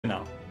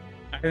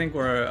think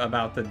we're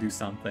about to do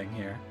something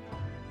here.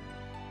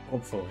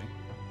 Hopefully.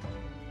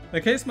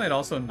 The case might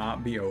also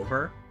not be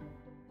over.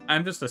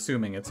 I'm just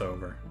assuming it's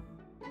over.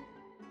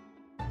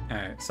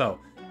 Alright, so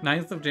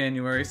 9th of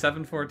January,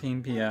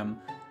 7:14 p.m.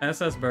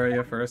 SS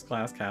Buria First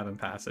Class Cabin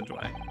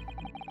Passageway.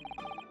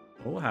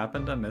 What will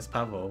happen to Miss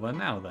Pavlova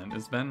now then?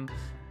 It's been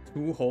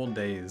 2 whole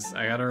days.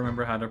 I gotta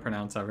remember how to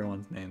pronounce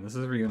everyone's name. This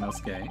is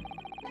Ryunosuke.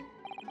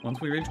 Once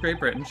we reach Great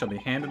Britain, she'll be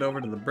handed over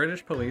to the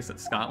British police at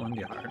Scotland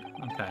Yard.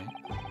 Okay.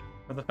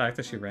 For the fact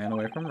that she ran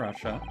away from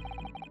Russia.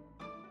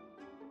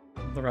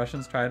 The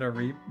Russians try to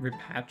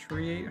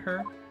repatriate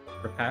her?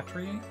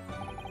 Repatriate?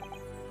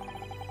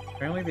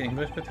 Apparently the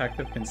English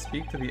detective can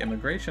speak to the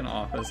immigration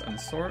office and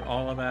sort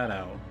all of that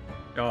out.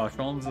 Oh,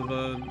 Sholmes is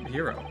a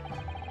hero.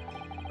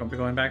 Won't be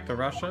going back to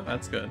Russia?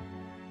 That's good.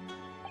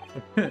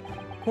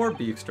 Poor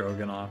Beef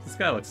Stroganoff. This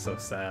guy looks so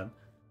sad.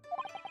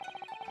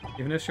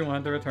 Even if she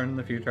wanted to return in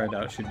the future, I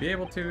doubt she'd be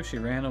able to. She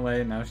ran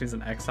away, and now she's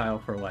an exile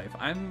for life.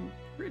 I'm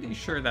pretty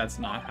sure that's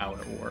not how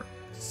it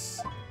works.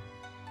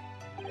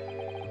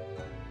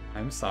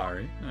 I'm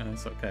sorry.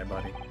 It's okay,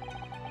 buddy.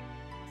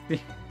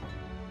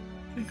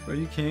 But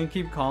you can't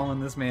keep calling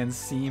this man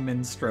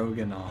Seaman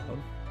Stroganoff.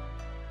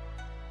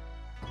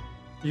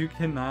 You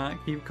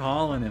cannot keep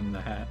calling him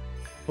that.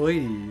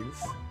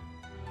 Please.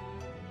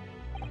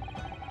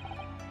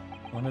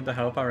 Wanted to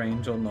help our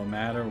angel no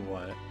matter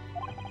what.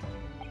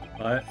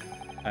 But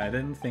I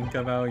didn't think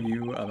about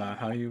you, about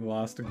how you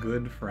lost a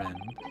good friend.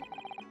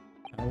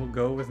 I will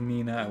go with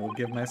Nina. I will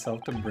give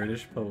myself to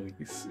British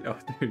police. Oh,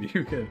 dude,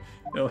 you can...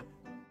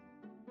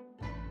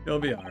 You'll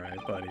be alright,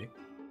 buddy.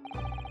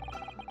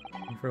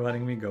 Thank you for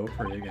letting me go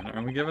free again.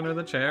 Are we giving her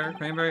the chair?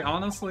 Cranberry,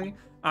 honestly,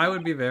 I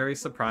would be very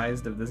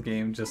surprised if this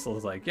game just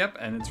was like, yep,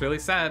 and it's really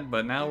sad,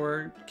 but now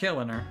we're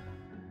killing her.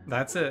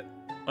 That's it.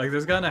 Like,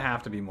 there's gonna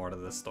have to be more to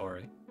this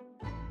story.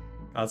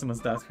 Kazuma's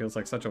death feels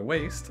like such a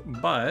waste,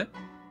 but...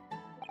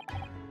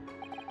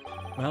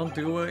 Well,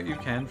 do what you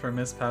can for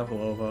Miss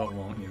Pavlova,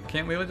 won't you?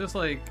 Can't we just,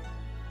 like...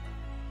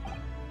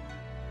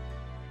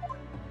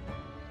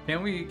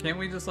 Can't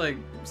we just, like,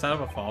 set up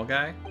a fall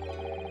guy?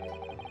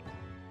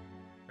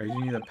 Or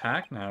you need a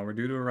pack now? We're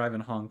due to arrive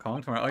in Hong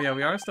Kong tomorrow. Oh yeah,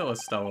 we are still a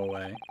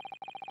stowaway.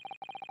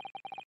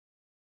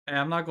 Hey,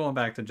 I'm not going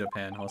back to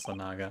Japan,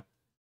 Hosonaga.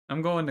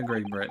 I'm going to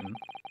Great Britain.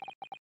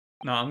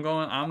 No, I'm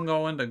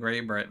going to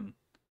Great Britain.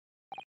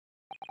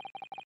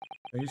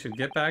 You should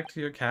get back to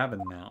your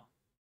cabin now.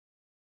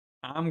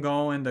 I'm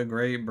going to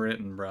Great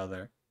Britain,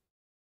 brother.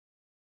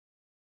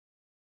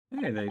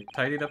 Hey, they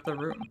tidied up the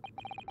room.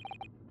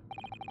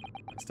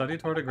 The study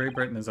tour to Great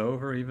Britain is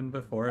over even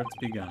before it's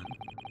begun.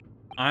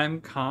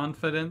 I'm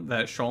confident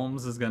that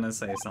Sholmes is gonna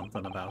say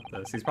something about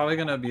this. He's probably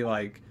gonna be,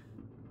 like,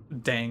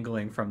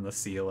 dangling from the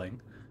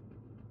ceiling.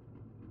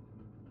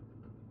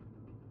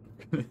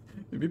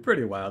 It'd be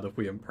pretty wild if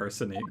we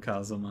impersonate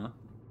Kazuma.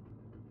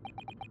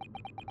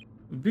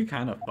 It'd be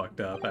kind of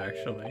fucked up,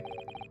 actually.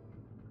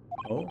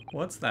 Oh,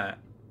 what's that?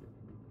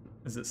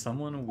 Is it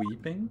someone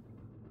weeping?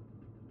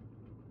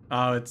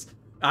 Oh, it's...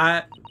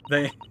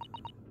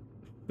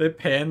 They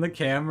panned the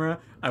camera.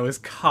 I was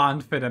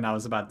confident I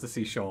was about to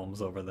see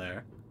Sholmes over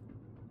there.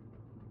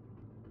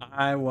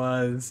 I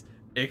was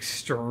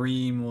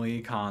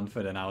extremely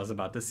confident I was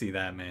about to see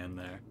that man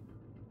there.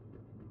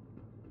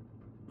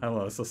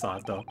 Hello,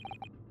 Sasato.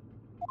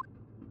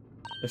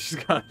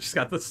 She's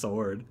got the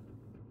sword.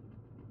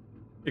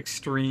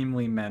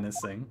 Extremely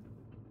menacing.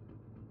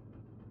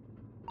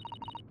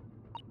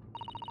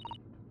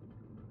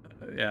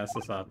 Yeah,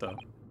 Sasato.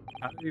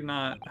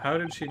 How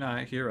did she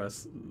not hear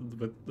us?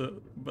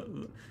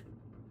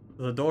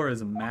 The door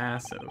is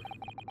massive.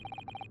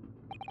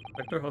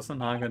 Victor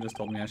Hosonaga just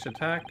told me I should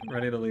tack,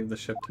 ready to leave the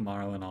ship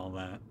tomorrow and all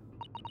that.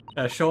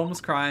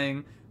 Sholmes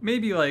crying,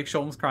 maybe like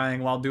Sholmes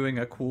crying while doing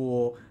a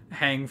cool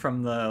hang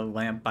from the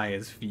lamp by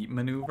his feet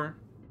maneuver.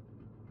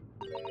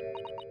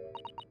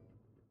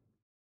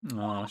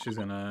 Oh, she's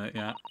gonna,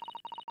 yeah.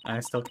 I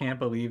still can't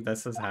believe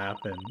this has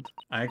happened.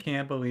 I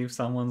can't believe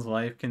someone's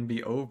life can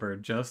be over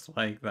just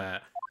like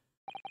that.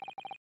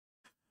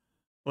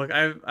 Look,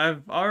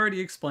 I've already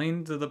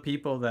explained to the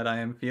people that I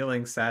am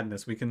feeling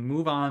sadness. We can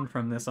move on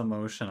from this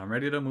emotion. I'm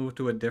ready to move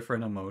to a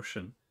different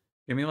emotion.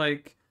 Give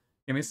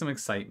me some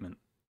excitement.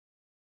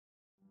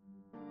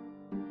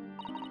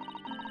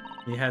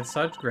 He had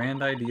such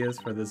grand ideas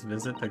for this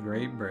visit to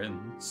Great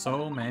Britain,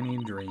 so many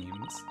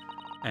dreams.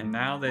 And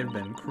now they've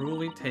been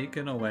cruelly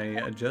taken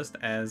away just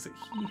as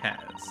he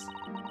has.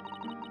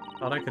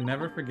 Thought I could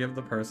never forgive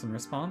the person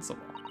responsible.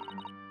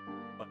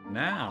 But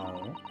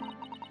now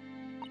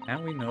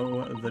we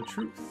know the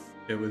truth.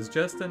 It was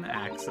just an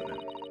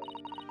accident.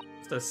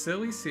 Just a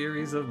silly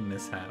series of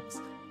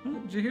mishaps. Oh,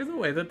 did you hear the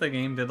way that the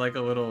game did like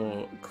a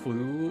little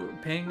clue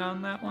ping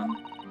on that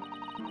one?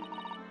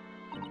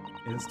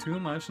 It's too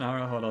much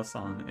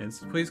Naruhodo-san.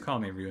 Please call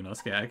me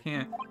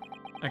Ryunosuke.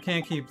 I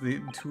can't keep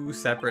the 2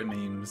 separate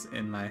names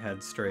in my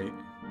head straight.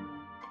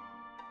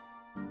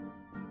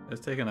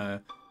 Just taking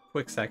a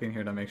quick second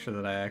here to make sure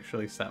that I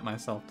actually set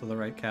myself to the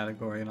right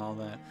category and all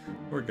that.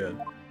 We're good.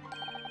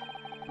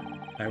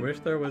 I wish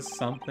there was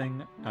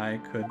something I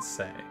could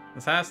say.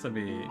 This has to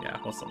be, yeah,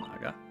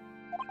 Hosonaga.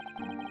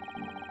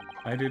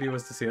 My duty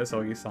was to see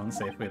Asogi's son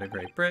safely to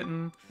Great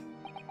Britain,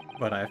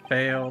 but I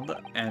failed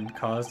and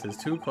caused his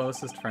two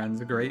closest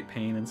friends great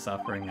pain and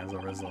suffering as a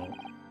result.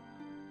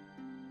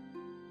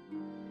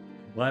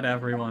 Let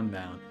everyone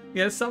down.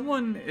 Yeah,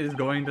 someone is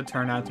going to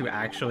turn out to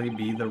actually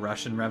be the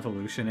Russian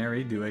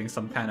revolutionary doing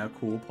some kind of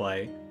cool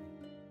play.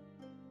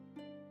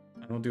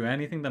 I will do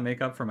anything to make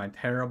up for my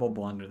terrible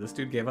blunder. This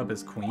dude gave up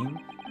his queen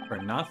for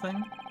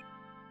nothing?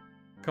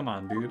 Come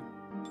on, dude.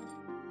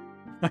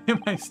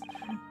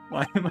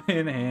 Why am I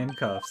in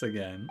handcuffs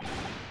again?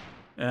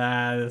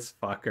 Ah, this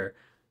fucker.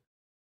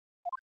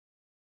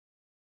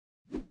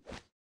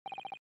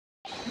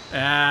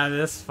 Ah,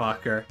 this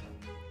fucker.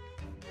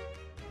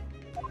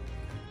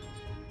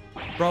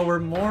 Bro, we're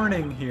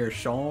mourning here,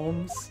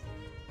 Sholmes.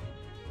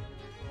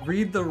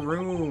 Read the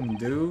room,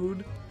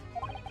 dude.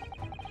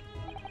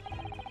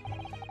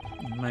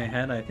 In my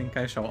head, I think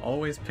I shall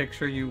always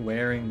picture you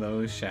wearing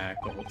those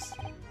shackles.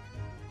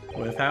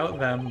 Without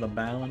them, the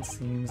balance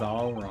seems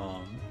all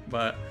wrong.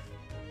 But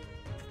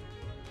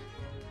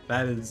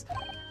that is...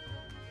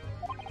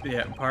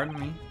 yeah, pardon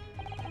me.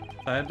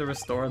 I had to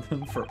restore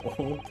them for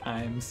old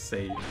time's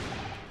sake.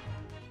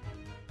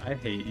 I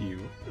hate you,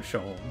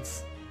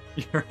 Sholmes.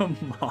 You're a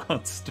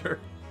monster.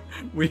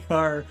 We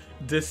are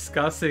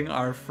discussing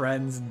our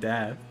friend's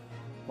death.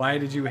 Why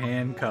did you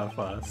handcuff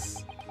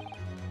us?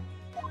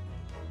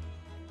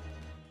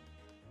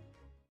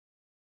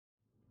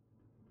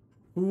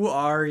 Who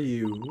are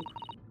you,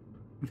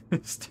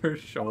 Mr.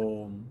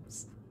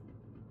 Sholmes?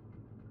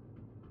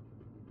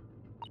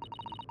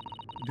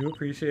 I do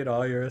appreciate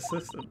all your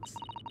assistance.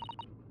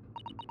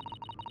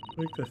 I'd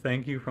like to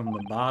thank you from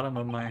the bottom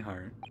of my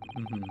heart.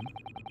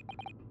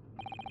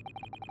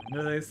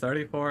 Today's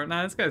 34.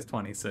 Nah, this guy's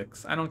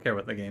 26. I don't care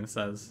what the game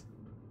says.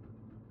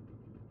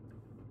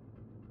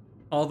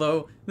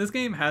 Although, this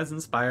game has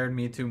inspired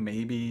me to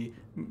maybe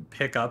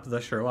pick up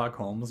the Sherlock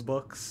Holmes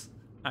books.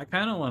 I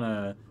kind of want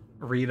to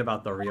read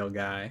about the real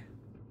guy.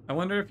 I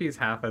wonder if he's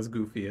half as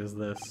goofy as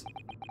this.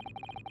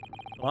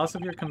 The loss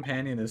of your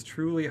companion is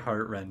truly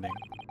heartrending.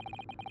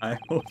 I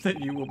hope that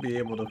you will be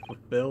able to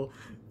fulfill...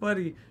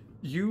 Buddy,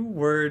 you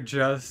were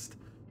just...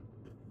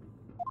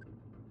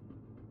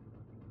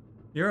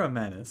 You're a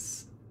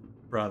menace,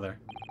 brother.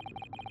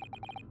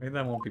 Maybe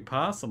that won't be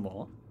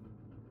possible.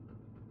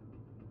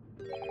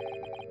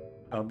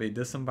 I'll be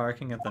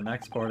disembarking at the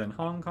next port in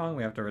Hong Kong.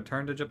 We have to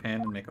return to Japan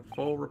and make a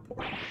full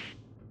report.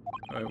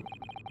 Oh.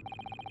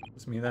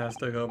 It's me that has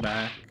to go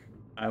back.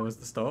 I was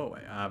the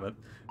stowaway. Ah, but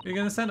you're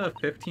gonna send a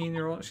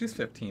 15-year-old? She's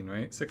 15,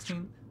 right?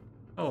 16?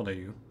 How old are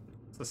you?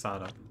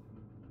 Sasato.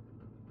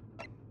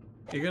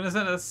 You're gonna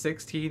send a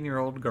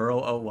 16-year-old girl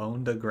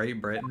alone to Great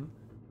Britain?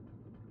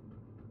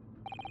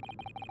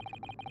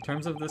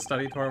 Terms of this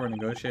study tour were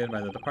negotiated by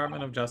the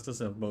Department of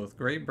Justice of both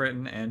Great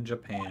Britain and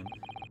Japan.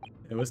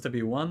 It was to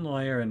be one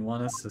lawyer and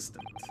one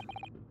assistant.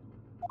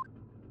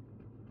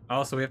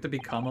 Oh, so we have to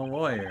become a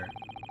lawyer.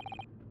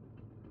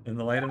 In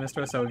the light of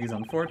Mr. Asogi's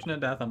unfortunate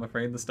death, I'm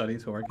afraid the study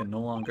tour can no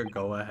longer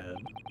go ahead.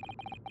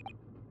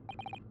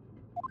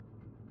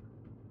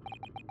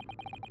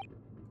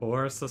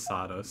 Poor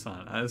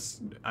Sasato-san. I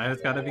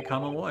just gotta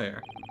become a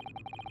lawyer.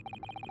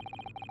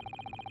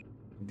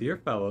 Dear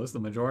fellows, the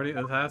majority...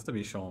 This has to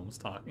be Sholmes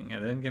talking. It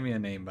didn't give me a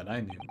name, but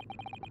I knew.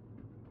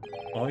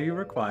 All you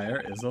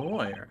require is a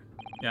lawyer.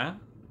 Yeah?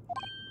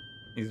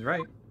 He's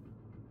right.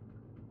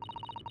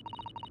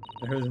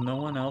 There is no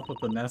one else with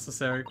the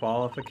necessary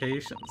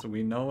qualifications.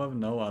 We know of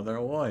no other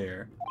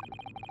lawyer.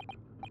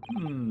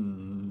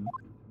 Any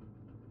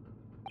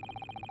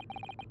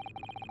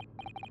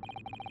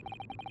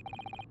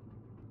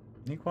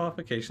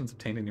qualifications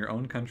obtained in your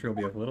own country will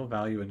be of little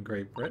value in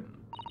Great Britain.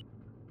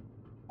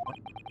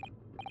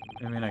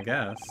 I mean, I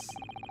guess.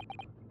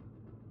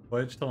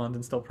 Voyage to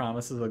London still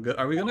promises a good...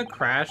 Are we gonna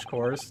crash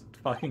course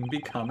fucking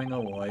becoming a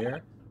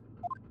lawyer?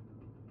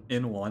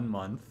 In 1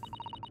 month?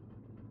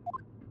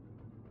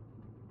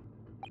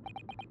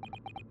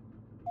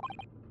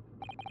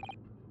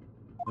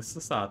 This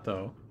is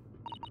Sato.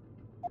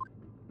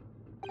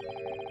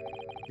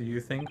 Do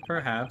you think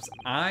perhaps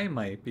I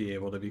might be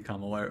able to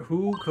become a lawyer?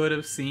 Who could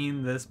have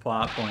seen this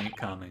plot point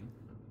coming?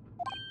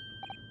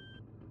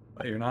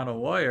 But you're not a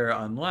lawyer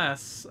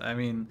unless... I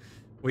mean,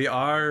 we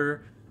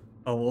are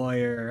a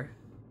lawyer...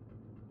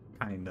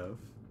 Kind of.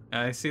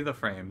 I see the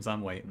frames.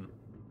 I'm waiting.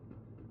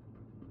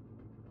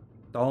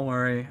 Don't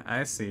worry.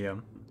 I see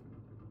him.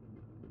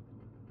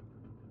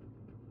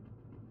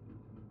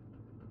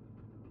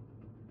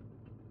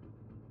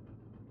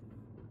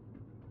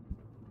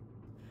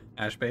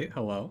 Ashbait,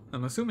 hello.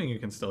 I'm assuming you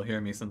can still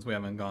hear me since we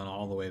haven't gone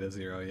all the way to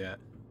 0 yet.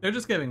 They're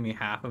just giving me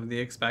half of the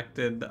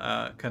expected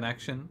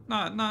connection.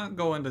 Not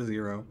going to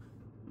 0.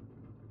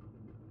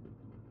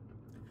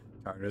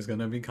 Charter's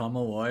gonna become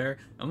a lawyer.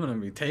 I'm gonna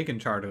be taking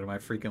Charter to my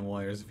freaking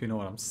lawyers, if you know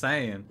what I'm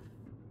saying.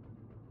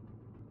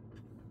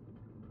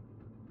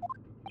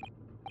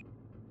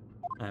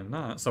 I'm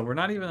not. So we're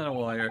not even a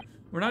lawyer.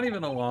 We're not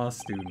even a law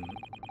student.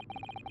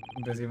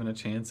 There's even a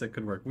chance it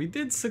could work. We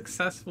did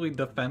successfully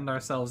defend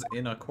ourselves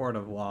in a court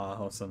of law,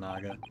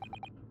 Hosonaga.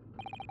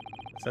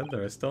 Said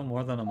there is still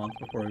more than a month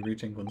before we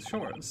reach England's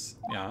shores.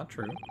 Yeah,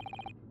 true.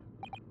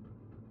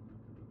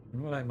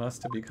 What I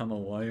must to become a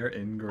lawyer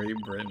in Great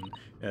Britain.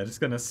 Yeah,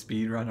 just gonna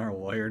speedrun our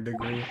lawyer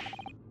degree.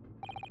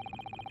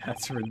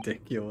 That's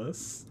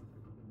ridiculous.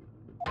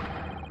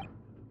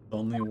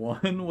 Only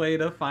one way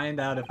to find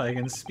out if I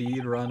can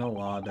speedrun a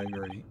law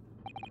degree.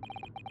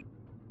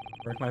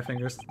 Work my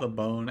fingers to the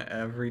bone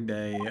every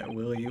day.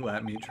 Will you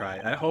let me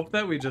try? I hope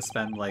that we just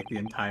spend like the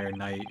entire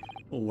night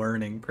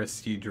learning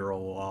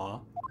procedural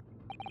law.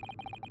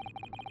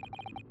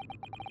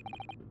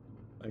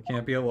 I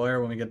can't be a lawyer.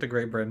 When we get to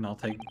Great Britain, I'll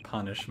take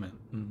punishment.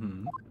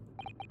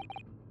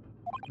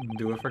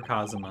 Do it for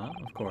Kazuma,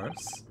 of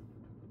course.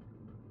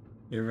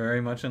 You're very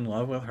much in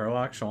love with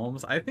Herlock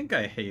Sholmes? I think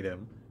I hate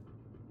him.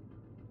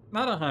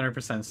 Not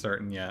 100%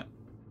 certain yet.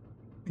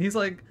 He's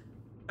like...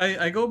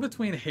 I go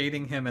between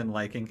hating him and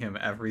liking him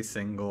every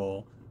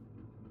single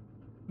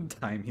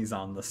time he's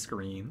on the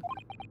screen.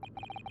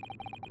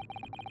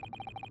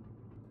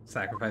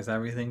 Sacrifice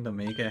everything to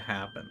make it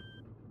happen.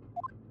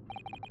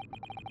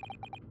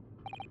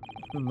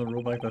 In the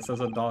rule book that says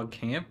a dog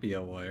can't be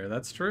a lawyer.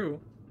 That's true.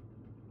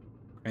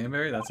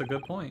 Cranberry, that's a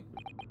good point.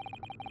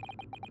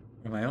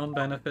 For my own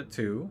benefit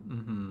too.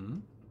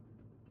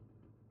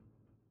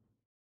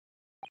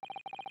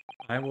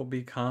 I will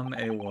become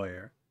a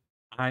lawyer.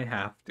 I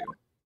have to.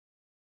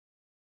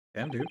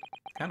 Damn, dude.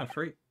 Kind of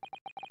free.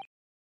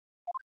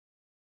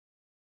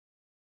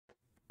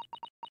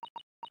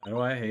 Why do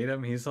I hate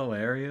him? He's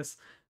hilarious.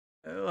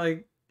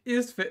 Like,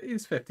 he's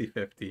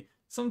 50-50.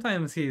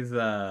 Sometimes he's,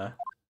 sometimes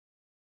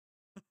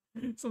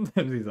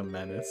he's a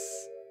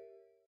menace.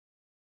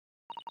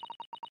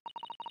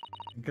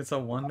 I think it's a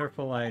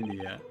wonderful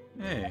idea.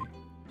 Hey.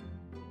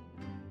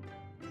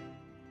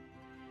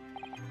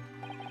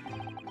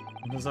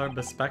 What does our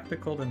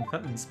bespectacled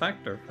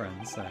inspector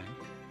friend say?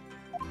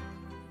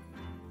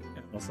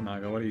 Yeah,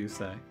 Osanaga, what do you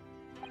say?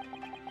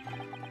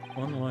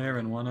 One lawyer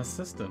and one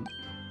assistant.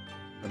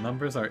 The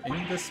numbers are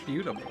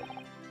indisputable.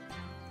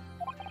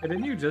 Hey,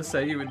 didn't you just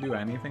say you would do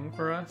anything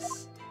for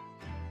us?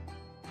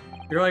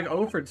 You're like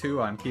 0 for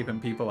 2 on keeping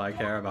people I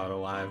care about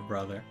alive,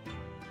 brother.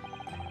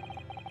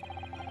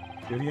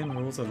 Duty and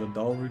rules are the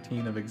dull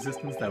routine of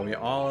existence that we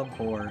all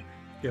abhor.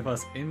 Give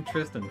us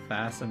interest and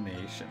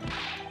fascination.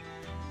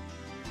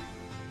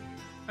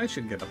 I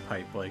should get a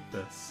pipe like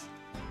this.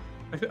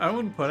 I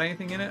wouldn't put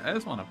anything in it, I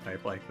just want a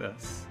pipe like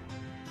this.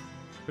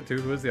 But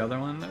dude, who was the other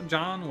one?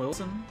 John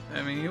Wilson?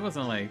 I mean, he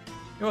wasn't like...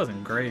 He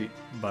wasn't great,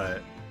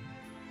 but...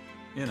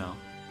 You know.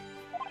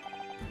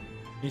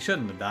 He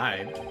shouldn't have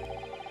died.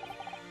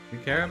 You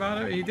care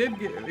about it? He did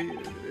get... He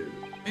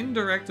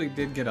indirectly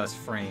did get us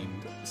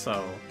framed,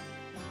 so...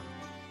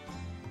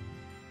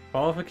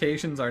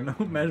 Qualifications are no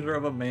measure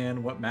of a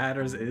man. What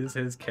matters is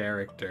his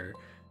character.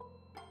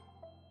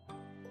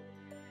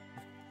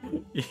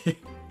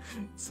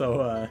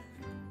 So,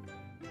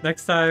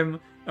 next time,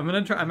 I'm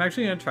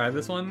actually gonna try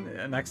this one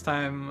next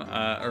time,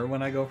 or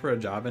when I go for a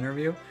job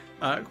interview.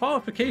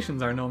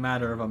 Qualifications are no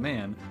matter of a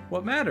man.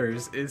 What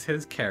matters is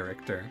his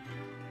character.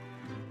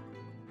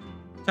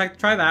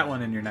 Try that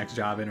one in your next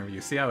job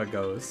interview. See how it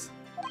goes.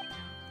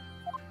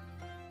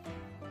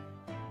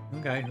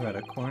 One guy who had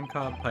a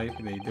corncob pipe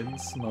and he didn't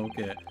smoke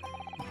it,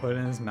 put it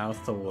in his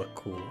mouth to look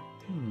cool.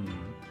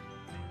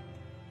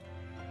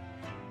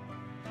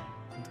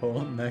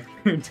 Told him next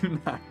year, do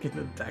not get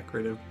a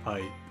decorative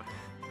pipe.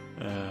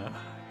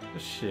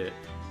 Shit.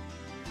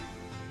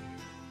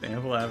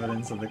 Ample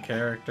evidence of the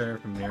character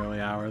from the early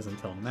hours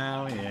until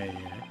now. Yeah.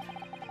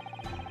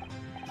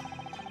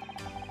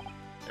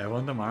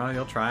 Everyone tomorrow,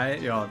 you'll try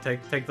it? Yo,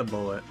 take the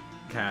bullet,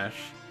 Cash.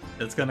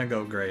 It's gonna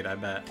go great, I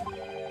bet.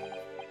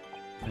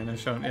 And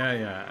it's shown,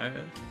 yeah.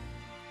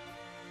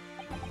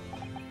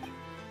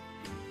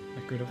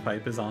 Decorative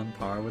pipe is on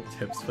par with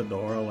Tip's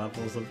fedora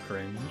levels of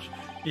cringe.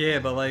 Yeah,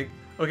 but like,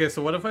 okay,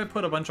 so what if I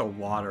put a bunch of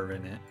water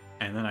in it,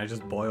 and then I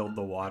just boiled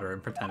the water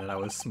and pretended I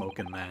was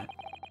smoking that?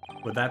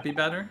 Would that be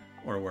better,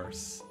 or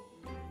worse?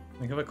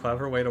 Think of a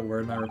clever way to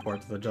word my report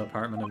to the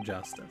Department of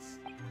Justice.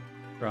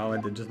 For all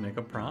I did, just make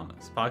a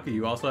promise. Pocky,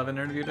 you also have an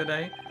interview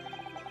today?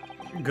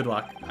 Good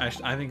luck.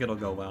 I think it'll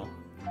go well.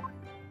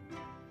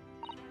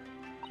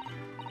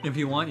 If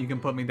you want, you can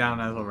put me down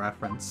as a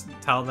reference.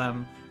 Tell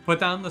them, put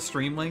down the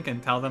stream link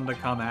and tell them to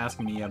come ask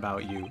me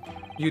about you.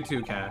 You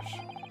too, Cash.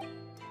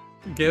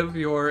 Give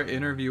your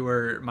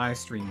interviewer my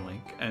stream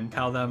link and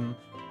tell them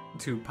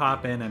to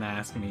pop in and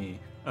ask me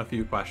a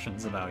few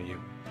questions about you.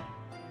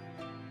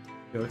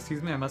 Yo,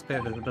 excuse me, I must pay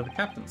a visit to the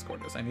captain's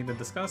quarters. I need to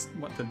discuss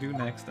what to do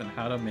next and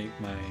how to make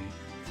my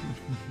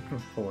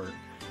report.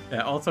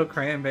 Yeah, also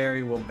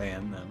Cranberry will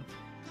ban them.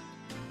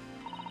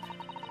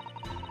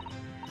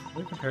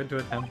 We're prepared to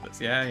attempt this.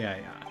 Yeah.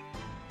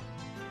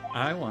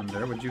 I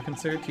wonder, would you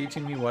consider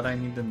teaching me what I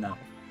need to know?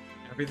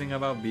 Everything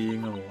about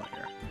being a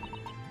lawyer.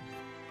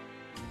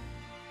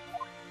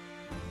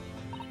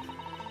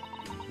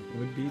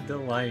 Would be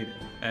delighted.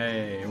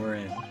 Hey, we're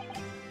in.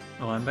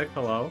 Olenbeck,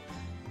 hello.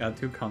 Got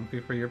too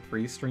comfy for your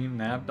pre-stream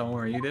nap? Don't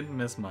worry, you didn't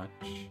miss much.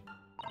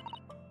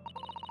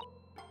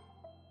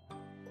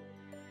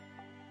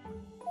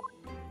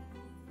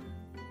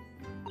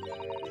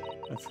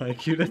 I'd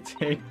like you to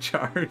take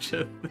charge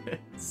of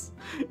this.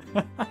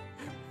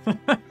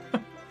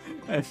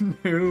 I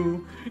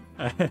knew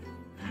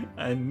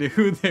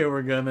they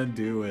were gonna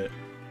do it,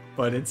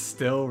 but it's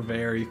still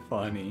very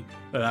funny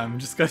that I'm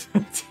just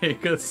gonna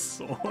take a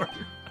sword.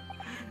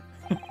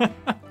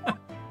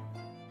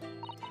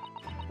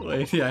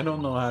 Lady, I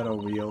don't know how to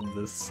wield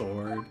this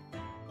sword.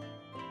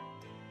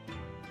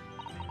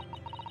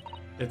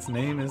 Its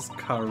name is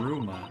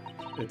Karuma.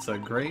 It's a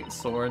great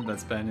sword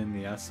that's been in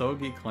the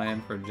Asogi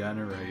clan for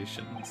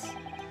generations.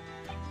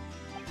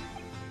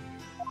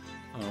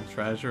 I'll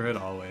treasure it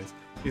always.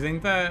 Do you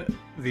think that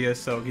the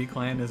Asogi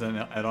clan is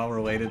at all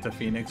related to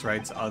Phoenix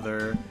Wright's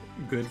other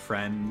good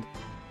friend,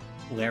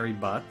 Larry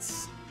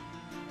Butts?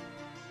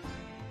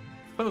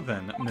 So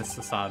then, Miss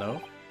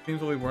Sasato,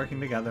 seems we'll be working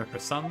together for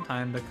some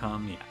time to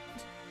come yet.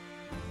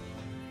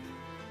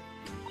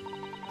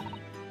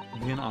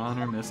 Be an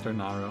honor, Mr.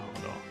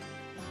 Naruhodo.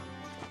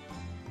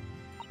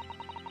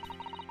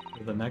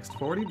 For the next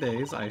 40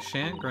 days, I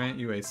shan't grant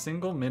you a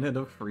single minute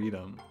of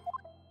freedom.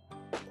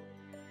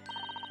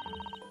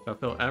 I'll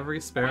fill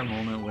every spare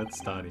moment with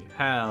study.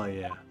 Hell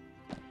yeah.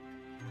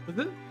 Is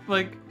it,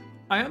 like,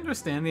 I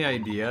understand the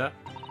idea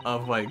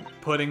of, like,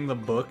 putting the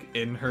book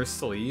in her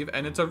sleeve,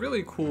 and it's a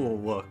really cool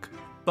look.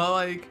 But,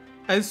 like,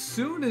 as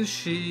soon as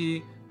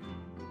she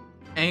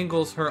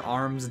angles her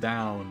arms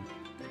down,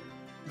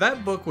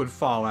 that book would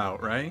fall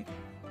out, right?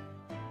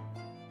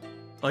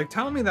 Like,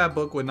 tell me that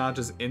book would not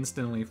just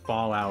instantly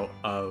fall out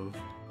of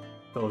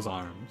those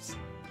arms.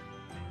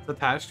 It's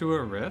attached to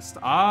her wrist?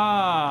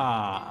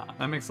 Ah,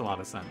 that makes a lot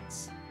of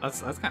sense.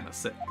 That's kind of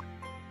sick.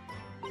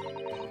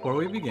 Before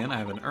we begin, I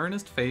have an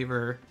earnest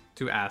favor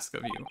to ask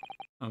of you.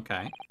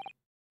 Okay.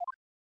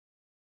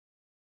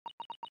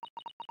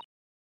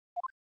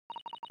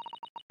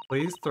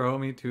 Please throw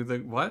me to the...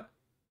 What?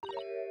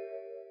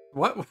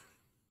 What?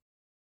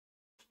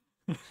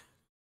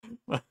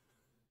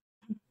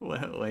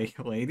 What?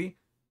 Lady?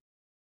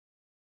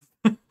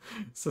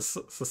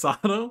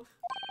 Sasato?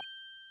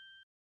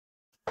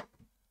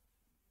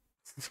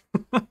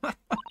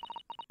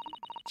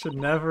 Should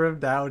never have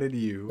doubted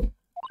you.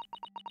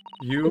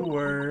 You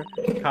were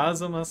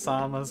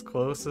Kazuma-sama's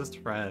closest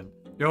friend.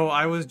 Yo,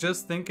 I was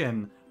just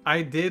thinking,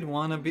 I did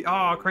want to be...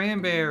 Oh,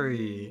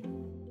 Cranberry!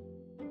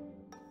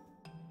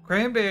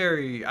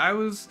 Cranberry! I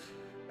was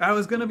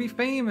gonna be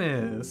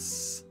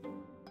famous!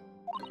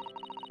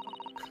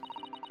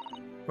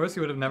 Of course,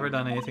 you would have never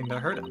done anything to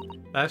hurt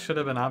him. That should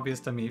have been obvious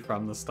to me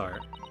from the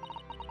start.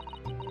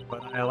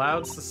 But I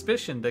allowed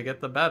suspicion to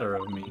get the better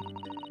of me.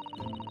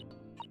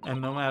 And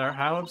no matter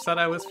how upset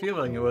I was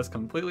feeling, it was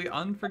completely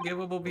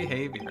unforgivable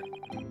behavior.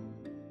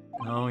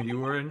 No, you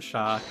were in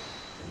shock.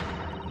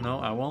 No,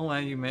 I won't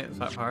let you make...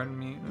 Pardon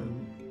me?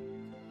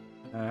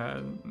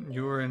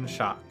 You were in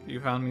shock. You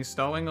found me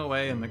stowing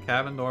away and the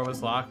cabin door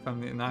was locked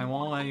from the... And I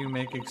won't let you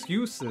make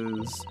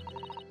excuses.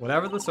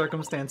 Whatever the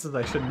circumstances,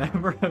 I should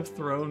never have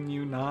thrown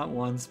you not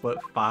once,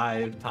 but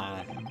 5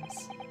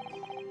 times.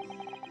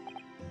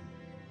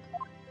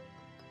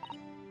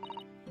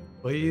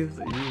 Please,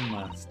 you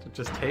must.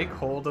 Just take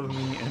hold of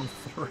me and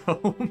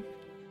throw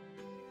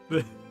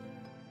me.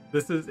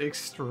 This is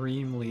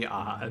extremely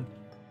odd.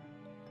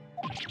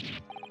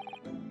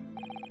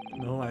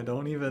 No, I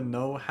don't even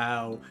know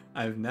how.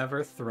 I've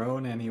never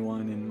thrown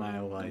anyone in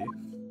my life.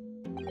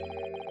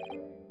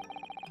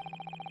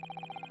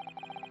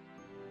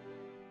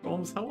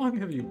 Holmes, how long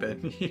have you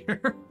been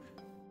here?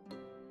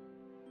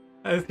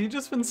 Has he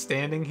just been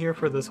standing here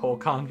for this whole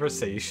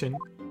conversation?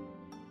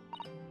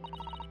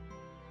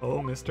 Oh,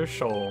 Mr.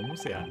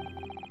 Sholmes, yeah.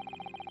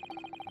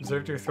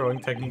 Observed your throwing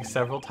technique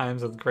several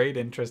times with great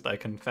interest. I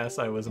confess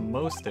I was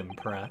most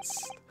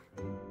impressed.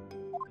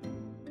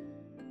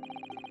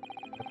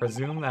 I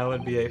presume that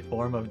would be a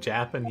form of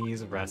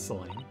Japanese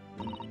wrestling.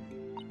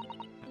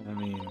 I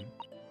mean,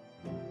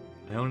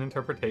 my own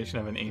interpretation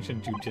of an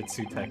ancient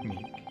jujitsu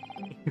technique.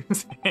 He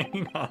was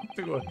hanging on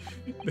to a...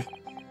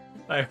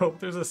 I hope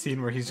there's a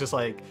scene where he's just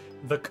like,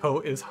 the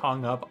coat is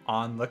hung up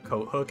on the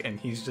coat hook and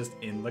he's just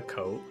in the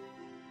coat.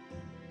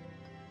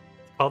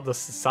 It's called the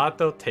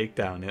Sasato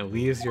takedown. It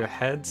leaves your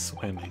head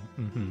swimming.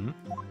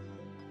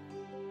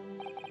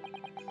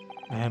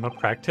 I am a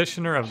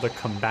practitioner of the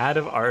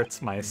combative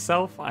arts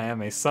myself. I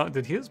am a son.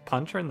 Did he just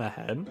punch her in the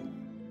head?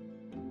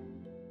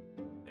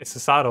 Hey,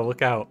 Sasato,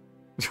 look out.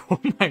 Oh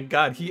my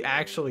god, he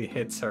actually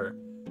hits her.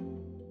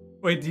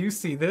 Wait, do you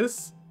see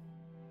this?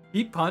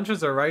 He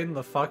punches her right in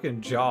the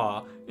fucking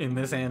jaw in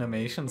this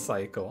animation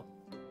cycle.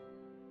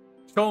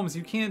 Sholmes,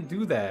 you can't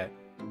do that.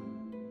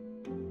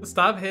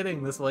 Stop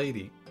hitting this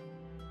lady.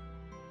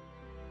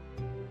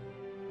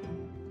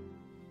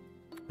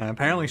 And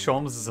apparently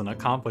Sholmes is an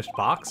accomplished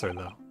boxer,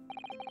 though.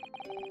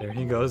 There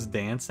he goes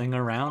dancing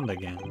around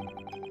again.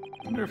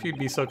 I wonder if you'd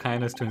be so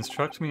kind as to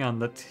instruct me on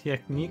the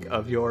technique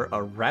of your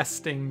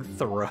arresting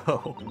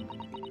throw.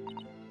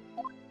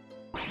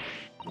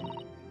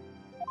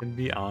 I'd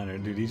be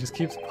honored, dude. He just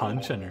keeps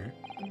punching her.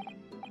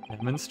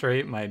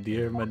 Demonstrate, my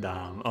dear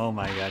madame. Oh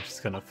my god, she's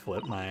gonna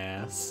flip my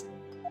ass.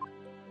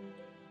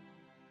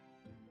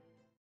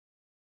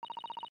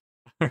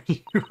 Are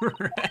you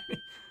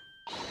ready?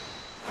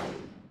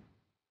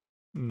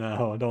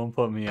 No, don't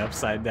put me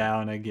upside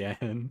down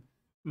again.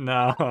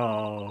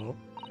 No.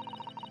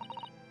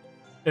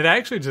 It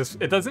actually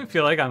it doesn't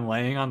feel like I'm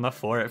laying on the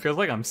floor. It feels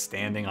like I'm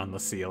standing on the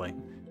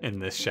ceiling in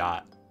this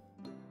shot.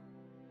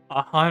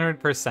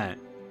 100%.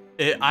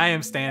 I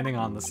am standing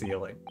on the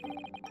ceiling.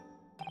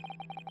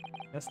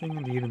 Testing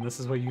indeed, and this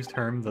is what you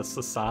term the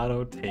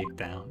Sasato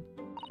takedown.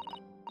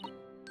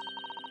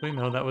 We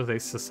know that was a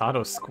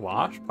Sasato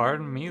squash?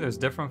 Pardon me, there's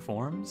different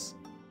forms?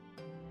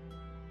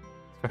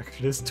 His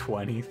record is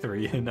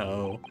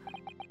 23-0.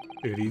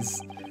 Dude,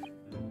 he's...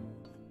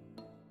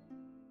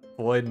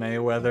 Floyd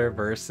Mayweather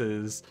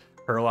versus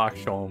Sherlock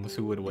Holmes,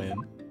 who would win?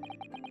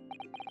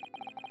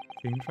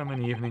 Scene from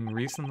an evening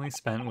recently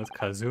spent with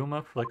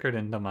Kazuma flickered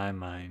into my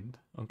mind.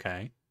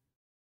 Okay.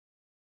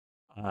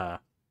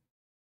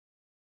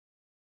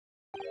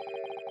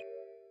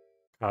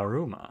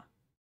 Karuma.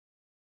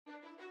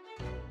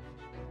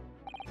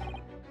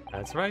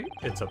 That's right,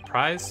 it's a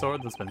prized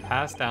sword that's been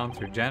passed down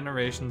through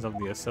generations of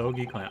the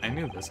Asogi clan. I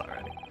knew this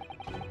already.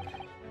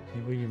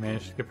 Maybe you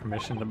managed to get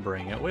permission to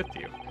bring it with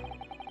you.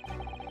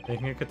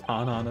 Taking a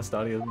katana on a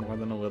study is more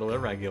than a little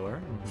irregular.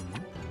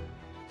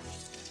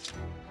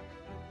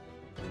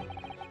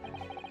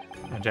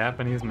 A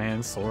Japanese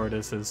man's sword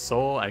is his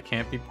soul. I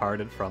can't be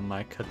parted from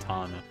my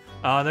katana.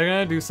 They're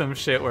gonna do some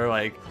shit where,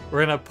 like,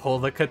 we're gonna pull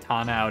the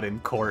katana out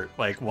in court,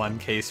 like, one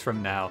case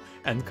from now,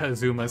 and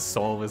Kazuma's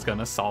soul is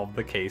gonna solve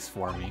the case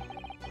for me.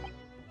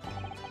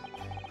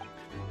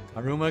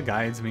 Karuma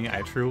guides me.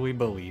 I truly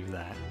believe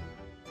that.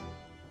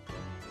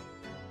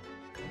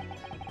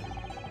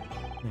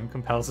 Name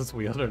compels its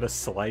wielder to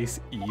slice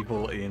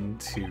evil in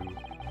two.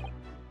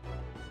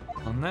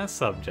 On that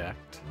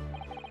subject,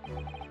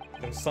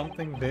 there's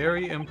something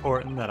very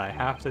important that I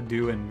have to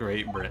do in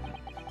Great Britain,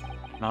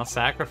 and I'll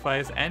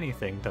sacrifice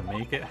anything to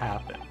make it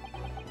happen.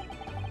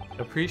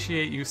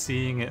 Appreciate you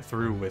seeing it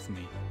through with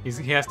me.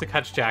 He has to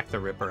catch Jack the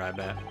Ripper, I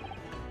bet.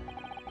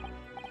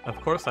 Of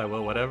course I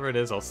will. Whatever it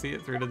is, I'll see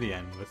it through to the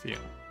end with you.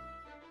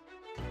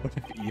 What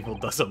if evil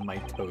does a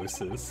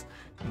mitosis?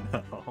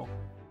 No.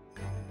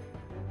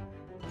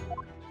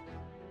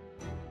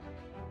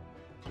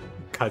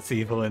 Cuts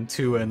evil in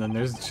two, and then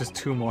there's just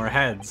two more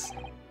heads.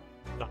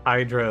 The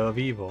Hydra of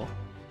evil.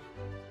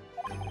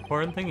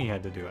 Important thing he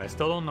had to do. I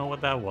still don't know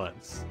what that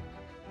was.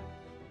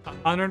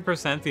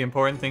 100% the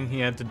important thing he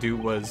had to do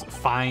was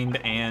find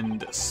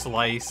and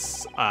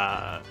slice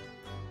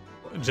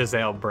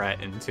Giselle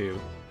Brett in two.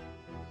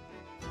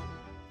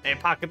 Hey,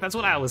 Pocket, that's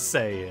what I was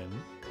saying.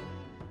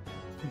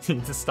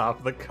 Need to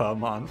stop the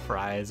cum on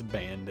Fry's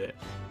Bandit.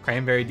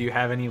 Cranberry, do you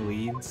have any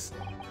leads?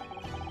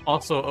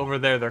 Also, over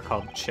there, they're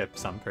called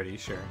chips, I'm pretty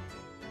sure.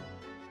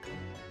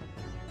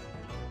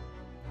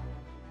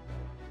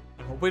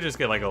 I hope we just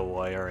get, like, a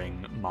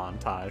lawyering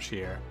montage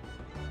here.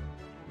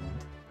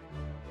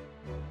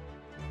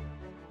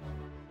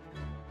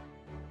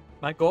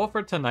 My goal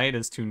for tonight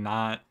is to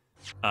not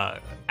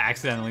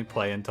accidentally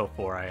play until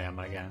 4 AM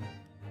again.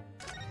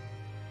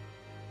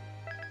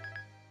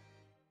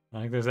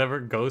 Like, there's ever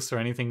ghosts or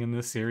anything in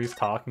this series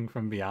talking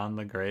from beyond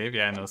the grave?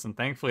 Yeah, no, and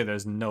thankfully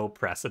there's no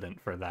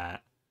precedent for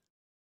that.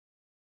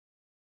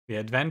 The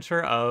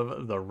Adventure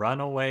of the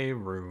Runaway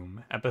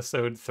Room,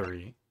 Episode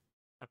 3.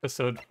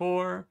 Episode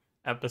 4,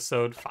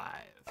 Episode 5.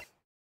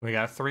 We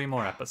got 3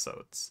 more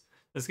episodes.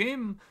 This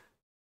game,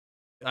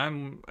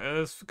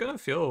 it's gonna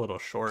feel a little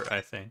short,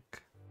 I think.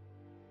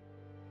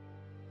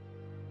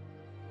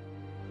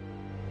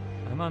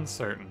 I'm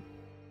uncertain.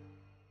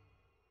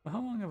 How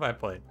long have I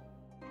played?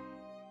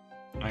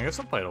 I guess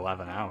I played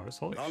 11 hours.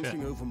 Holy shit.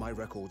 Glancing over my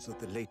records of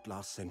the late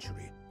last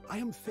century, I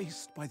am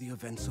faced by the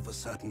events of a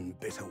certain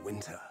bitter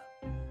winter.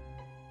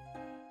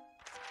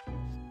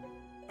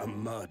 A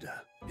murder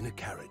in a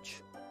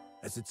carriage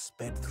as it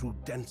sped through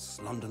dense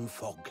London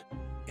fog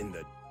in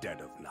the dead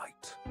of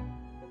night.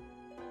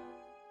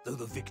 Though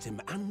the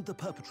victim and the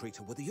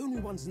perpetrator were the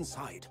only ones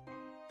inside,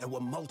 there were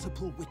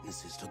multiple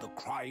witnesses to the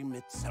crime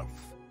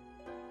itself.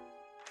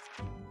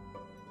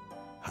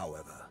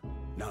 However,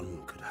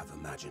 none could have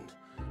imagined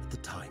at the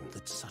time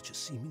that such a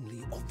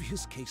seemingly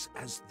obvious case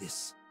as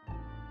this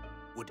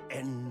would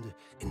end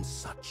in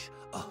such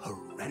a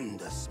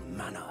horrendous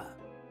manner.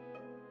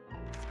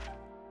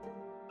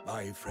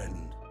 My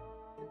friend,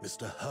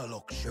 Mr.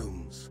 Sherlock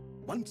Holmes,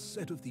 once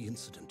said of the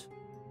incident,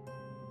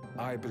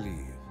 "I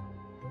believe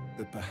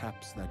that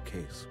perhaps that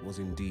case was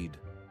indeed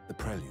the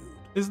prelude."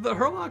 Is the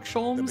Sherlock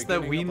Holmes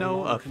that we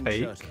know a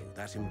fake?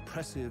 That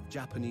impressive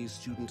Japanese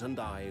student and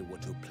I were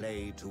to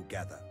play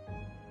together.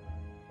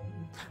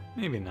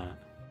 Maybe not.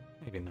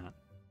 Maybe not.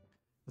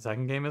 The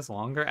second game is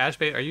longer.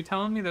 Ashbait, are you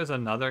telling me there's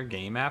another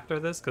game after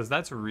this? Because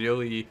that's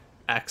really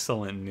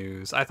excellent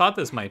news. I thought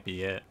this might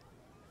be it.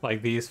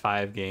 Like, these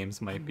 5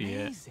 games might be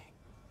it.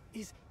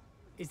 Is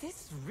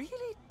this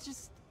really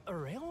just a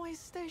railway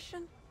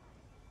station?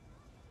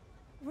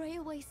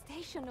 Railway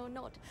station or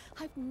not,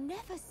 I've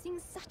never seen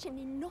such an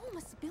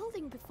enormous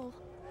building before.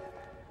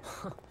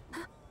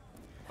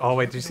 Oh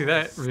wait, do you see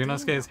that?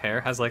 Ryunosuke's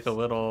hair has like a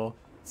little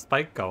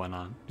spike going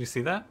on. Do you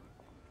see that?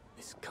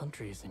 This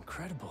country is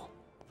incredible.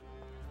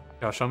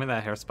 Yo, show me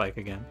that hair spike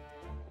again.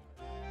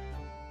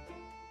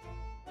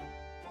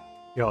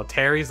 Yo,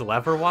 Terry's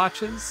lever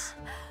watches?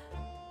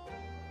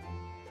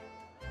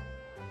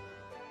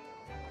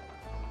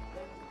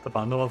 The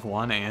bundle of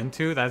 1 and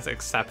 2? That's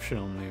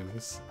exceptional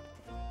news.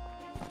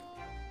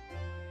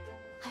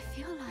 I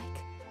feel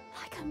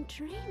like I'm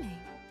dreaming.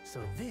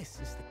 So this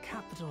is the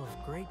capital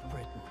of Great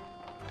Britain.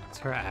 It's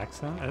her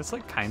accent? It's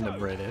like kind of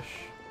British.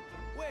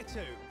 Where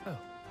to? Oh,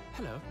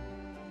 hello.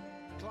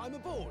 Climb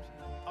aboard.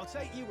 I'll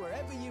take you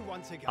wherever you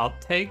want to go. I'll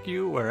take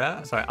you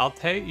wherever. Sorry, I'll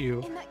take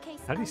you. In that case,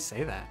 How do you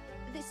say that?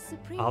 the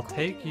Supreme I'll Court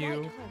take in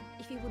you. Whitehall,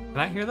 if you wouldn't Can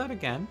I mind. hear that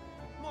again?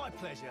 My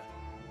pleasure.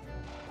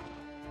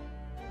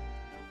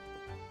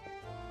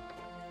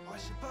 I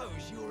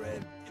suppose you're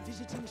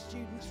visiting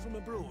students from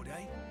abroad,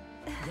 eh?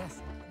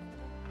 Yes.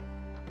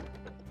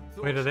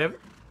 Wait, are they?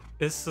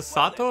 Is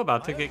Sasato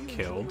about to get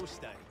killed?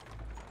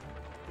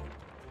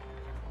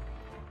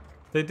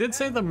 They did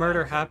say the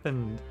murder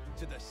happened.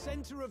 To the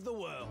center of the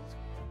world,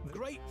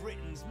 Great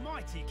Britain's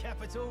mighty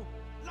capital,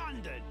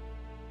 London.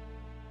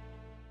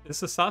 Is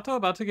Sasato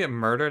about to get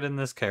murdered in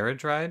this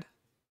carriage ride?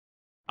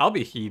 I'll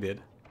be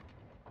heated.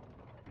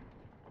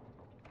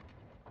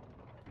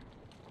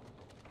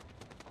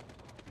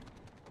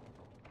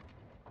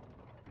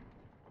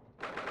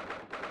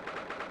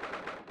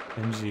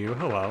 And you,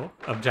 hello.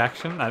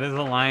 Objection? That is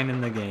a line in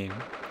the game.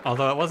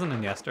 Although it wasn't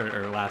in yesterday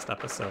or last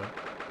episode.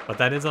 But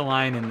that is a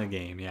line in the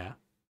game, yeah.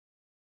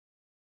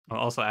 Oh,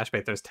 also,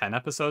 Ashbait, there's 10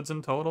 episodes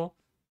in total?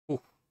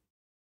 Ooh.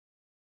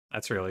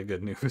 That's really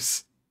good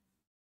news.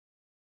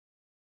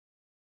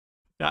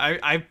 Yeah,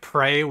 I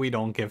pray we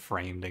don't get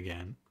framed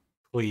again.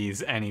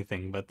 Please,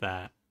 anything but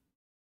that.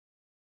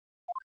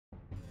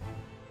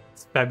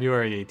 It's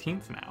February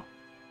 18th now.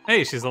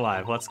 Hey, she's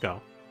alive. Let's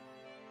go.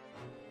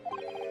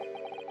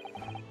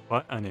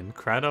 What an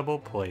incredible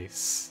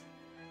place.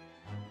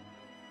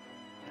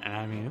 And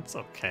I mean, it's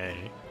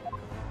okay.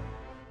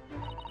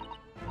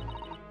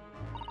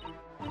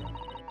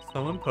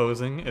 So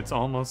imposing, it's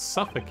almost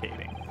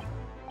suffocating.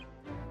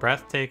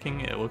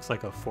 Breathtaking, it looks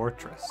like a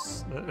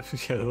fortress.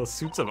 Yeah, the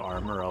suits of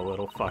armor are a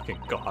little fucking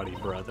gaudy,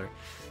 brother.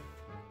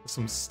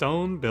 Some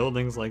stone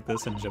buildings like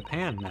this in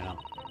Japan now,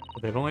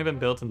 but they've only been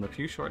built in the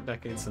few short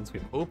decades since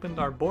we've opened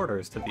our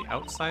borders to the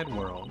outside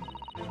world.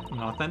 An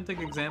authentic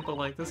example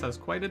like this has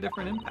quite a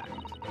different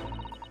impact.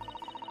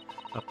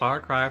 A far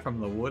cry from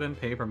the wood and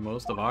paper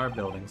most of our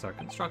buildings are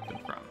constructed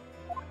from.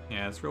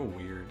 Yeah, it's real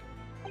weird.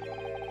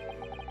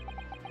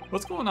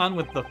 What's going on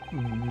with the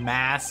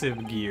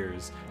massive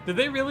gears? Did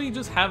they really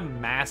just have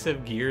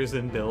massive gears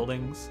in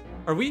buildings?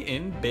 Are we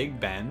in Big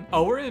Ben?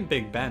 Oh, we're in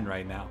Big Ben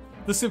right now.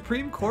 The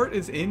Supreme Court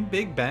is in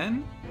Big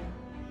Ben?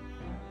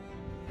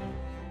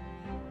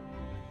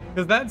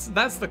 Because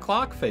that's the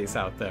clock face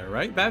out there,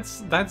 right?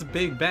 That's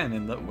Big Ben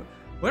in the...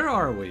 Where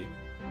are we?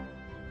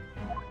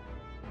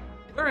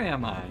 Where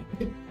am I?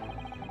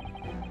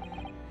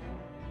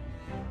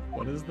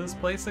 What is this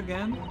place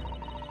again?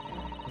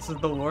 This is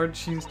the Lord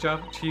Chief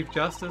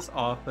Justice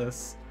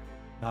Office,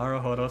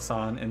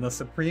 Naruhodo-san, in the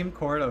Supreme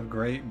Court of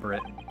Great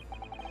Britain.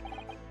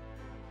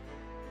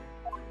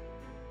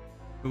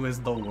 Who is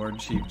the Lord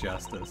Chief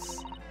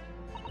Justice?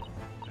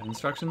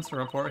 Instructions to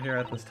report here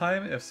at this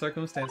time. If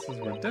circumstances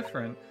were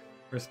different,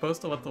 we're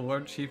supposed to let the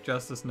Lord Chief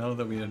Justice know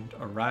that we had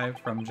arrived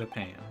from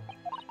Japan.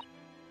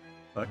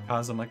 But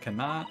Kazuma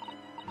cannot,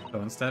 so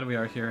instead we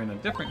are here in a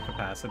different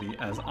capacity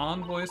as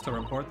envoys to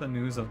report the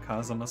news of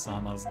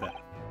Kazuma-sama's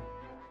death.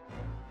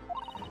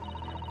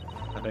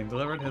 Having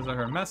delivered his or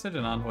her message,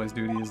 an envoy's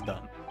duty is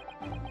done.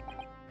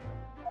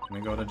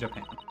 We go to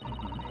Japan.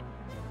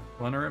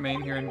 Want to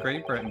remain here in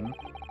Great Britain.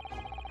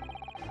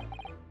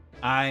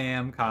 I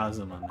am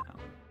Kazuma now.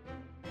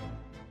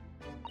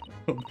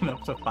 Open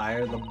up to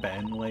fire the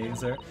Ben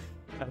laser.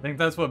 I think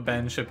that's what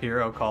Ben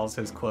Shapiro calls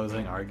his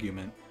closing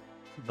argument.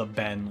 The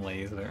Ben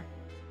laser.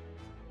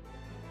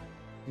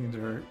 These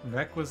are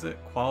requisite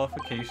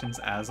qualifications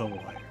as a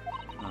lawyer.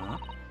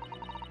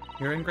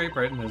 Here in Great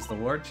Britain is the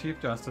Lord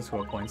Chief Justice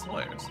who appoints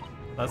lawyers.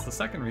 That's the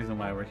second reason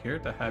why we're here,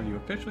 to have you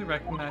officially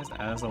recognized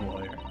as a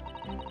lawyer.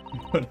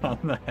 Put on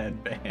the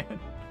headband.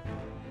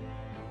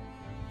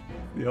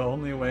 The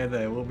only way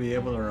they will be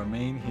able to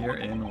remain here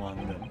in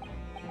London.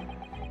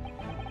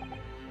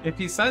 If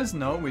he says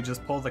no, we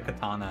just pull the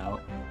katana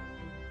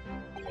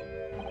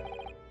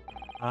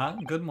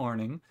out. Good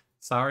morning.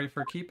 Sorry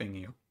for keeping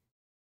you.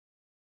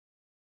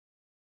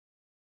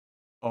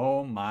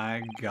 Oh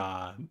my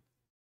god.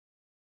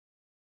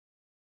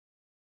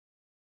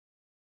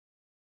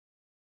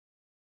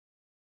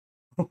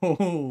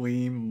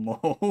 Holy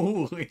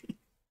moly.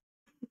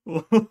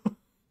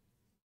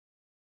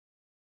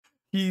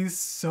 He's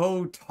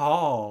so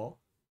tall.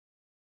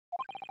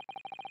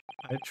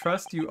 I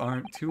trust you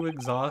aren't too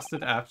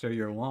exhausted after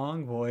your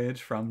long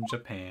voyage from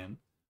Japan.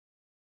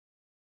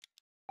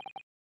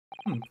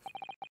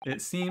 It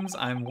seems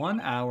I'm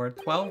 1 hour,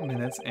 12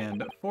 minutes,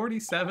 and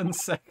 47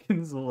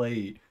 seconds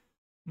late.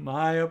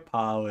 My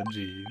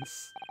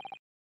apologies.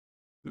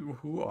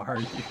 Who are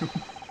you?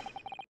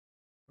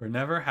 We're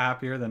never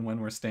happier than when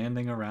we're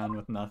standing around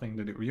with nothing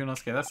to do.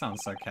 Ryunosuke, that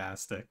sounds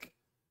sarcastic.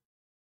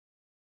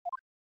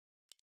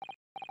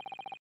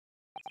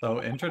 So,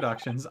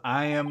 introductions.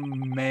 I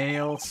am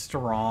Male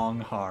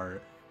Strongheart.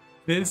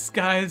 This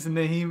guy's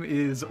name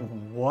is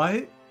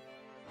what?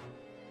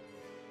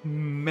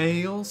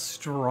 Male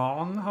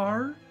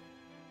Strongheart?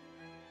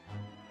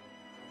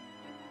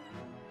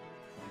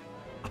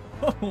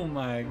 Oh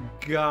my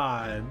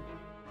god.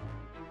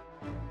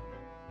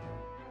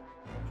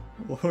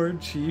 Lord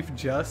Chief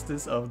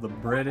Justice of the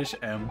British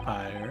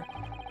Empire.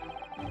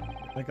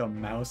 Like a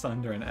mouse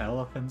under an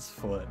elephant's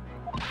foot.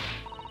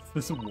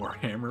 This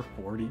Warhammer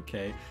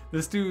 40k.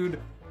 This dude,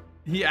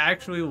 he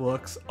actually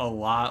looks a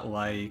lot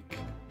like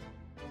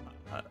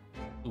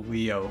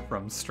Leo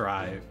from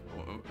Strive.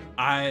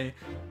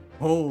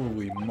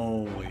 Holy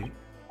moly.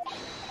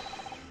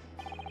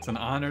 It's an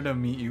honor to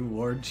meet you,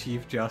 Lord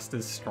Chief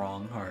Justice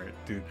Strongheart.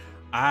 Dude,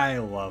 I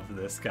love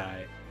this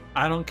guy.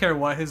 I don't care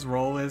what his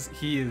role is,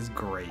 he is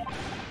great.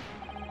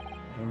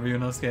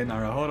 Ryunosuke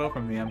Naruhodo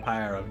from the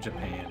Empire of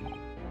Japan.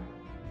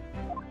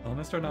 Oh,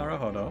 Mr.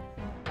 Naruhodo.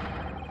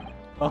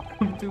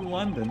 Welcome to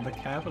London, the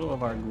capital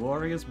of our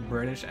glorious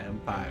British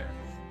Empire.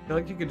 I feel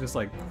like you could just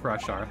like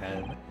crush our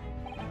head.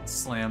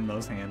 Slam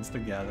those hands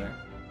together.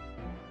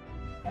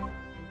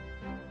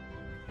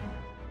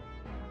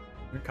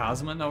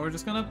 Kazuma? No, we're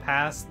just gonna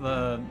pass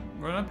the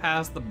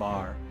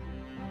bar.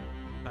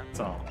 That's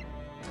all.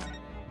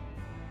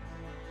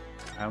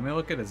 Alright, let me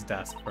look at his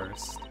desk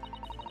first.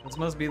 This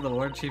must be the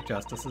Lord Chief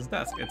Justice's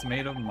desk. It's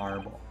made of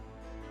marble.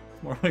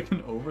 It's more like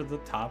an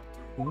over-the-top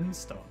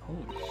tombstone.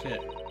 Holy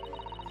shit.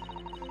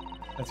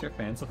 That's your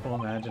fanciful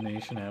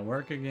imagination at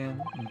work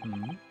again.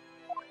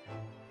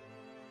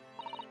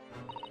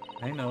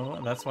 I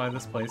know, that's why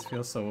this place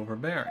feels so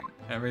overbearing.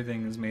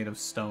 Everything is made of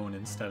stone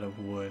instead of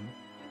wood.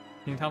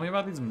 Can you tell me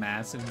about these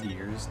massive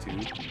gears, too?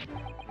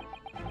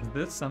 Is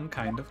this some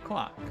kind of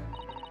clock?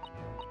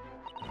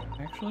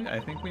 Actually, I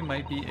think we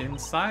might be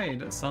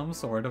inside some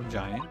sort of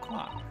giant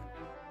clock.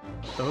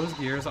 Those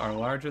gears are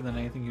larger than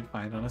anything you'd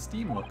find on a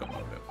steam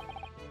locomotive.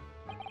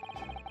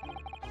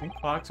 I think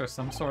clocks are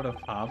some sort of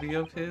hobby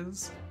of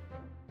his?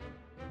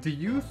 Do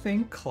you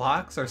think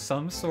clocks are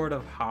some sort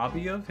of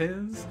hobby of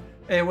his?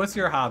 Hey, what's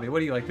your hobby? What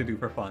do you like to do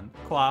for fun?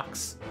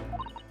 Clocks.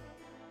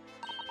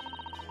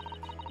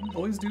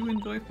 Boys do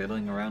enjoy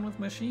fiddling around with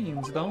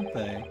machines, don't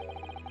they?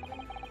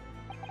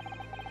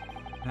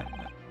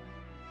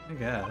 I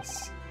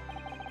guess.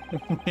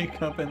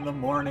 Wake up in the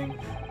morning,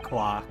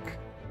 clock.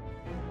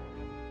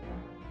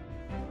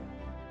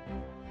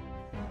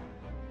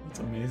 It's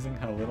amazing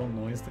how little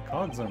noise the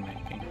cogs are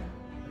making.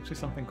 Actually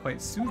something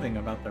quite soothing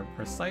about their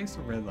precise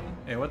rhythm.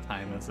 Hey, what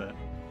time is it?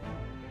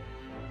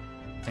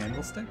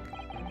 Candlestick?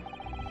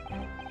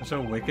 Such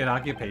a wicked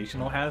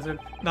occupational hazard.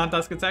 Not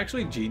Dusk, it's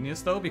actually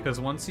genius though, because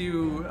once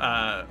you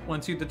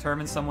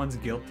determine someone's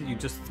guilty, you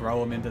just throw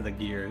them into the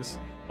gears.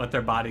 Let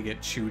their body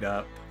get chewed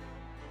up.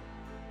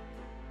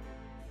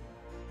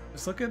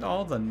 Just look at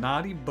all the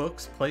naughty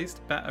books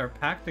placed or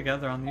packed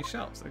together on these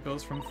shelves. It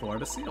goes from floor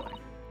to ceiling.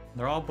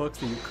 They're all books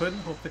that you couldn't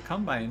hope to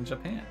come by in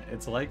Japan.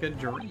 It's like a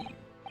dream.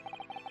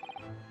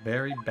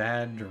 Very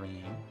bad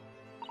dream.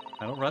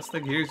 That'll rust the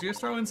gears. You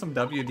just throw in some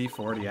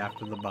WD-40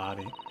 after the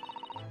body.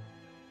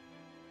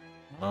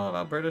 Not all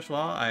about British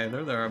law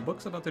either. There are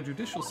books about the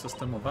judicial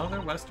system of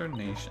other Western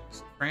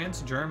nations.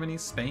 France, Germany,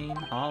 Spain,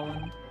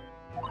 Holland,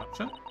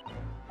 Russia.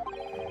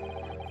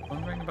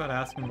 Wondering about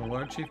asking the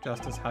Lord Chief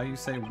Justice how you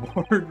say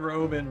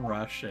wardrobe in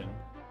Russian.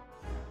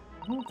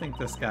 I don't think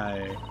this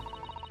guy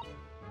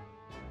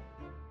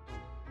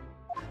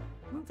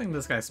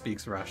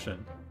speaks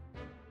Russian.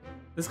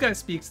 This guy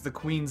speaks the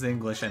Queen's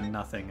English and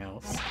nothing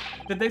else.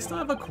 Did they still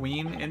have a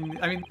queen in...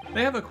 I mean,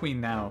 they have a queen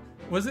now.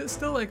 Was it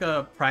still like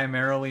a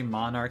primarily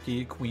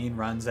monarchy, queen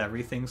runs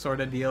everything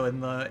sort of deal in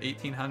the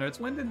 1800s?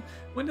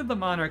 When did the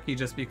monarchy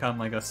just become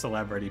like a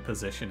celebrity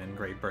position in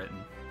Great Britain?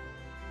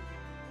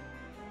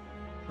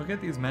 Look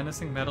at these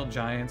menacing metal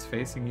giants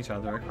facing each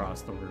other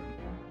across the room.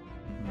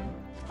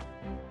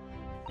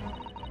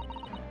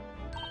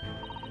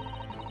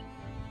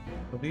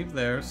 I believe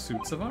they're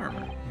suits of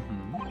armor.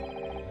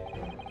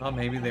 Well,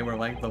 maybe they were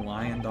like the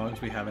lion dogs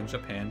we have in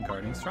Japan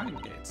guarding shrine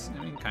gates.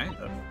 I mean, kind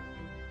of.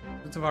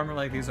 Suits of armor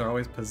like these are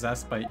always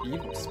possessed by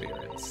evil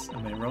spirits,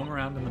 and they roam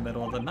around in the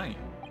middle of the night.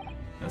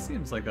 That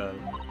seems like a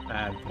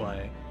bad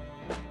play.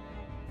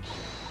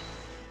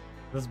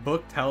 This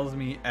book tells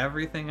me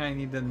everything I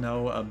need to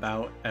know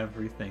about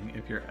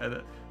everything.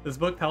 This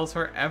book tells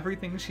her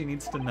everything she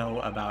needs to know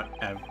about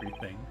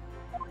everything.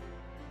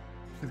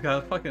 She's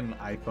got a fucking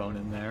iPhone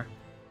in there.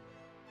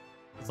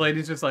 This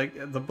lady's just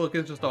like, the book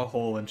is just a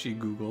hole and she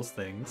Googles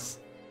things.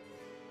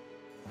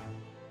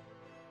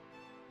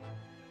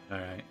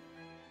 Alright.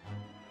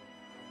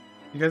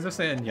 You guys are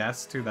saying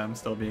yes to them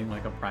still being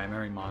like a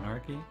primary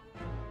monarchy?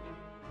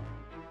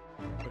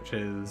 Which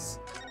is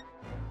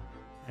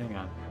Hang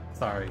on.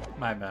 Sorry,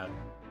 my bad.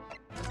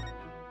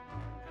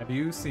 Have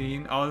you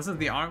seen... Oh, this is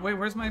the arm... Wait,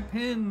 where's my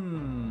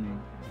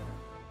pin?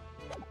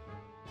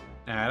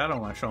 Alright, I don't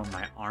want to show him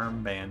my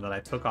armband that I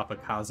took off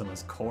of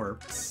Kazuma's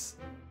corpse.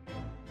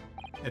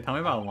 Hey, tell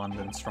me about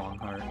London,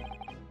 Strongheart.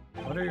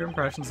 What are your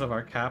impressions of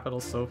our capital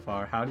so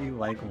far? How do you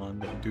like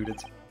London? Dude,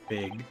 it's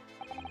big.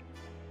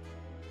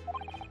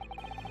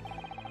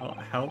 Oh,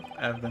 help,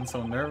 I've been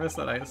so nervous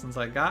that since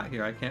I got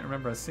here, I can't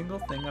remember a single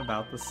thing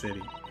about the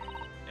city.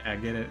 Yeah,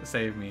 get it.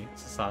 Save me,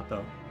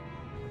 Sasato.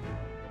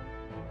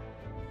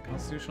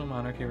 Constitutional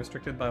monarchy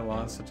restricted by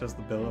laws such as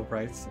the Bill of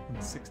Rights in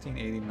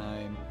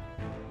 1689.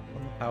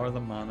 When the power of the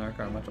monarch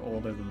are much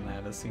older than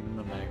that, as seen in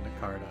the Magna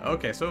Carta.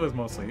 Okay, so it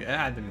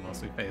had to be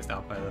mostly phased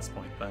out by this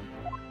point then.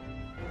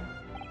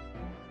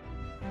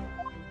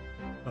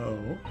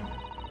 Oh.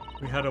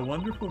 We had a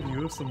wonderful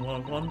view of some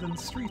of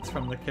London's streets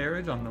from the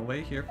carriage on the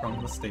way here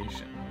from the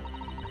station.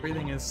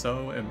 Everything is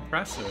so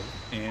impressive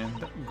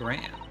and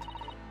grand.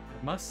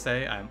 I must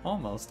say I'm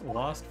almost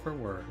lost for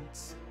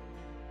words.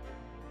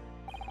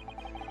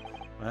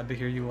 Glad to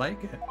hear you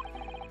like it.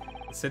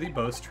 The city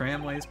boasts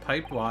tramways,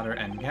 piped water,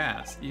 and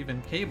gas,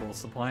 even cables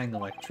supplying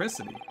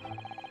electricity.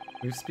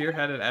 We've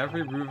spearheaded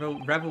every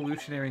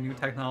revolutionary new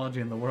technology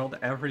in the world.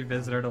 Every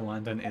visitor to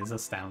London is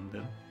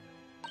astounded.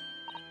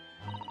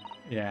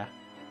 Yeah.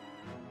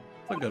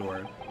 It's a good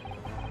word.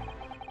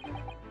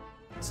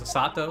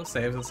 Sasato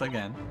saves us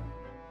again.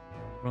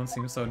 Everyone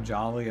seems so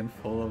jolly and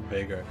full of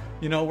vigor.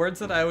 You know, words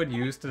that I would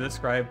use to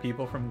describe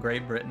people from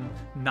Great Britain,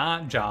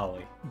 not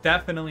jolly.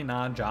 Definitely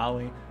not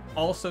jolly.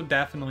 Also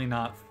definitely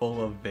not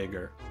full of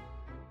vigor.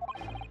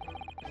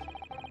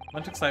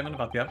 Much excitement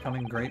about the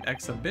upcoming Great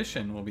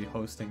Exhibition we'll be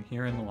hosting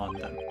here in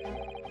London.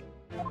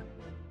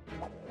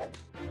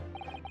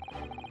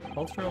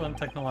 Cultural and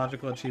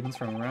technological achievements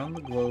from around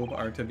the globe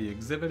are to be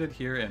exhibited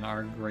here in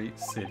our great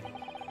city.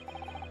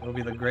 It will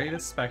be the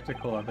greatest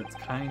spectacle of its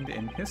kind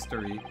in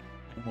history,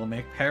 and will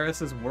make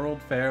Paris's World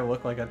Fair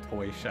look like a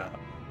toy shop.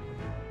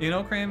 You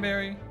know,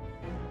 Cranberry?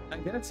 I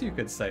guess you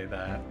could say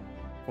that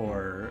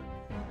for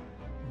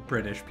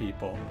British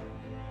people.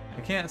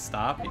 I can't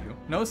stop you.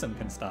 Nosen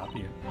can stop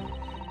you.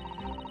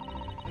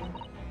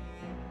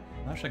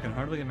 Gosh, I can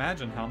hardly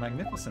imagine how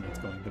magnificent it's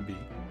going to be.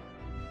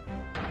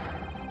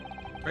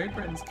 Great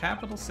Britain's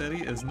capital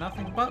city is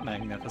nothing but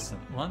magnificent.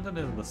 London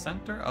is the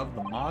center of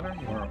the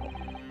modern world.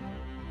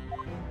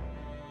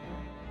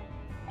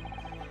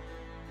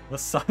 The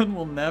sun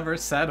will never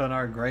set on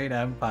our great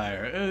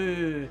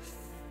empire.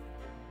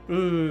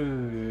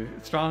 Ooh,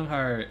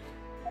 Strongheart.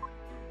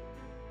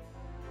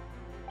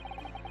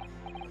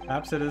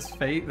 Perhaps it is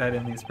fate that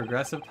in these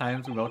progressive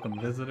times we welcome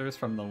visitors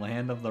from the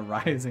land of the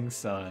rising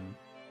sun.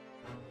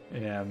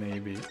 Yeah,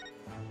 maybe.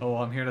 Oh,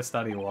 I'm here to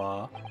study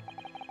law.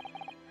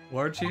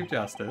 Lord Chief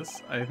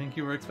Justice, I think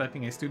you were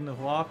expecting a student of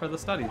law for the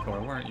study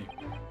tour, weren't you?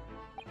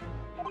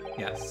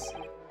 Yes.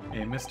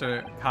 Hey,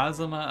 Mr.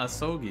 Kazuma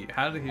Asogi.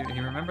 How did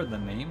he remembered the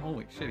name?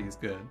 Holy shit, he's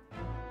good.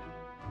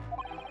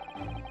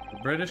 The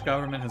British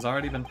government has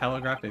already been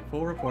telegraphed a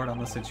full report on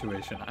the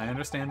situation. I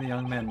understand the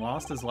young man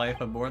lost his life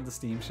aboard the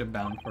steamship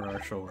bound for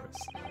our shores.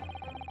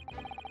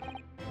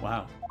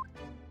 Wow.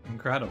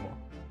 Incredible.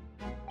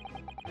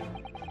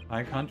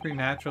 My country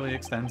naturally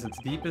extends its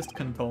deepest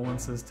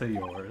condolences to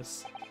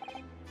yours.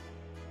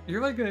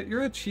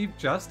 You're a Chief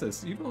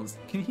Justice.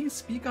 Can he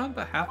speak on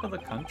behalf of the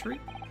country?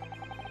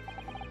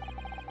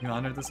 You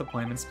honored this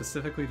appointment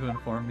specifically to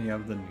inform me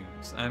of the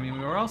news. I mean, we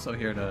were also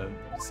here to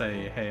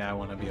say, hey, I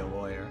want to be a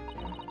lawyer.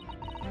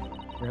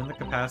 We're in the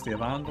capacity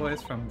of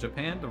envoys from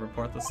Japan to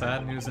report the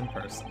sad news in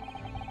person.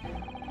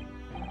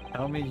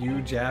 Tell me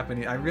you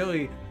Japanese. I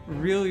really,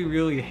 really,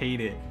 really hate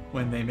it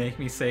when they make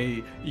me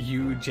say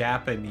you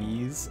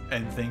Japanese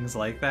and things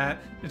like that.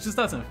 It just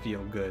doesn't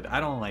feel good. I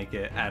don't like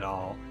it at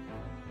all.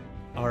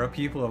 Are a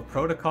people of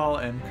protocol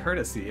and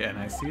courtesy, and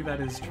I see that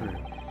is true.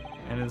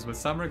 And it is with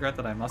some regret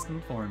that I must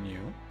inform you.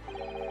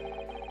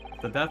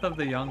 The death of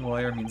the young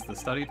lawyer means the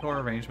study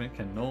tour arrangement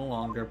can no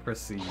longer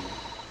proceed.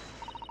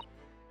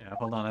 Yeah,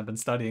 hold on, I've been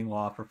studying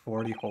law for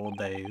 40 whole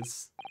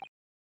days.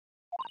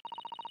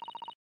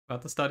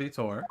 About the study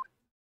tour.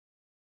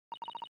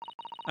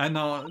 I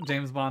know,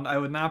 James Bond, I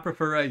would not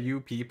prefer a you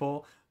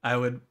people. I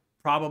would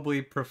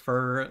probably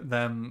prefer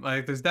them,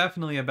 like, there's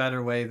definitely a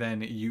better way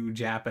than you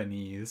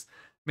Japanese.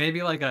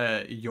 Maybe like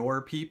a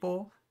your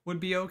people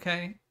would be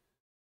okay.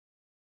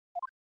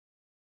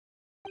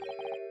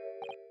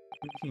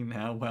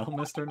 Now, well,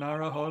 Mr.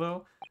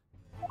 Naruhodo?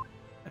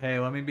 Hey,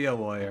 let me be a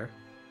lawyer.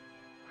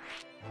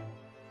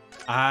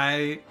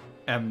 I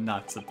am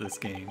nuts at this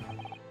game.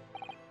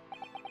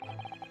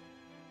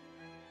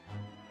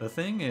 The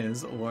thing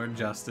is, Lord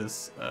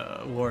Justice,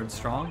 Lord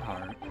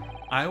Strongheart,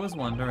 I was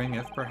wondering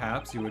if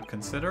perhaps you would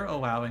consider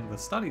allowing the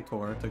study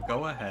tour to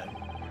go ahead.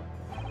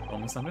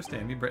 Don't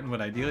misunderstand me, Britain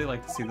would ideally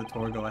like to see the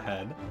tour go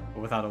ahead,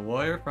 but without a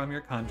lawyer from your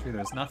country,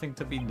 there's nothing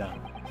to be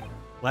done.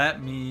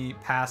 Let me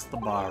pass the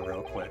bar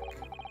real quick.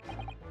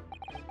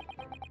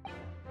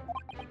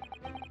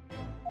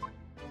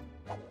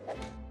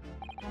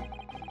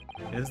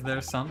 Is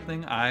there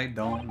something I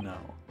don't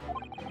know?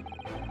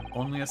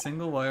 Only a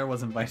single lawyer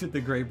was invited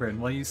to Great Britain.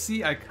 Well, you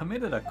see, I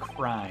committed a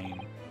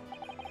crime.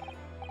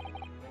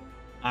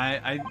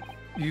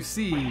 You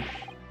see...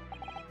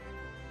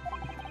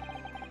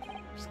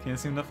 Just can't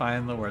seem to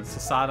find the word.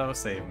 Sasato,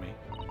 save me.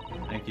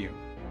 Thank you.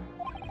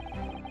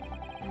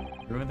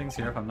 Ruin things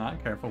here if I'm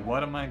not careful.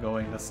 What am I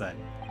going to say?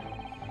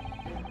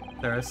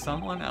 There is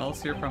someone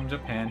else here from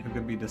Japan who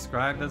could be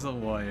described as a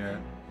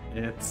lawyer.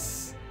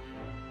 It's...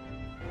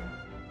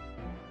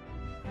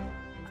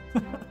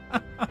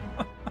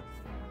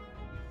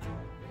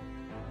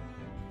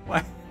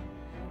 What?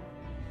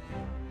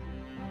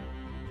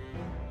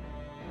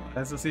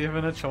 Why is this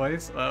even a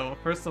choice? Well,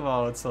 first of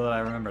all, it's so that I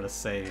remember to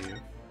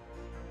save.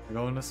 I'm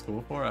going to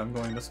school for? I'm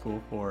going to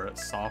school for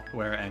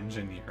software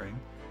engineering.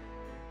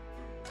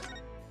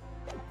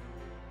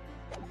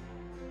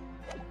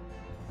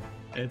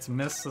 It's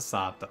Miss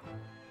Sasato.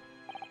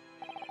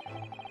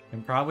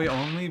 Can probably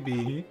only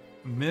be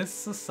Miss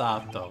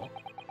Sasato.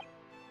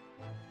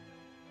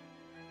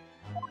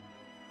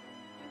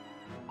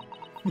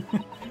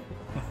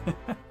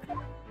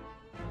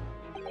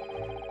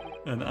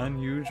 An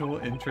unusual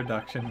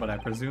introduction, but I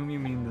presume you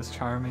mean this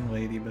charming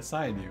lady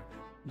beside you.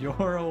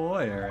 You're a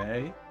lawyer,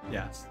 eh?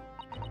 Yes.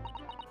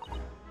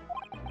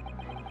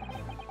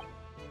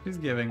 She's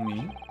giving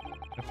me.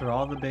 After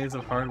all the days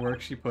of hard work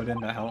she put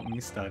in to help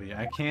me study,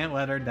 I can't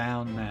let her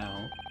down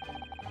now.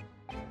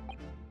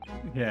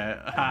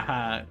 Yeah,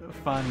 haha,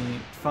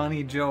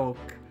 funny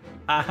joke.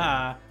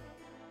 Haha,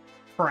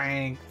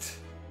 pranked.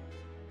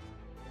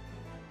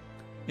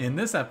 In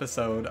this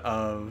episode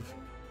of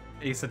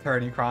Ace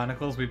Attorney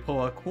Chronicles, we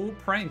pull a cool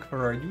prank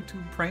for our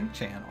YouTube prank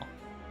channel.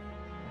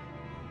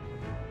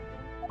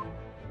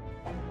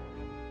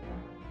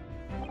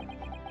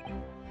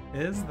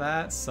 Is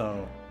that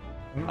so?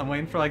 I'm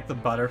waiting for like the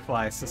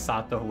butterfly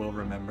Sasato will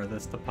remember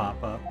this to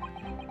pop up.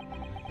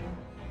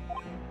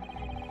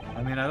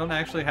 I mean, I don't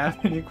actually have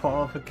any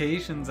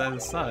qualifications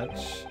as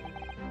such.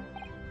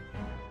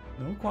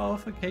 No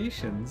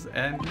qualifications,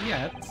 and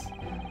yet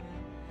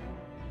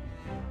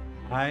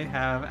I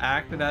have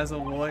acted as a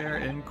lawyer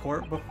in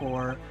court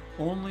before,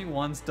 only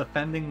once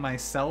defending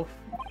myself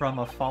from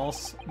a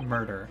false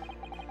murder.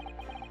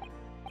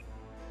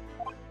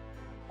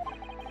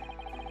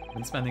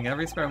 Been spending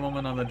every spare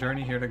moment on the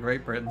journey here to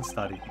Great Britain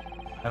studying.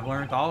 I've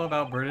learned all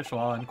about British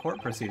law and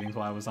court proceedings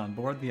while I was on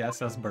board the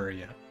SS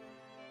Plea.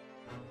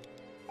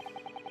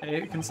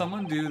 Hey, can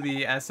someone do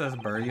the SS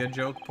Plea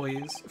joke,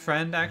 please?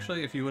 Friend,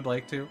 actually, if you would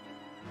like to.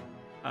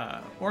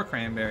 Or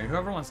Cranberry,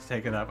 whoever wants to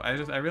take it up. I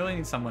really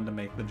need someone to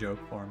make the joke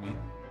for me.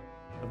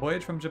 The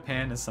voyage from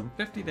Japan is some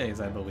 50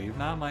 days, I believe,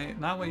 not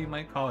what you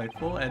might call a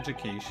full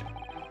education.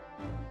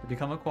 To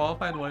become a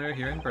qualified lawyer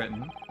here in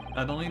Britain,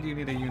 not only do you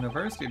need a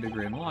university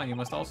degree in law, you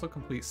must also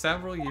complete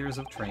several years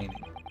of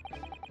training.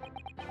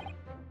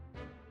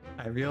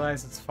 I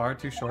realize it's far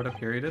too short a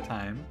period of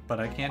time,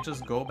 but I can't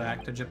just go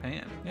back to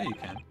Japan. Yeah, you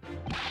can.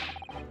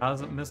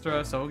 Mr.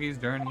 Asogi's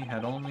journey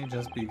had only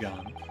just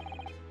begun.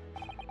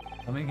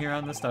 Coming here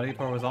on the study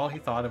tour was all he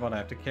thought about. I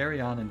have to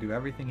carry on and do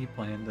everything he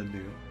planned to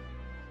do.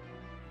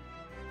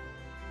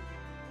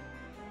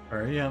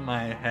 Bury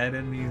my head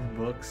in these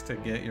books to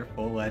get your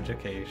full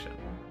education.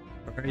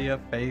 Bury your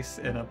face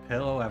in a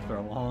pillow after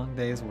a long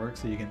day's work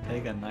so you can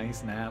take a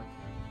nice nap.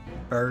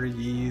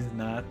 Burye's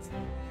nuts.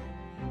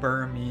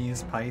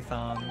 Burmese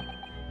python.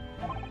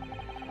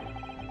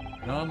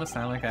 I know it must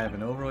sound like I have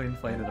an overly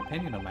inflated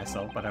opinion of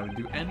myself, but I would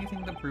do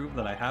anything to prove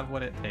that I have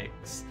what it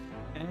takes.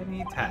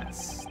 Any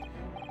test.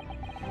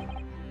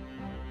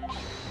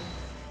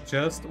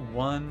 Just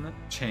one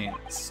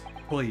chance,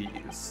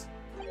 please.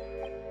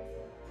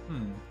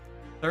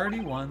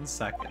 31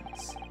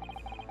 seconds.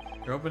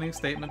 Your opening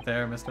statement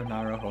there, Mr.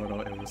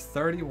 Naruhodo, it was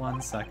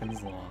 31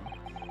 seconds long.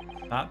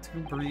 Not too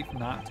brief,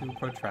 not too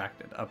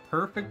protracted. A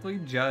perfectly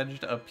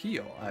judged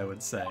appeal, I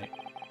would say.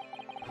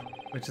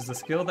 Which is a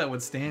skill that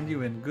would stand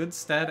you in good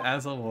stead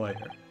as a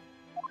lawyer.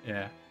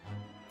 Yeah.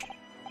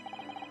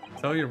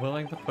 So you're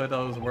willing to put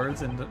those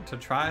words into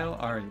trial,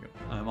 are you?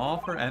 I'm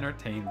all for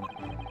entertainment.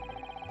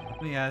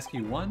 Let me ask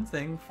you one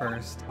thing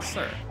first,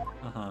 sir.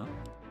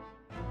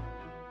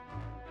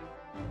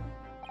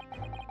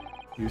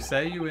 You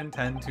say you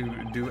intend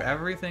to do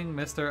everything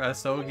Mr.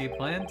 Asogi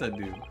planned to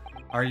do.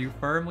 Are you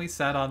firmly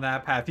set on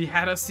that path? He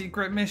had a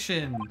secret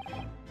mission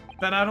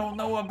that I don't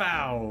know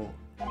about.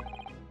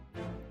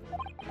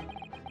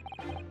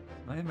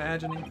 Am I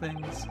imagining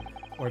things?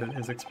 Or did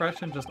his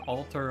expression just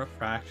alter a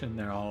fraction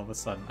there all of a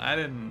sudden? I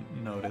didn't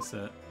notice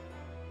it.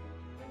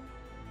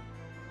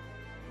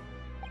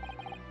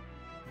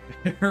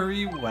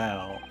 Very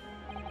well.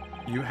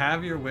 You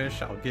have your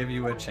wish, I'll give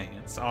you a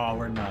chance. Oh,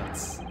 we're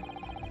nuts.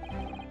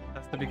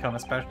 That's to become a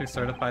specially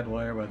certified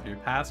lawyer, whether you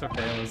pass or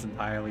fail is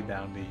entirely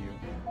down to you.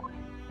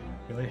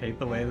 I really hate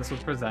the way this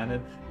was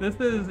presented. This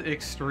is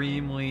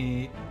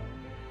extremely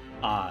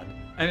odd.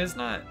 I mean, it's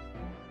not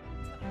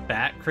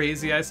that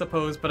crazy, I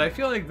suppose, but I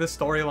feel like this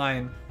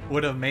storyline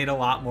would have made a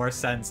lot more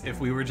sense if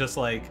we were just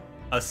like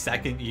a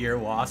second-year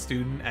law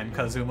student and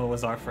Kazuma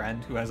was our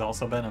friend who has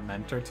also been a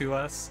mentor to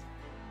us.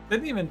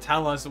 Didn't even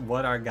tell us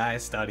what our guy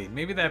studied.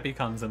 Maybe that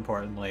becomes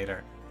important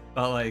later.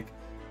 But like,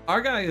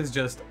 our guy is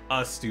just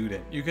a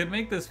student. You could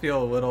make this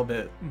feel a little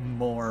bit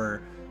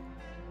more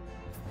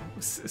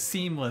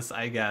seamless,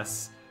 I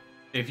guess,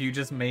 if you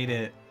just made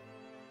it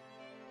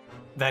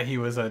that he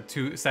was a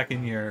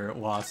second-year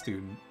law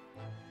student.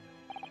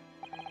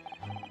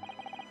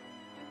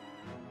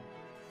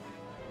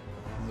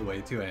 This is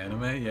way too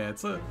anime. Yeah,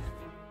 it's a...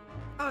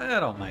 I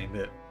don't mind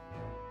it.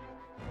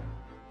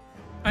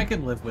 I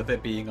can live with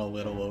it being a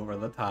little over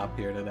the top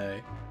here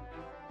today.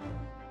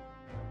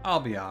 I'll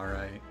be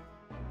alright.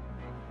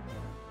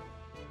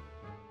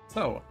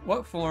 So,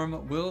 what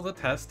form will the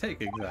test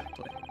take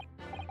exactly?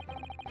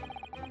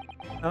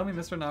 Tell me,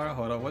 Mr.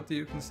 Naruhodo, what do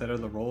you consider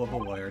the role of a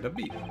lawyer to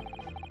be?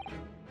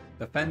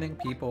 Defending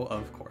people,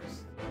 of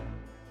course.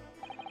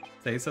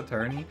 State's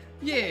attorney?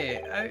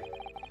 Yeah,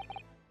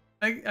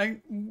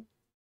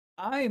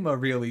 I'm a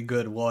really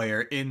good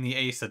lawyer in the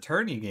Ace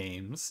Attorney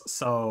games,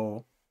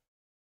 so...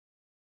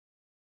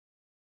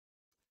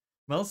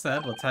 Well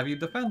said, let's have you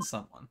defend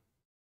someone.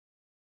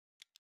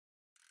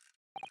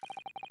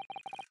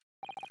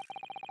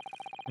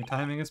 Your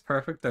timing is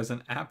perfect. There's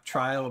an apt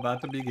trial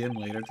about to begin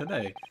later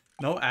today.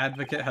 No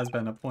advocate has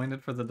been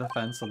appointed for the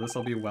defense, so this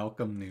will be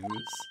welcome news.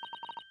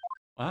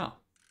 Wow.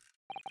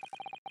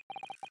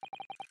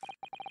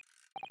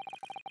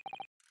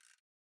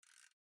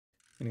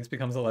 Phoenix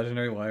becomes a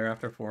legendary lawyer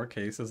after 4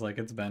 cases like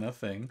it's been a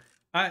thing.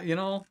 You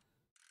know,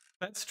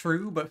 that's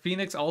true, but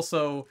Phoenix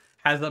also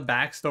has a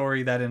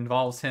backstory that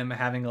involves him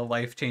having a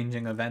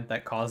life-changing event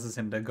that causes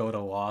him to go to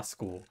law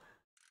school.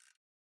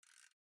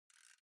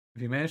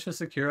 If you manage to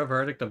secure a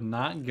verdict of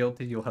not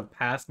guilty, you'll have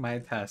passed my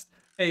test.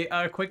 Hey,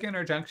 quick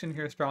interjection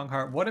here,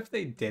 Strongheart. What if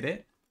they did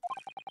it?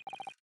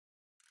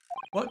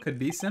 What could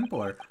be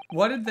simpler?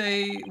 What if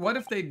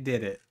they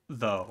did it,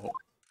 though?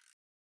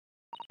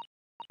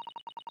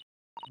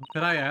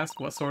 Could I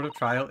ask, what sort of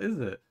trial is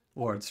it,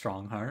 Lord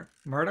Strongheart?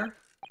 Murder?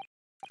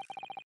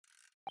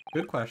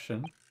 Good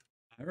question.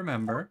 I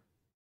remember.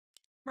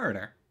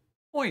 Murder.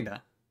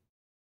 Oida.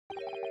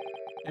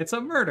 It's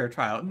a murder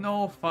trial.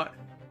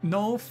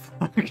 No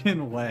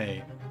fucking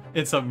way.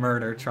 It's a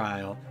murder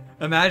trial.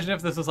 Imagine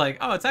if this was like,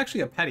 oh, it's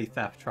actually a petty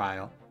theft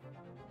trial.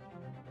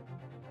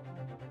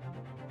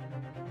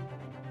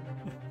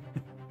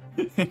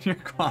 And your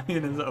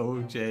client is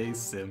O.J.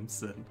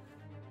 Simpson.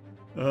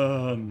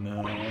 Oh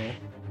no.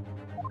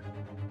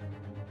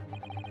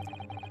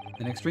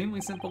 An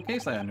extremely simple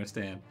case, I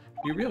understand.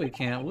 You really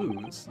can't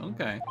lose.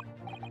 Okay.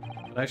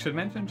 But I should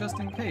mention just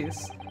in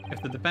case,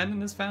 if the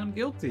defendant is found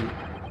guilty,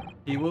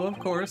 he will, of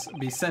course,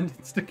 be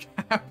sentenced to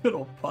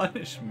capital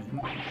punishment.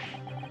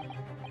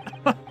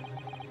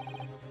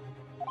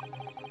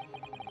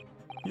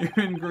 Here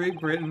in Great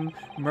Britain,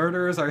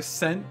 murderers are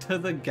sent to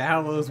the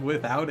gallows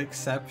without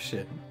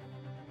exception.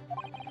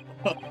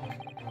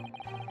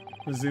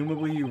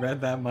 Presumably you read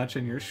that much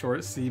in your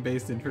short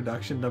C-based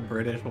introduction to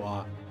British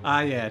law.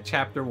 Ah yeah,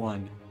 Chapter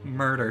 1,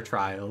 Murder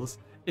Trials.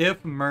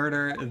 If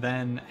murder,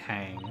 then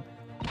hang.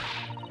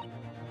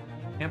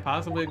 Can't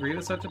possibly agree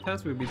to such a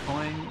test, we'd be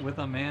toying with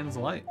a man's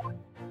life.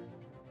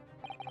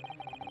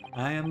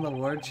 I am the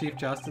Lord Chief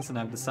Justice and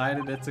I've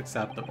decided it's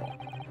acceptable.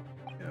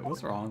 Yeah,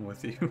 what's wrong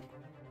with you?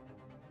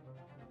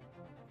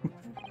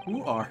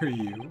 Who are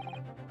you?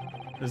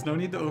 There's no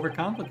need to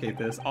overcomplicate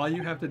this. All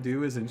you have to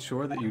do is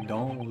ensure that you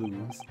don't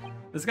lose.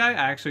 This guy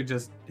actually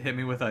just hit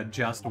me with a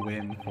just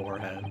win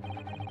forehead.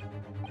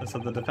 So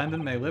the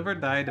defendant may live or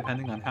die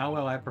depending on how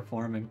well I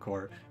perform in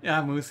court.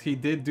 Yeah, Moose, he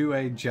did do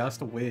a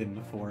just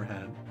win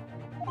forehead.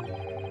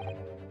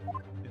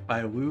 If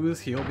I lose,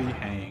 he'll be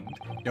hanged.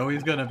 Yo,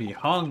 he's gonna be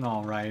hung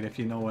alright, if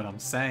you know what I'm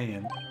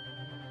saying.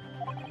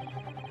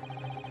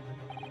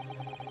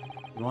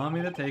 You want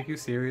me to take you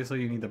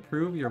seriously, you need to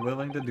prove you're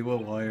willing to do a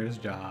lawyer's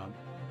job.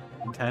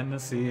 Intend to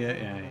see it,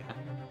 yeah.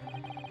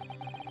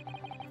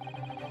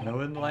 I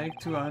would like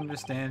to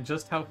understand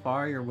just how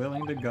far you're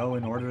willing to go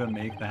in order to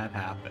make that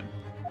happen.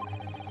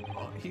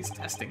 Oh, he's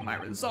testing my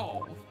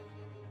resolve.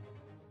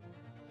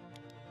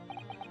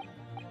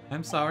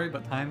 I'm sorry,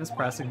 but time is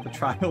pressing. The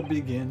trial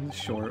begins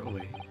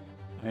shortly.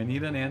 I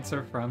need an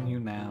answer from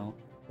you now.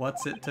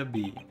 What's it to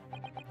be?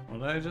 What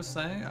did I just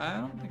say? I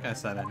don't think I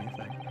said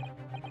anything.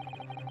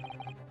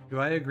 Do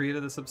I agree to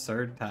this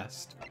absurd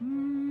test?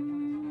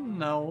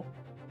 No.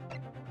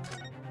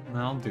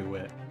 I'll do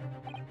it.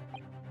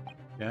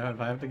 Yeah, if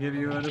I have to give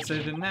you a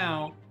decision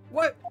now...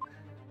 What?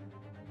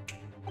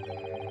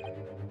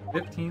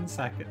 15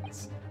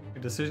 seconds.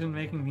 Your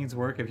decision-making needs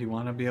work if you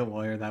want to be a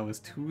lawyer. That was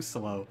too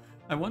slow.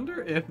 I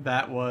wonder if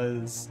that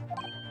was...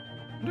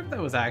 I wonder if that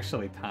was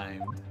actually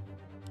timed.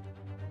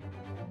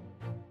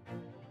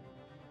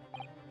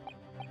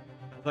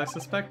 As I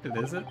suspected,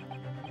 is it?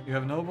 You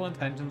have noble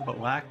intentions but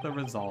lack the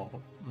resolve.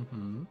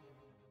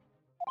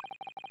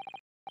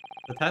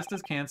 The test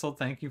is cancelled.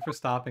 Thank you for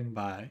stopping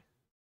by.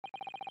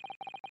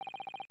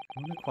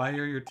 I'm gonna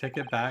acquire your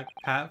ticket back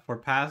for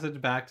passage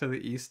back to the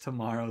east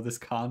tomorrow. This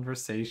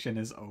conversation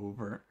is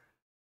over.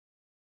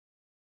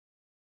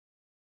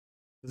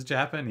 This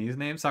Japanese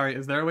name? Sorry,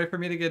 is there a way for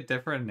me to get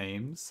different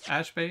names,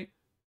 Ashbait?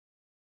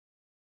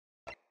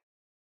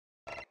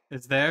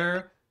 Is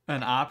there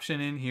an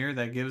option in here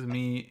that gives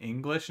me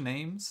English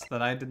names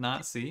that I did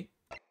not see?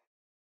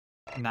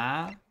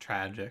 Nah,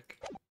 tragic.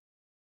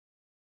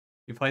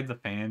 You played the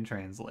fan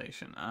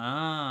translation.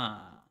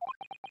 Ah.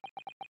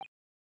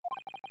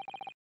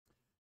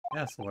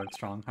 Yes, Lord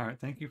Strongheart.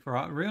 Thank you for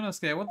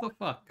Ryunosuke. What the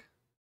fuck?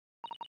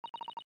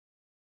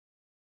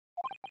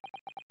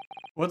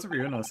 What's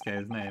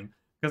Ryunosuke's name?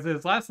 Because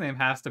his last name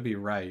has to be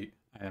right,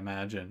 I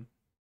imagine.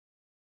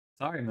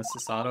 Sorry, Mr.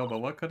 Sato, but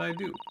what could I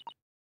do?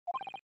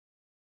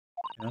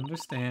 I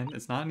understand.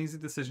 It's not an easy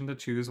decision to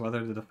choose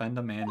whether to defend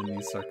a man in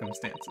these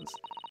circumstances.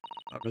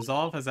 But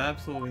resolve has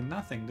absolutely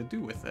nothing to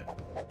do with it.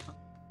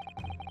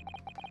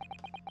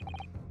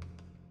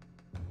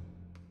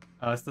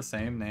 Oh, it's the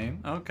same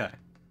name? Okay.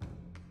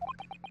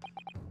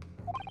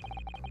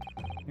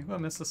 I think what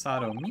Mr.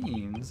 Sato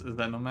means is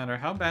that no matter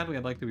how badly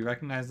I'd like to be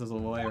recognized as a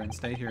lawyer and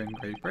stay here in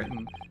Great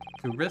Britain,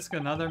 to risk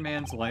another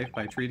man's life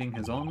by treating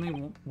his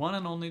one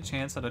and only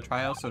chance at a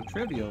trial so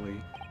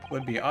trivially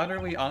would be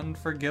utterly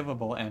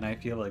unforgivable, and I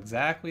feel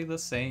exactly the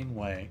same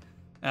way.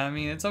 I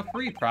mean, it's a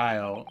free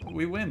trial.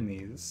 We win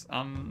these.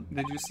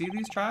 Did you see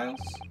these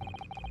trials?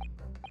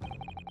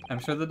 I'm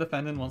sure the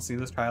defendant won't see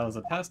this trial as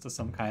a test of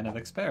some kind of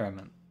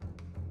experiment.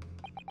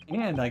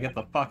 And I get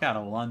the fuck out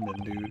of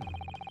London, dude.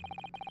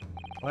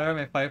 Lawyer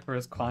may fight for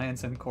his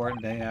clients in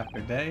court day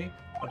after day,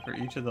 but for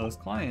each of those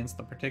clients,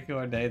 the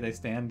particular day they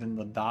stand in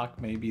the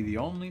dock may be the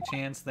only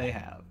chance they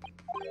have.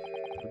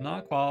 I'm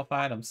not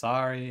qualified, I'm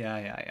sorry,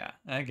 yeah,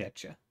 I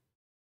get you.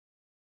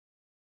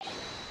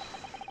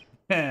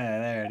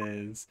 There it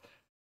is.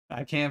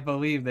 I can't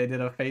believe they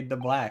did a fade to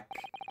black.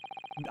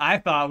 I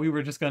thought we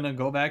were just gonna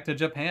go back to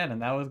Japan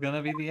and that was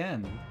gonna be the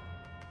end.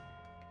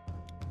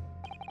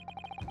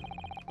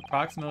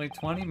 Approximately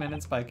 20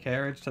 minutes by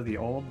carriage to the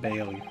Old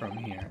Bailey from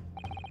here.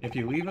 If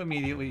you leave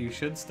immediately, you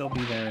should still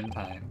be there in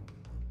time.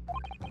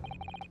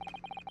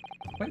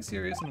 I'm quite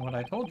serious in what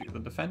I told you. The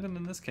defendant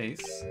in this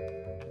case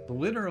has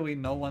literally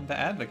no one to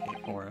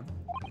advocate for him.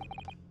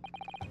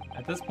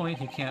 At this point,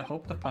 he can't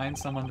hope to find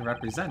someone to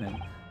represent him.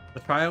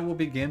 The trial will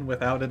begin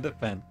without a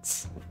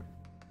defense.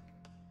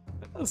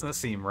 That doesn't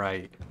seem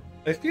right.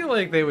 I feel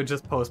like they would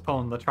just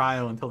postpone the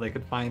trial until they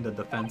could find a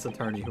defense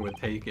attorney who would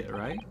take it,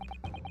 right?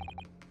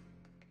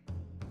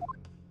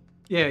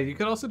 Yeah, you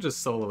could also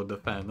just solo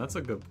defend. That's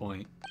a good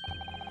point.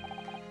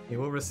 He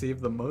will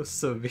receive the most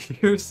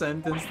severe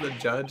sentence the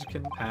judge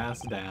can pass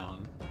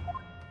down,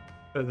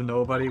 because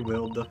nobody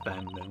will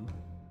defend him.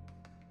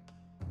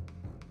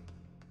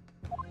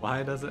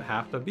 Why does it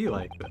have to be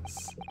like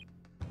this?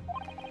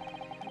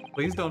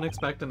 Please don't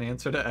expect an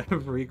answer to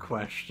every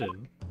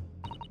question.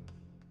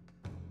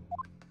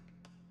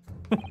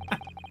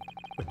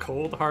 The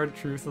cold hard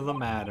truth of the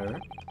matter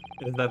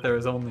is that there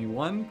is only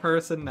one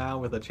person now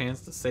with a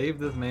chance to save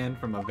this man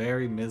from a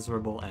very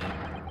miserable end.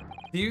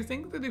 Do you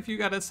think that if you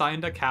got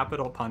assigned a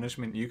capital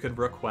punishment, you could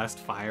request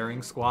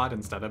firing squad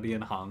instead of being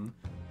hung?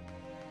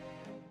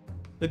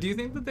 Do you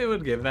think that they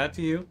would give that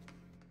to you?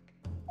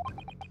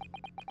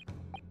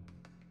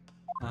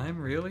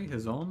 I'm really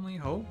his only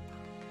hope?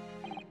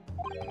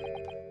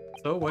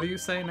 So what do you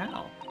say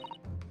now?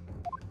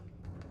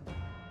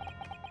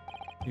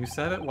 You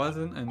said it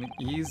wasn't an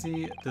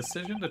easy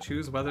decision to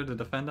choose whether to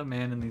defend a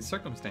man in these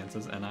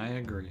circumstances, and I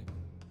agree.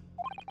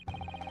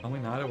 Only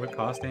not it would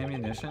cost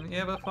ammunition?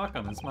 Yeah, but fuck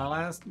him. It's my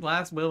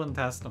last will and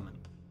testament.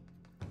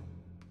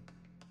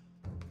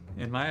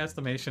 In my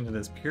estimation, it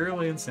is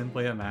purely and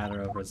simply a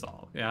matter of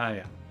resolve.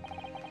 Yeah.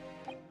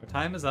 Our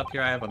time is up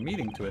here. I have a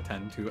meeting to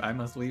attend to. I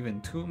must leave in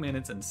 2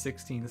 minutes and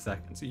 16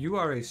 seconds. You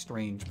are a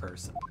strange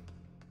person.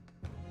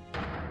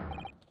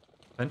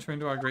 Venture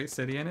into our great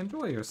city and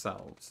enjoy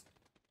yourselves.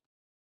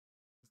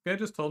 This guy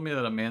just told me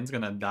that a man's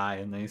gonna die,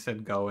 and they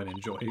said go and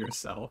enjoy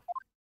yourself.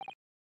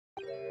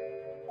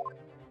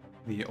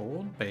 The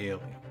Old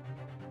Bailey.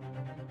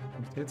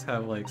 Some states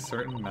have, like,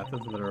 certain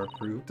methods that are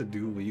approved to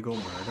do legal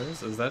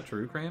murders. Is that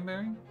true,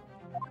 Cranberry?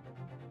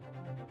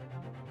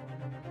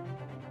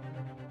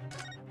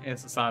 Hey,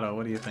 Sato,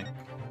 what do you think?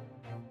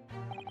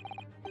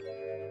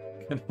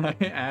 Can I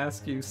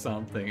ask you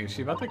something? Is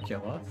she about to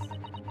kill us?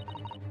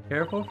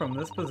 Careful, from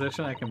this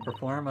position I can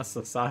perform a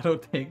Sasato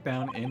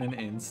takedown in an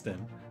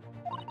instant.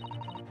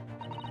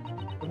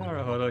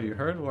 Naruhodo, you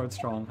heard Lord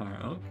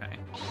Strongheart. Okay.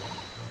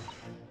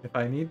 If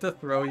I need to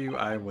throw you,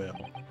 I will.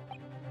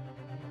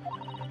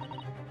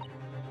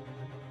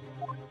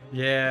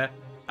 Yeah,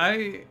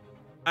 I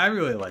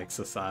really like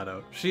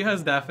Sasato. She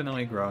has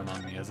definitely grown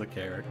on me as a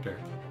character.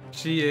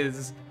 She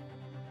is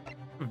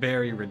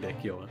very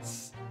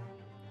ridiculous.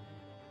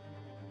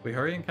 If we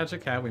hurry and catch a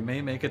cab, we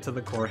may make it to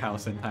the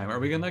courthouse in time. Are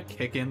we gonna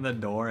kick in the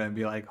door and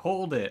be like,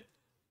 hold it,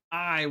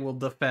 I will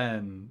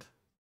defend?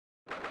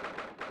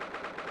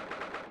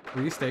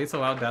 3 states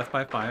allow death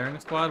by firing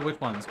squad? Which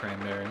ones,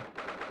 Cranberry?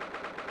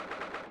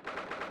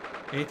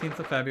 18th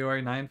of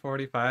February,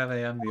 9:45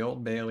 a.m. The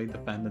Old Bailey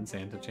Defendant's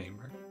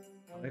Antechamber.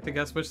 I'd like to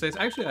guess which states?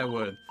 Actually, I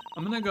would.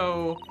 I'm gonna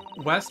go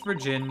West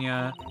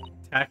Virginia,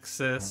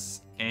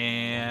 Texas,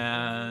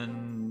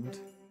 and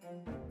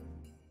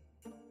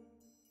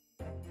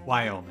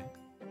Wyoming.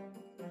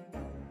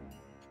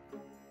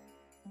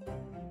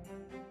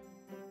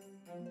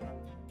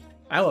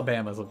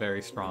 Alabama's a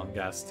very strong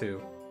guess,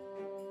 too.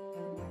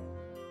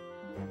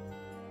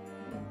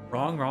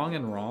 Wrong, wrong,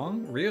 and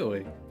wrong?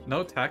 Really?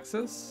 No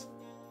Texas?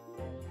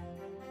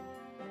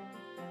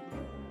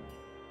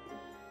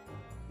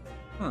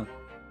 Huh.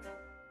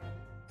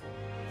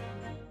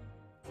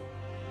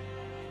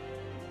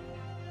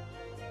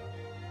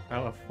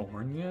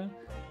 California?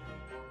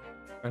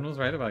 Friend was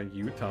right about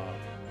Utah.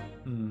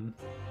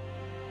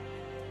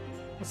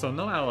 So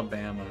no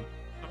Alabama.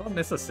 How about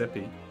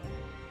Mississippi?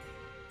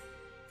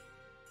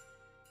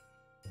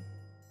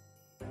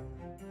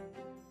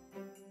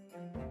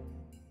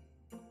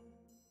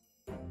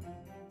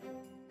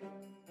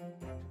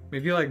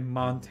 Maybe like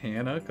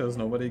Montana, because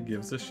nobody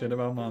gives a shit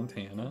about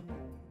Montana.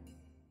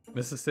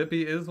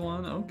 Mississippi is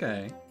one?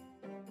 Okay.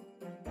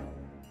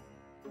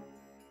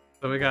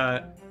 So we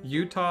got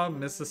Utah,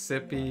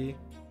 Mississippi.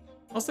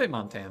 I'll say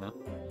Montana.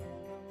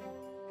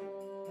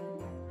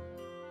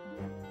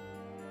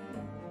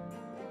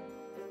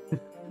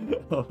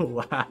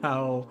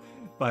 Allow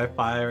by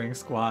firing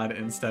squad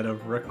instead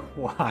of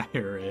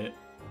require it.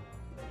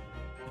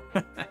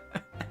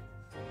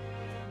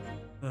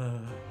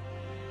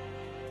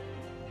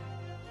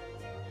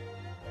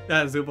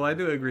 Yeah, Zubel, I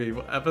do agree.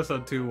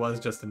 Episode 2 was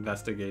just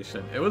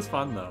investigation. It was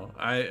fun, though.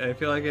 I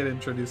feel like it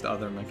introduced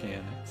other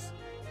mechanics.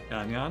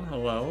 Yanyan,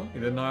 hello? You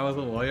didn't know I was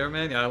a lawyer,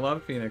 man? Yeah, I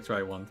love Phoenix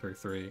Wright 1 through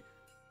 3.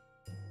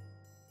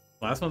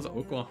 Last one's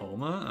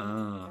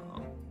Oklahoma?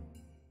 Oh.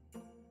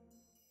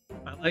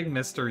 I like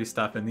mystery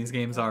stuff, and these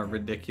games are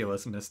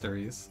ridiculous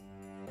mysteries.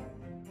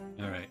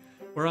 Alright,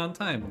 we're on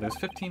time. There's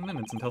 15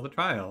 minutes until the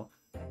trial.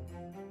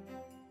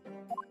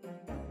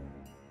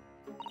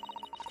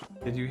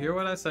 Did you hear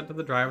what I said to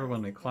the driver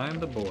when we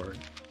climbed aboard?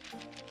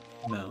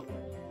 No.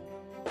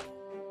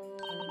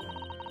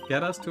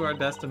 Get us to our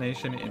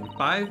destination in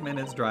 5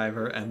 minutes,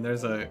 driver, and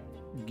there's a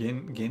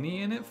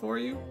guinea in it for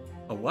you?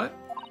 A what?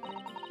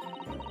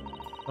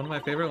 One of my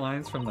favorite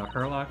lines from the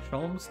Sherlock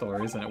Holmes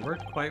stories, and it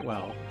worked quite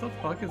well. What the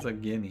fuck is a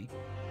guinea?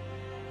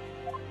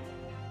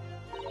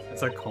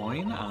 It's a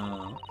coin?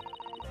 At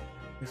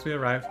least we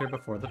arrived here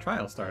before the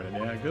trial started.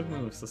 Yeah, good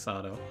move,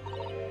 Sasato.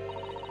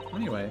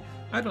 Anyway,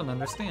 I don't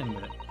understand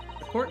it.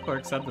 The court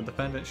clerk said the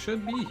defendant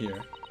should be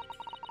here,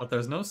 but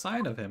there's no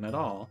sign of him at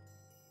all.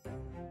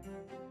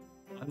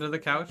 Under the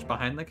couch?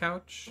 Behind the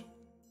couch?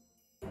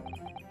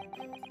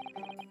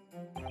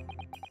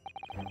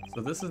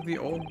 So this is the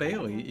Old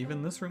Bailey.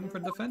 Even this room for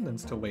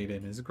defendants to wait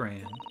in is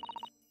grand.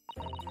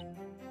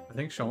 I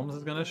think Sholmes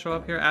is gonna show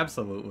up here?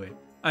 Absolutely.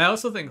 I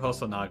also think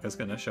Hosonaga's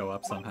gonna show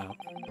up somehow.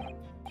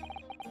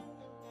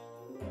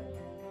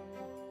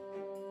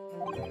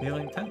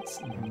 Feeling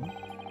tense?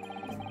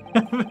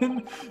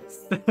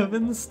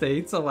 Seven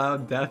states allow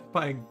death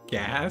by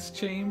gas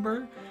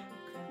chamber?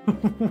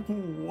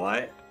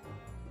 What?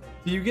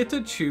 Do you get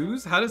to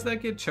choose? How does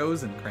that get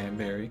chosen,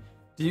 Cranberry?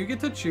 Do you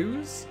get to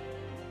choose?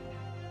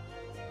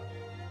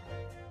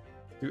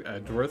 Do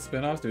Edgeworth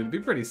spin-offs? Dude, it'd be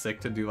pretty sick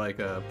to do like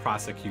a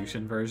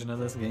prosecution version of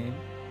this game.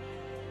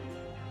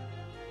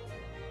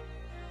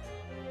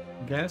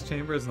 Gas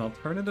chamber is an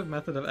alternative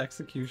method of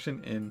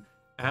execution in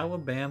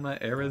Alabama,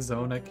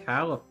 Arizona,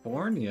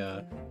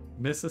 California,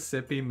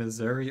 Mississippi,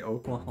 Missouri,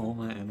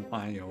 Oklahoma, and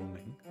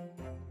Wyoming.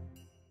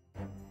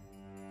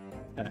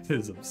 That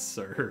is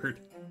absurd.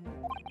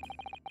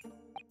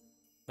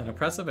 An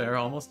oppressive air,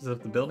 almost as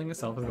if the building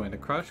itself is going to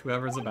crush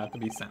whoever is about to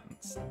be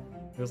sentenced.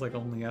 Feels like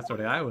only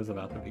yesterday I was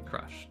about to be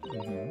crushed.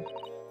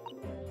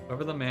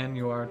 Whoever the man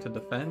you are to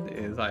defend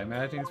is, I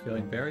imagine he's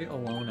feeling very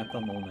alone at the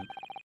moment.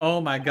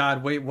 Oh my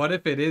god, wait, what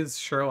if it is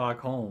Sherlock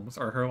Holmes,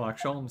 or Sherlock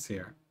Sholmes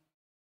here?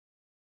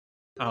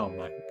 Oh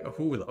my,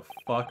 who the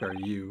fuck are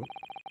you?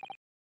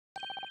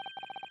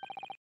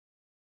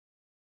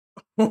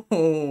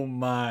 Oh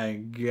my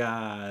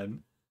god.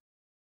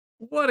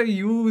 What are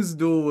yous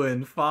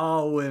doing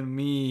following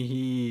me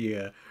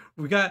here?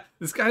 We got,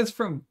 this guy's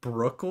from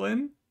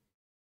Brooklyn?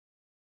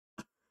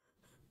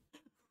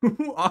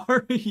 Who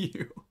are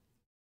you?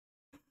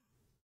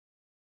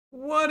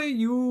 What are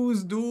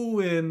yous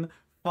doing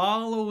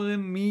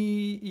following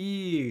me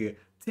here?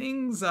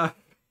 Things are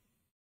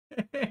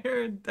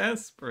fair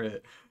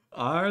desperate.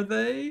 Are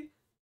they?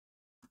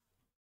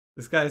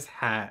 This guy's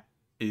hat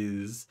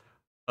is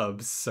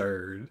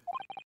absurd.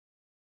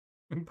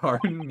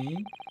 Pardon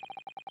me?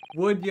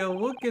 Would you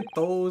look at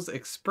those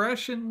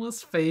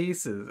expressionless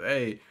faces?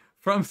 Hey,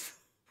 from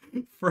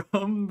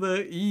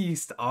the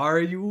east, are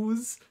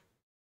yous?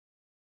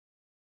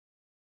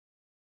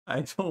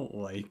 I don't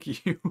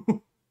like you.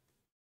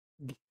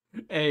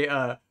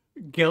 Hey,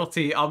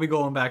 guilty. I'll be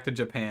going back to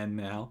Japan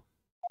now.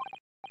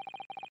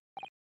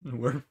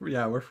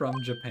 We're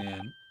from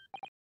Japan.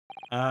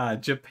 Ah,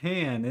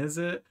 Japan, is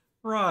it?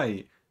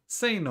 Right.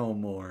 Say no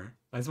more.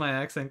 Is my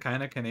accent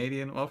kind of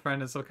Canadian? Well,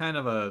 friend, it's kind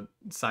of a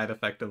side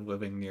effect of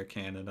living near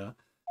Canada.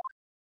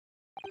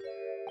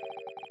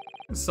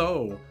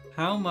 So,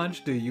 how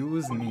much do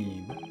yous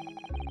need?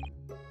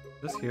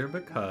 Just here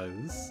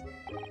because.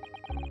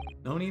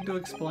 No need to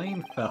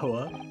explain,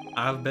 fella.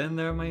 I've been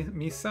there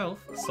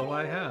myself, so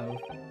I have.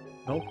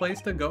 No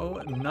place to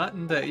go,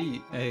 nothing to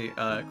eat. Hey,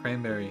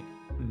 Cranberry,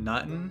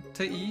 nuttin'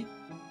 to eat,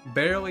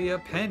 barely a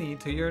penny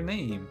to your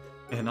name,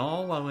 and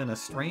all while in a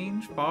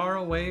strange,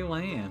 faraway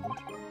land.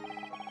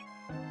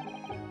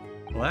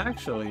 Well,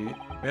 actually,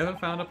 we haven't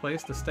found a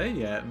place to stay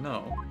yet,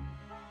 no.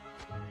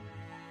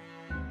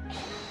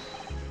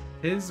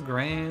 'Tis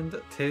grand,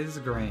 'tis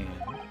grand.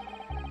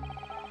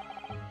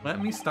 Let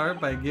me start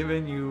by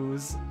giving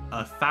yous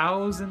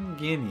 1,000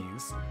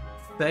 guineas.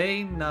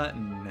 Say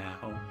nuttin'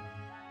 now.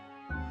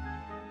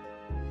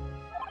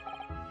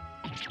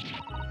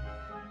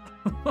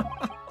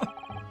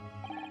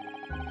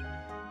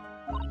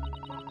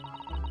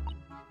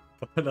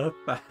 But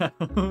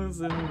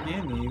 1,000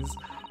 guineas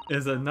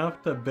is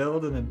enough to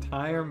build an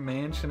entire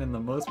mansion in the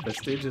most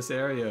prestigious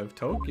area of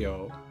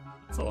Tokyo.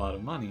 That's a lot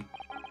of money.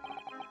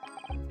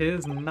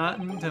 'Tis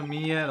nothing to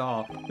me at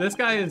all. This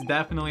guy is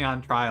definitely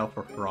on trial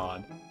for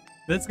fraud.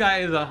 This guy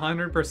is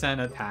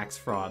 100% a tax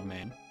fraud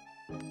man.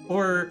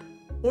 Or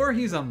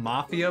he's a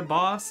mafia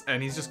boss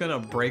and he's just gonna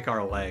break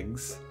our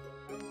legs.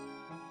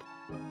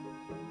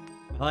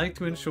 I like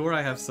to ensure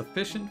I have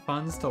sufficient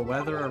funds to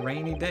weather a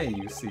rainy day,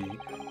 you see.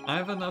 I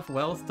have enough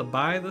wealth to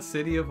buy the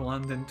city of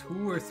London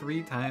 2 or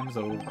 3 times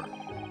over.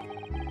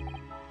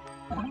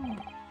 Oh.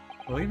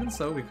 Well, even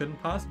so, we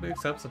couldn't possibly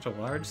accept such a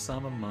large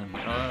sum of money.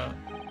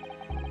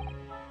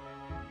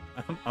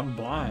 I'm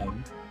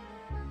blind.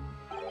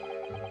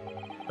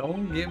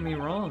 Don't get me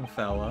wrong,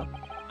 fella.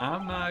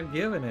 I'm not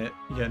giving it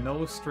you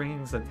no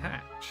strings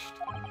attached.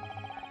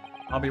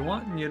 I'll be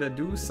wanting you to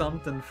do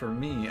something for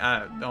me.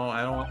 I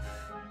don't...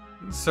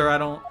 Sir, I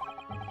don't...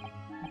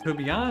 To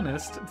be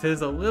honest,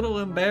 'tis a little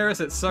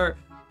embarrassing. Sir,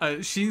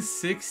 she's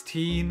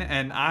 16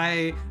 and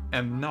I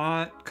am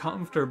not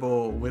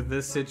comfortable with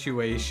this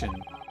situation.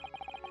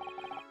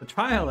 The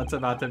trial that's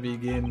about to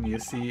begin, you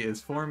see,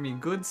 is for me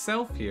good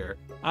self here.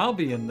 I'll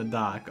be in the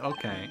dock,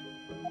 okay.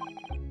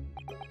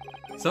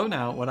 So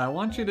now, what I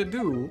want you to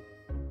do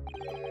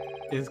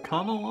is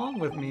come along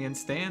with me and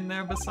stand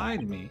there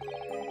beside me.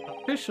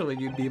 Officially,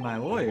 you'd be my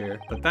lawyer,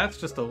 but that's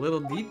just a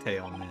little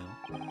detail now.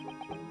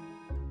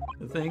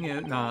 The thing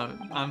is, no,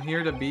 I'm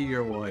here to be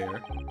your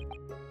lawyer.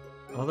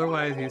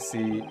 Otherwise, you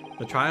see,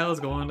 the trial is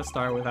going to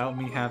start without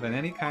me having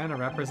any kind of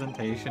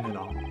representation at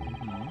all.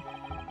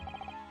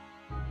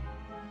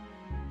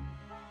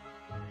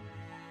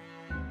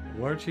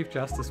 Lord Chief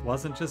Justice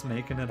wasn't just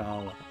making it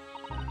all up.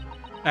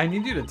 I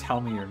need you to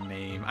tell me your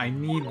name. I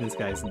need this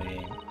guy's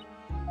name.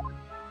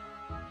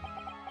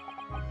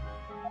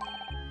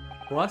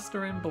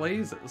 Bluster and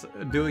blazes.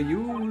 Do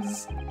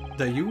yous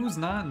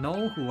not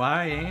know who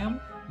I am?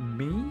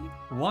 Me?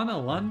 One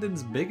of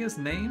London's biggest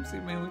names? I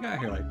mean, we got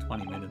here like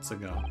 20 minutes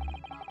ago.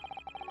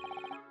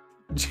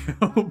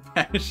 Joe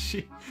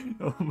Pesci.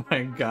 Oh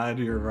my god,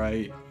 you're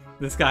right.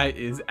 This guy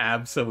is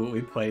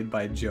absolutely played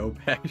by Joe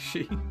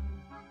Pesci.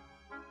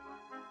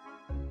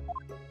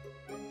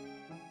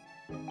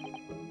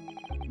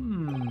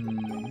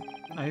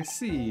 I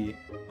see.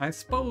 I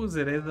suppose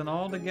it isn't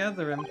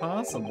altogether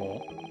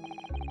impossible.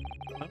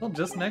 Well,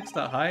 just next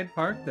to Hyde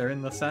Park there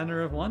in the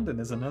center of London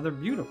is another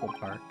beautiful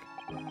park.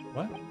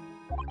 What?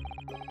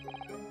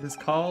 It is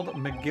called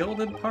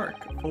McGilded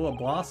Park, full of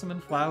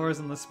blossoming flowers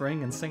in the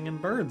spring and singing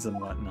birds and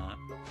whatnot.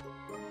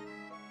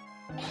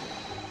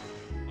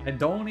 I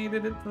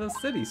donated it to the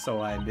city,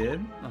 so I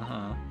did.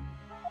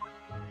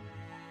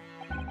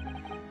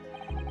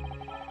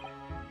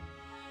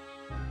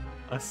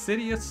 A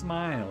city of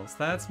smiles.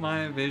 That's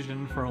my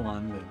vision for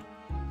London.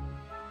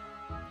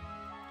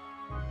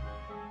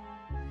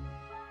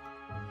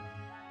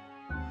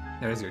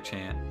 There's your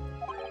chant.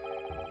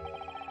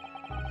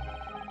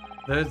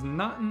 There's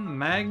nothing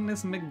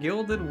Magnus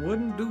McGilded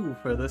wouldn't do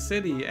for the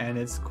city and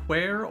its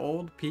queer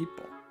old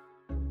people.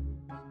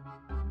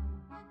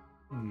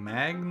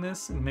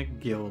 Magnus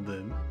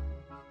McGilded.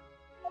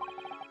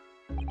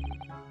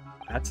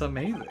 That's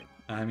amazing.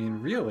 I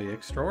mean, really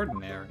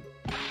extraordinary.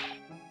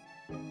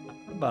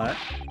 But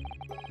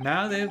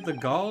now they have the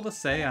gall to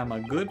say I'm a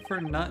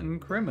good-for-nuttin'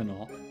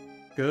 criminal.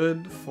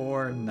 Good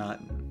for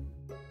nuttin'.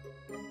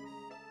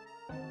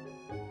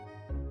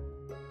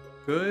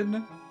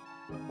 Good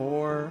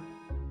for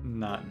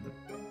nuttin'.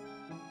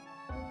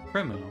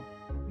 Criminal.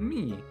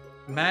 Me,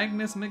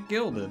 Magnus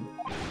McGilded.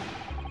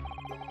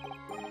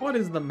 What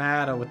is the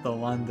matter with the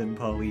London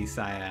police,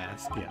 I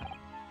ask ya?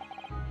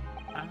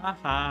 Ha ha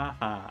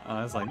ha. Oh,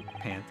 I was like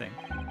panting.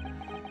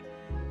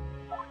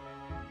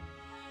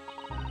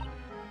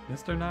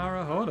 Mr.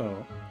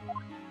 Naruhodo.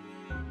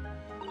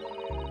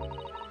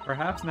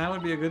 Perhaps now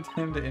would be a good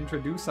time to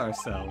introduce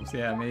ourselves.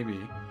 Yeah, maybe.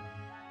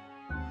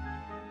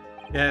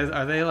 Yeah,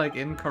 are they like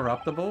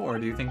incorruptible, or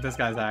do you think this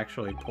guy's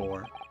actually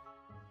poor?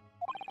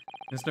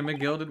 Mr.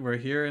 McGilded, we're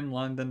here in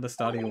London to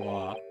study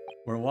law.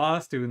 We're law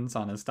students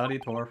on a study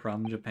tour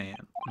from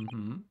Japan.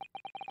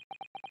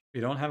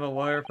 You don't have a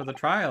lawyer for the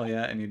trial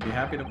yet, and you'd be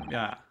happy to...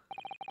 Yeah.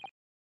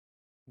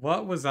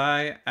 What was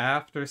I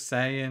after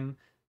saying,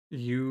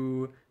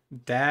 you...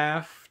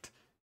 daft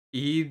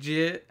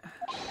Egypt?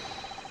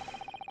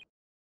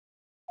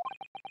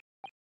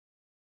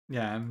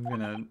 Yeah, I'm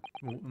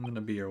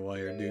gonna be your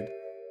lawyer, dude.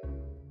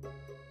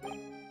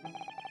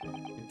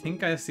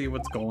 think I see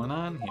what's going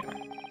on here.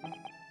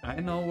 I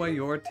know what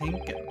you're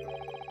thinking.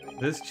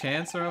 This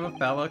Chancellor of a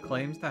fella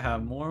claims to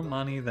have more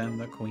money than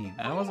the Queen.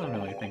 I wasn't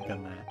really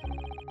thinking that.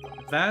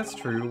 If that's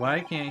true, why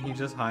can't he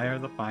just hire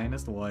the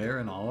finest lawyer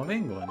in all of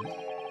England?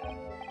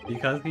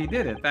 Because he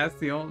did it. That's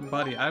the only...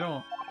 Buddy, I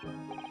don't...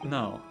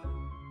 No.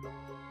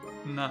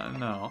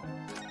 No.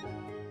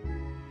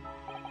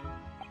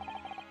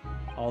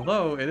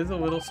 Although, it is a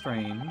little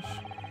strange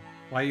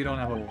why you don't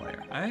have a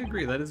lawyer. I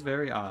agree, that is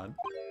very odd.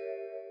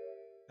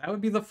 That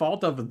would be the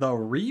fault of the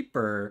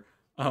Reaper.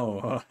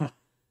 Oh,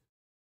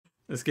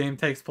 this game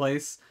takes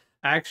place...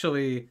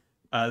 Actually,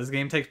 this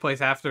game takes place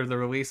after the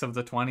release of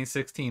the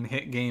 2016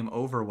 hit game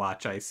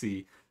Overwatch, I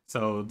see.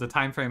 So the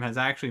time frame has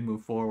actually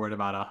moved forward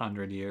about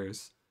 100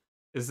 years.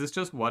 Is this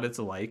just what it's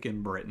like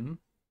in Britain?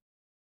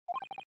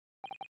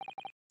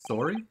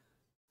 Sorry?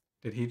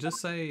 Did he just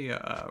say,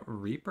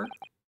 Reaper?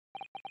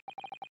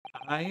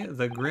 I,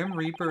 the Grim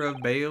Reaper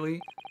of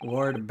Bailey,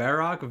 Lord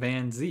Barock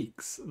Van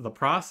Zeeks, the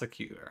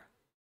prosecutor.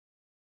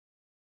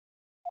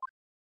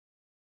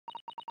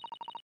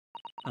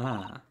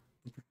 Ah,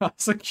 the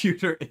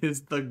prosecutor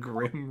is the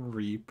Grim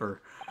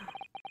Reaper.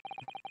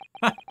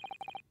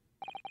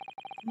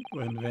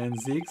 When Van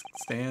Zeeks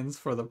stands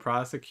for the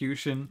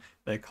prosecution,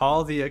 they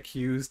call the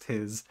accused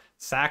his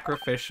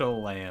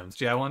sacrificial lambs.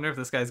 Gee, I wonder if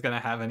this guy's gonna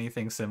have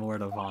anything similar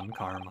to Von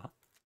Karma.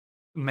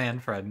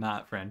 Manfred,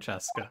 not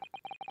Francesca.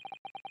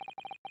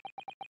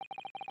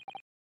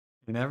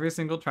 In every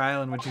single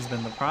trial in which he's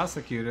been the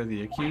prosecutor,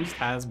 the accused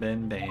has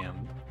been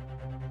damned.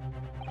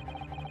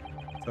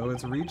 So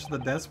it's reached the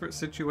desperate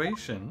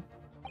situation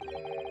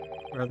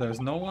where there's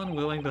no one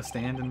willing to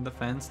stand in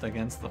defense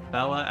against the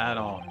fella at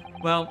all.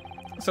 Well,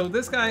 so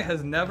this guy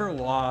has never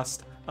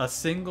lost a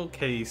single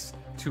case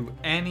to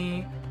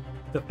any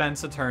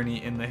defense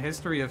attorney in the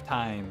history of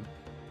time.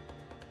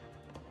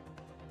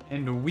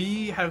 And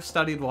we have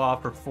studied law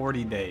for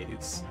 40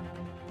 days.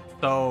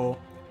 So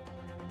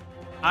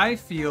I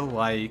feel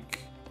like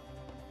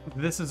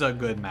this is a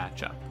good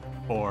matchup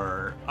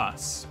for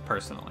us,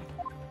 personally.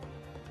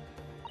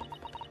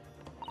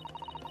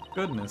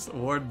 Goodness,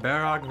 Lord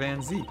Barock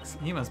Van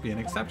Zeeks. He must be an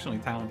exceptionally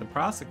talented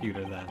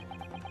prosecutor, then.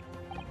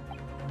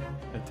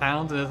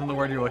 Talented isn't the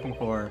word you're looking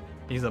for.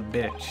 He's a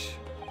bitch.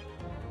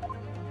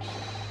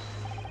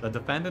 The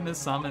defendant is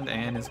summoned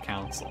and his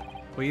counsel.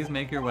 Please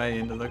make your way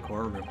into the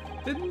courtroom.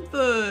 Didn't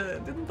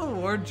the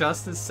Lord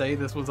Justice say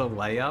this was a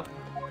layup?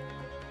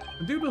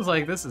 The dude was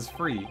like, this is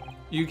free.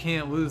 You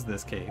can't lose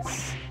this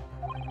case.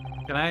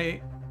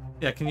 Can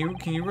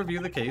you review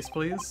the case,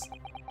 please?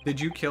 Did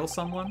you kill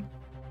someone?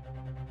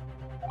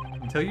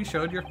 Until you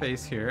showed your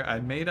face here,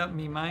 I'd made up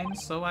me mind,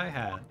 so I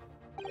had.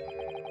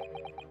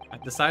 I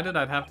decided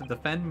I'd have to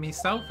defend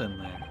meself in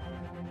there.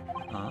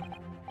 Huh?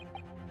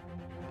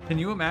 Can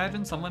you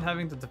imagine someone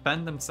having to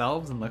defend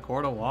themselves in the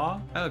court of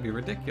law? That would be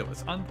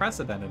ridiculous,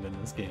 unprecedented in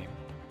this game.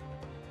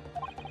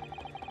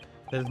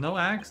 There's no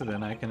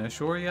accident, I can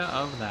assure you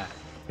of that.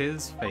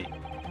 'Tis fate.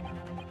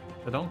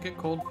 So don't get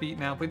cold feet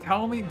now, but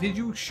tell me, did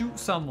you shoot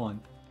someone?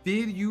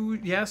 Did you,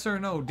 yes or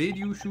no, did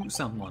you shoot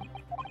someone?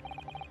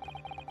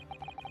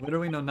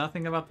 Literally know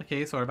nothing about the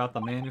case or about the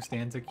man who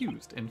stands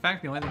accused. In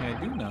fact, the only thing I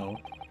do know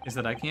is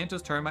that I can't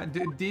just turn my...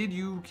 Did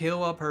you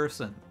kill a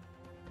person?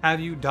 Have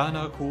you done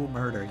a cool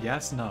murder?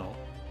 Yes, no.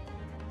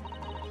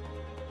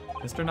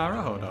 Mr.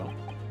 Naruhodo.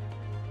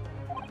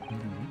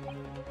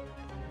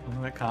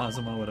 Something that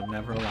Kazuma would have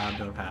never allowed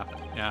to have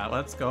happened. Yeah,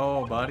 let's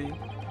go, buddy.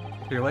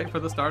 If you're late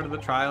for the start of the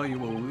trial, you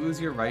will lose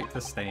your right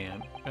to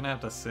stand. You're gonna have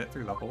to sit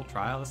through the whole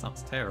trial? That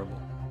sounds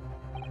terrible.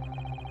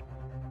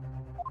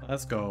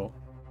 Let's go.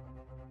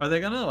 Are they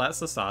gonna let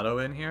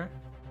Sasato in here?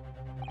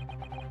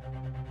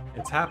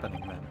 It's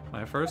happening then.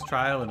 My first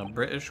trial in a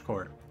British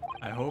court.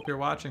 I hope you're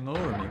watching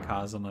over me,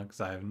 Kazuma,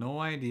 because I have no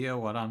idea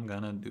what I'm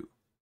gonna do.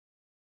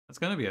 It's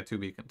gonna be a to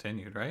be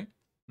continued, right?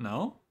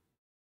 No?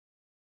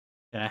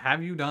 Yeah,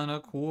 have you done a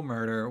cool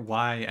murder?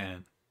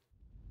 YN.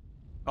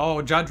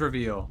 Oh, judge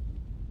reveal.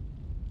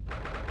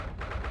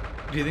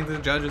 Do you think the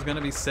judge is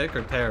gonna be sick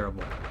or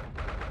terrible?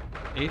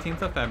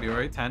 18th of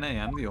February, 10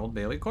 a.m., the Old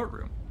Bailey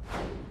courtroom.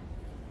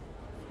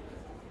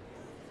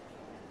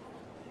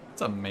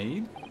 It's a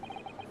maid?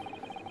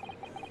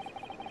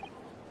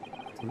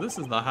 So this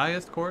is the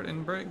highest court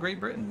in Great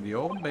Britain, the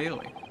Old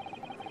Bailey.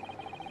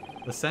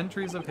 The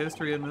centuries of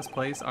history in this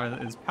place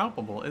is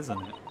palpable, isn't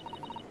it?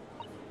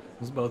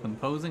 It's both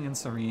imposing and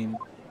serene,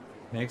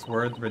 makes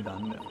words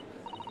redundant.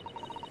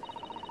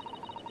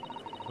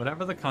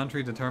 Whatever the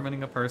country,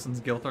 determining a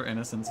person's guilt or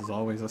innocence is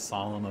always a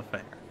solemn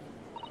affair.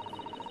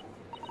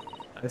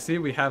 I see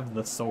we have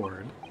the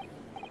sword.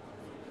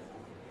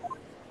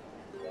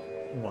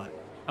 What?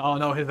 Oh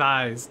no, his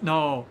eyes.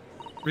 No!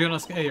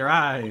 Ryunosuke, your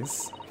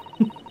eyes!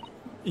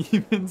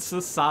 Even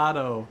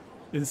Sasato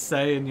is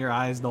saying your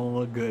eyes don't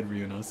look good,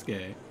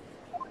 Ryunosuke.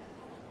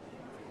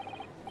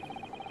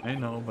 I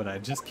know, but I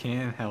just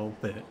can't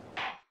help it.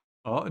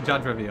 Oh,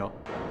 judge reveal.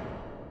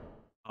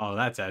 Oh,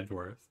 that's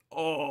Edgeworth.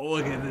 Oh,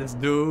 look at this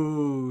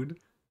dude.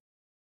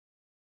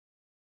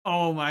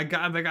 Oh my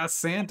god, they got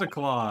Santa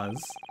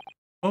Claus.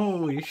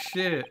 Holy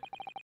shit.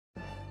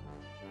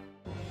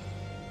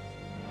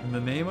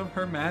 In the name of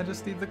Her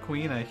Majesty the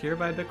Queen, I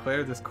hereby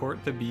declare this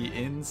court to be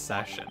in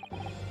session.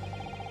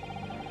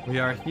 We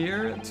are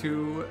here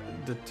to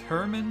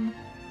determine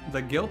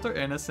the guilt or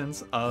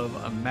innocence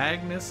of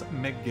Magnus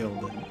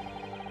McGilden.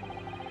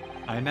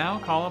 I now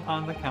call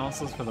upon the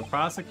counsels for the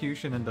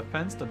prosecution and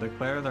defense to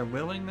declare their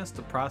willingness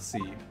to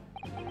proceed.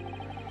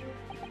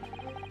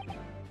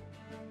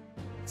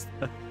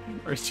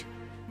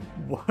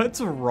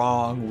 What's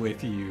wrong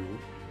with you?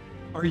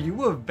 Are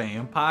you a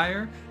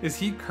vampire? Is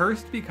he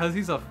cursed because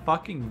he's a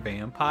fucking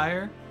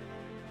vampire?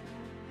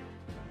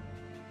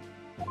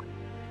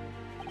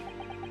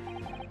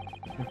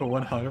 If a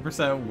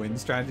 100% win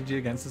strategy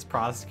against this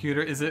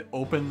prosecutor, is it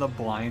open the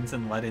blinds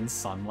and let in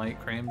sunlight,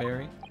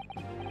 Cranberry?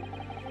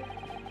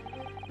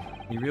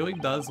 He really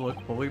does look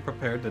fully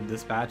prepared to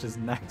dispatch his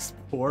next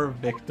poor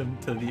victim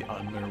to the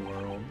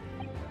underworld.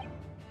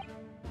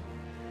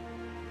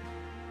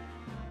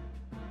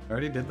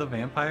 Already did the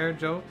vampire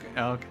joke?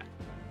 Okay.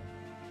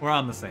 We're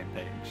on the same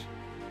page.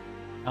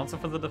 Counsel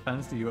for the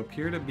defense, do you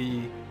appear to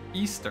be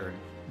Eastern?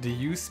 Do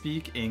you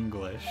speak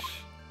English?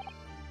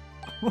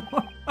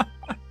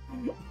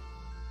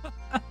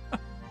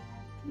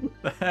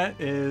 That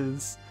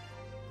is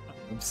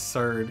an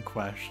absurd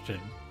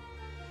question.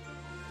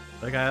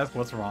 Like, I ask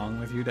what's wrong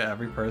with you to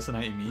every person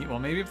I meet. Well,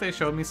 maybe if they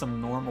showed me some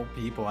normal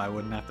people, I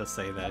wouldn't have to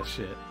say that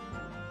shit.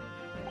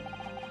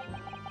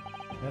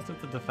 That's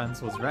if the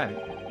defense was ready,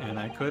 and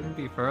I couldn't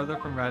be further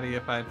from ready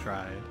if I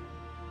tried.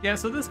 Yeah,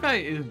 so this guy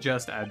is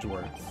just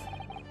Edgeworth.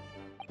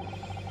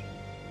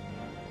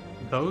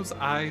 Those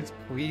eyes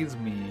please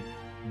me,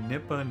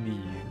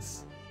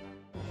 Nipponese.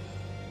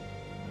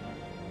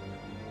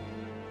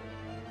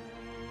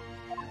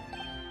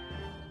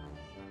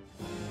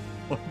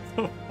 What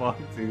the fuck,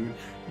 dude?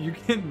 You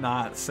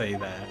cannot say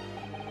that.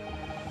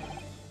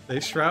 They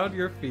shroud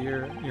your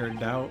fear, your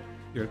doubt,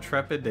 your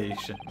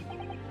trepidation.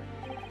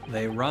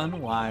 They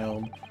run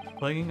wild,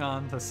 clinging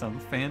on to some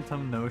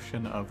phantom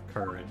notion of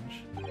courage.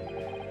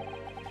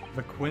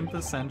 The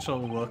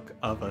quintessential look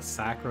of a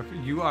sacrifice.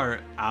 You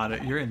are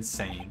you're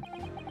insane.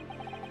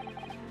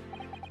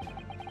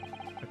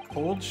 A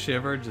cold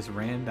shiver just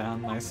ran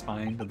down my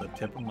spine to the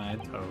tip of my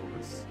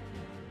toes.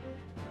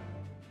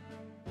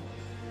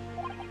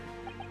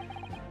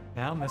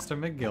 Now, Mr.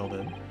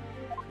 McGilden,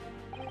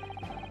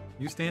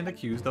 you stand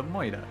accused of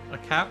moida, a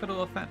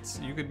capital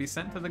offense. You could be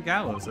sent to the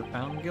gallows if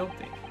found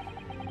guilty.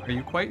 Are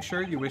you quite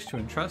sure you wish to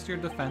entrust your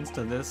defense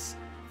to this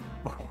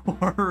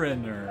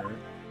foreigner?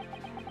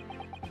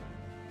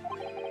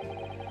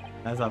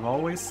 As I've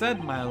always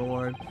said, my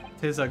lord,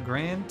 'tis a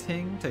grand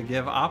ting to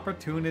give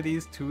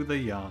opportunities to the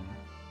young.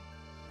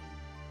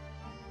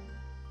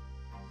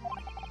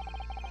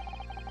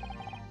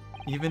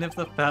 Even if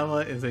the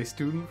fella is a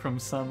student from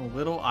some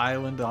little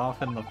island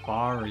off in the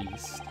Far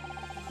East.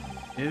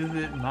 Is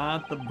it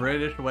not the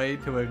British way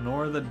to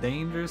ignore the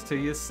dangers to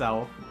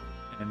yourself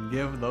and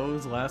give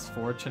those less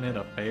fortunate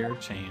a fair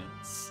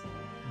chance?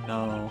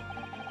 No,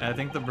 I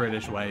think the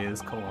British way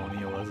is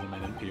colonialism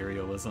and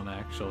imperialism,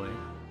 actually.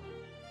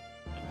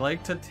 I'd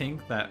like to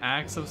think that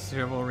acts of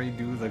chivalry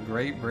do the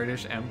great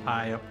British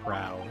Empire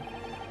proud.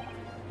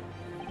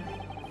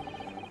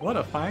 What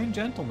a fine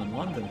gentleman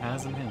London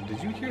has in him.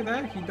 Did you hear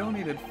that? He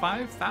donated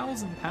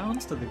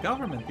 £5,000 to the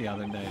government the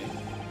other day.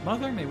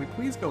 Mother, may we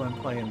please go and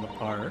play in the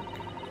park?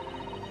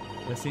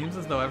 It seems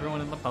as though everyone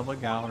in the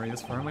public gallery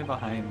is firmly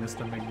behind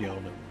Mr.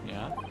 McGilden.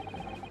 Yeah?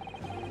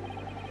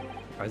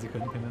 Surprised he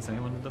couldn't convince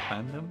anyone to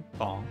defend him?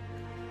 Bonk.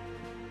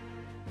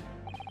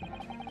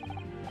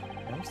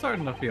 I'm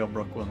starting to feel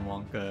Brooklyn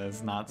Wonka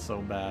is not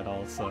so bad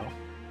also.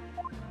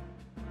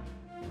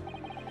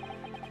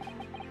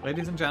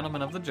 Ladies and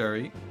gentlemen of the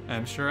jury,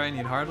 I'm sure I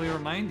need hardly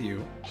remind you.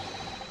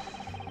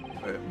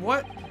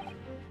 What?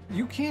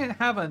 You can't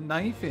have a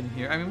knife in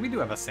here. I mean, we do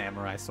have a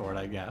samurai sword,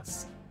 I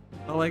guess.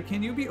 But, like,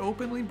 can you be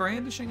openly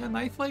brandishing a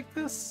knife like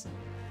this?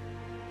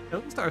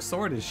 At least our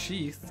sword is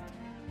sheathed.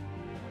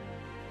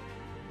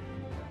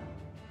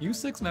 You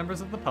 6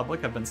 members of the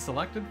public have been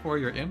selected for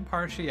your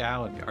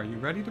impartiality. Are you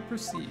ready to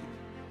proceed?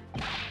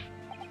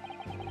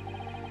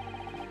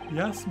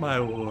 Yes, my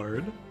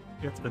lord.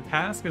 If the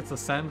task is to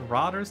send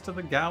rotters to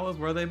the gallows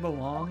where they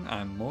belong,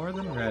 I'm more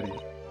than ready.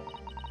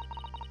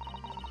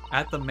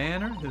 At the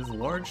manor, his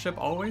lordship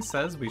always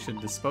says we should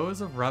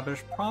dispose of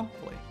rubbish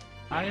promptly.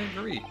 I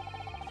agree.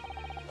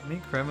 Any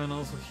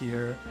criminals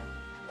here?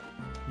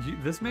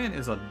 This man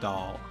is a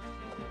doll.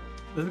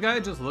 This guy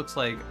just looks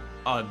like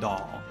a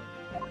doll.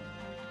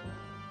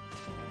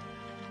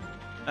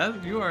 As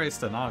you are a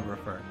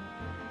stenographer.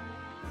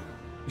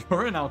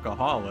 You're an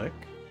alcoholic.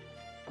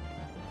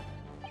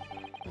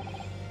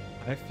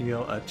 I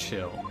feel a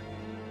chill.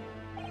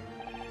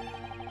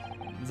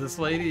 This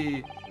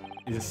lady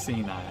is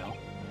senile.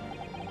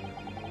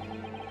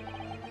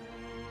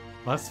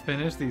 Must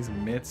finish these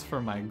mitts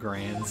for my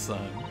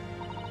grandson.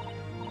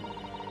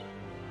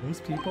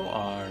 Those people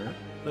are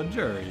the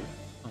jury.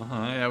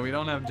 Yeah, we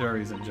don't have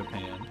juries in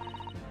Japan.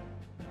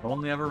 I've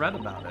only ever read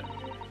about it.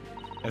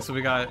 Okay, so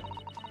we got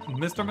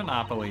Mr.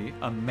 Monopoly,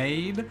 a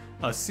maid,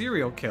 a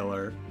serial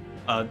killer,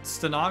 a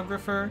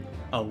stenographer,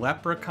 a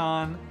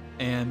leprechaun,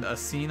 and a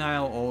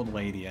senile old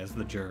lady as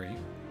the jury.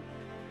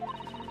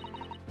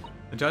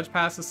 The judge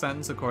passes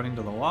sentence according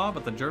to the law,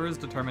 but the jurors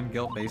determine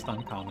guilt based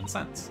on common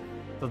sense.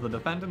 So the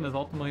defendant is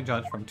ultimately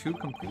judged from two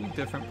completely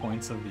different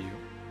points of view.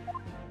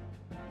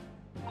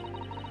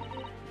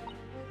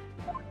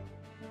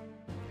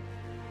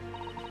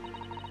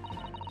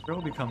 It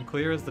will become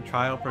clear as the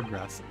trial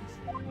progresses.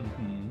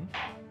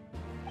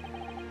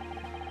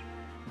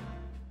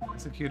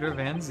 Executor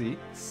Van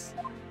Zeeks.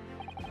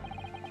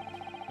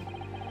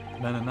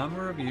 It's been a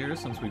number of years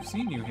since we've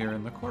seen you here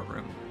in the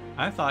courtroom.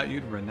 I thought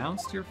you'd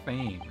renounced your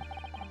fame.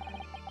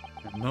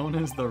 I'm known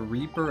as the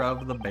Reaper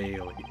of the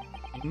Bailey.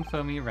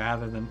 Infamy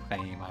rather than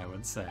fame, I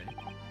would say.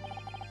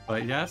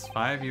 But yes,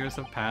 5 years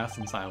have passed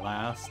since I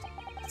last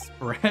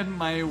spread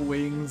my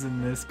wings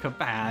in this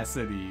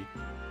capacity.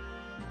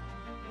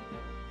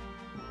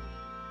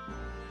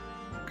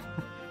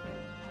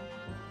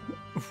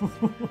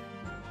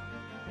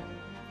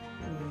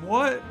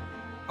 What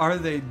are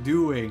they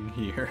doing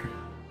here?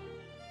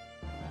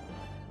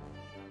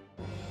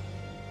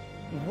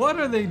 What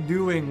are they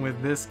doing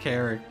with this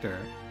character?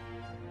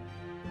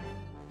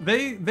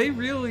 They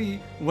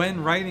really,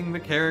 when writing the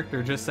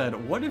character, just said,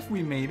 what if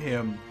we made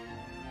him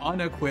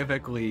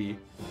unequivocally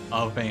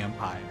a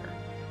vampire?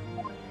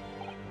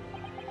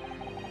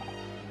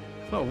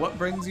 So, what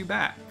brings you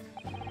back?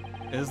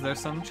 Is there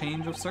some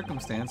change of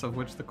circumstance of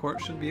which the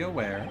court should be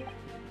aware?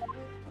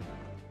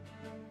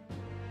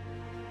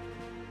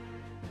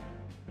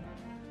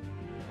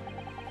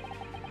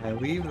 I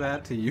leave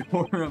that to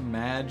your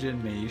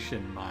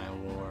imagination, my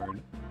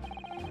lord.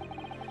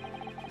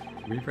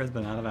 Reaper has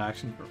been out of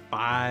action for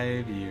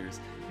 5 years.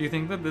 Do you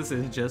think that this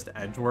is just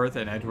Edgeworth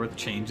and Edgeworth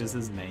changes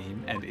his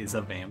name and is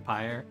a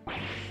vampire?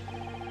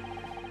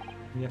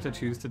 You have to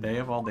choose today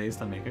of all days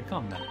to make a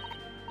comeback.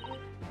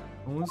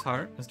 Whose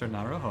heart, Mr.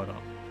 Naruhodo?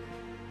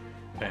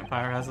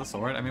 Vampire has a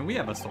sword? I mean, we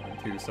have a sword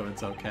too, so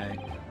it's okay.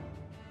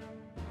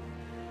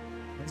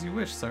 As you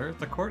wish, sir.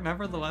 The court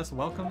nevertheless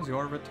welcomes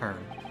your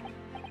return.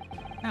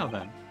 Now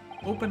then,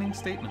 opening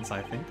statements,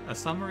 I think. A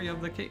summary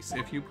of the case,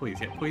 if you please.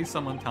 Yet please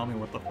someone tell me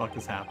what the fuck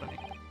is happening.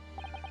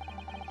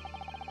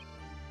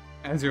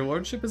 As your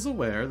lordship is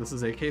aware, this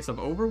is a case of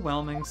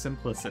overwhelming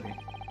simplicity.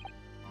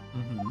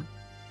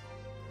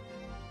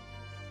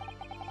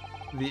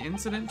 The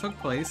incident took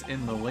place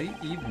in the late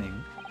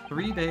evening,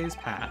 3 days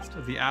past.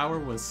 The hour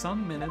was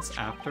some minutes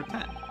after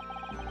 10.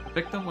 The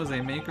victim was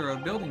a maker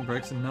of building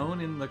bricks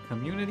known in the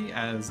community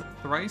as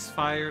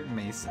Thrice-Fired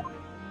Mason.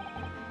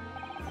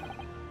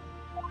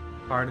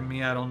 Pardon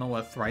me, I don't know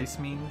what thrice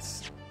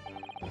means.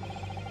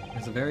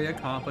 He's a very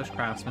accomplished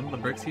craftsman. The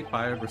bricks he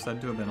fired were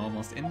said to have been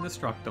almost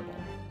indestructible.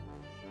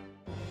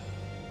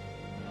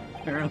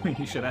 Apparently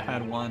he should have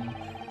had one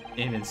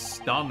in his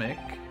stomach.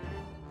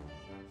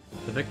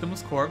 The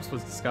victim's corpse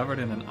was discovered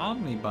in an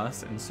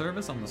omnibus in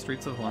service on the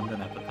streets of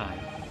London at the time.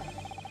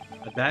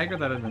 A dagger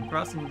that had been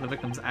thrust into the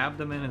victim's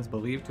abdomen is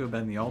believed to have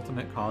been the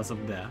ultimate cause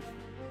of death.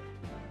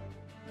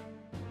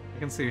 I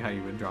can see how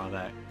you would draw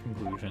that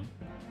conclusion.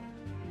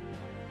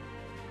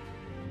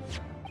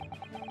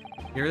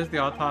 Here is the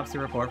autopsy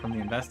report from the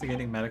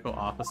investigating medical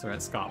officer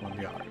at Scotland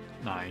Yard.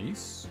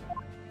 Nice.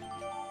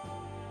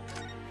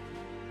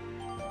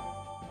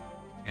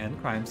 And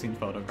crime scene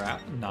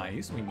photograph.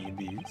 Nice, we need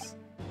these.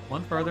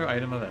 One further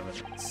item of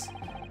evidence.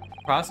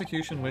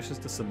 Prosecution wishes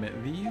to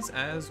submit these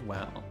as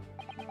well.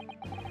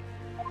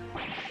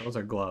 Those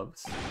are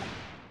gloves.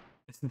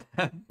 Isn't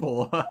that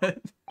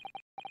blood?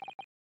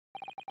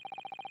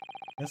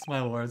 Yes,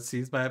 my lord,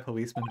 seized by a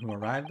policeman who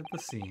arrived at the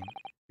scene.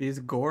 These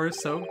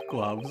gore-soaked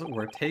gloves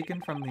were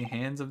taken from the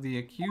hands of the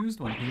accused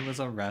when he was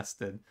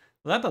arrested.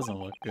 Well, that doesn't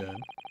look good.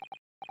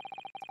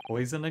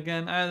 Poison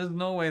again? There's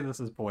no way this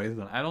is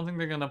poison. I don't think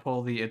they're gonna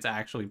pull the it's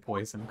actually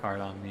poison card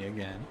on me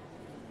again.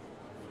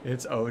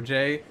 It's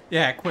OJ?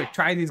 Yeah, quick,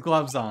 try these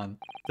gloves on.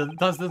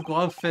 Does this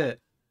glove fit?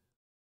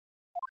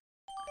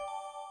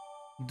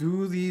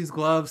 Do these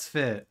gloves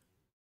fit?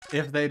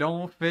 If they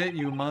don't fit,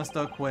 you must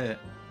acquit.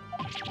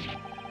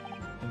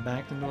 And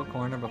backed into a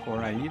corner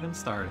before I even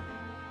started.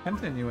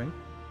 Continuing.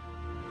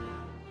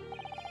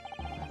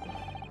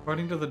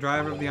 According to the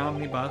driver of the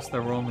omnibus,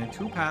 there were only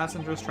 2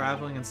 passengers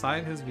traveling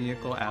inside his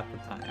vehicle at the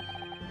time.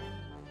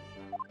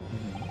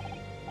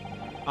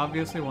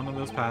 Obviously, one of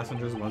those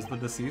passengers was the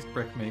deceased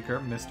brickmaker,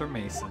 Mr.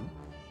 Mason.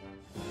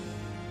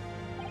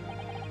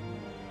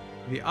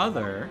 The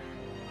other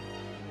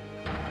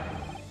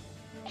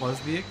was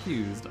the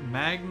accused,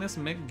 Magnus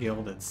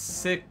McGilded.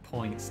 Sick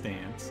point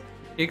stance.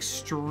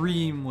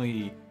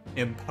 Extremely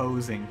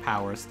imposing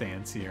power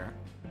stance here.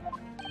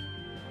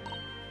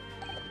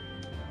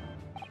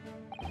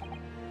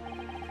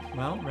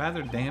 Well,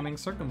 rather damning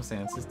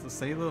circumstances, to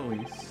say the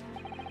least.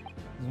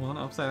 Is one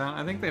upside down?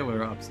 I think they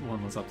were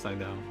one was upside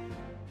down.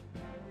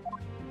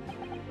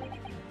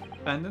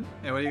 Pendant?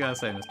 Hey, what do you gotta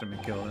say, Mr.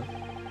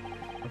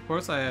 McGilded? Of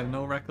course, I have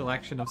no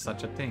recollection of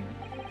such a thing.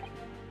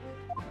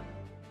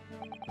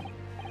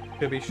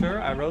 To be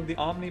sure, I rode the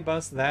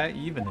omnibus that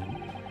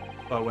evening.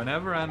 but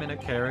whenever I'm in a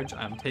carriage,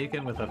 I'm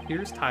taken with a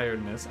fierce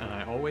tiredness and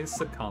I always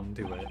succumb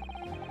to it.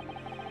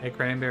 Hey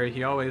Cranberry,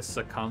 he always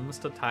succumbs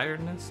to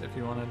tiredness, if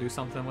you want to do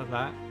something with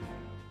that.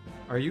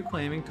 Are you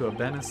claiming to have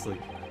been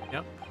asleep?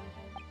 Yep.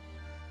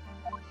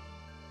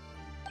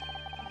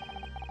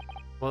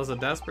 Was a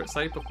desperate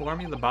sight before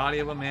me, the body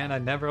of a man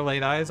I'd never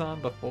laid eyes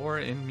on before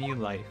in me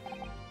life.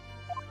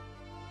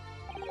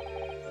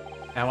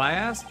 Now I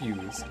ask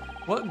yous,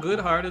 what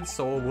good-hearted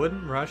soul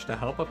wouldn't rush to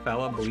help a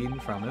fella bleeding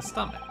from his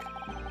stomach?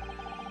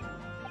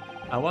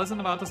 I wasn't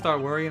about to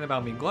start worrying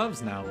about me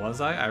gloves now,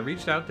 was I? I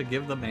reached out to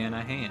give the man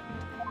a hand.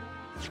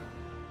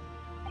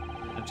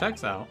 It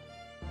checks out.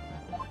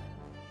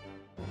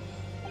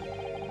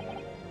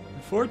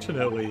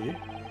 Unfortunately,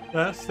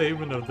 that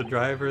statement of the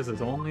drivers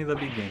is only the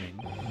beginning.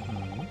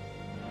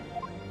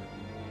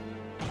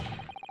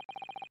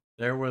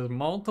 There were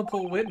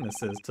multiple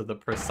witnesses to the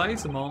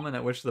precise moment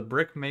at which the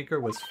brickmaker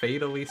was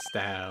fatally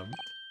stabbed.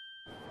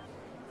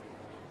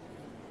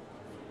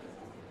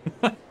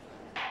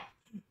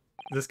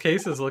 This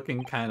case is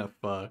looking kind of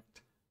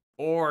fucked.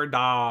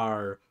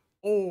 Ordar!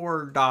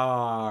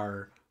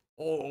 Ordar!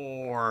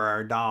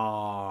 Ordar!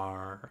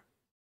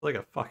 Like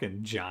a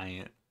fucking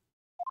giant.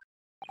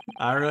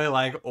 I really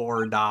like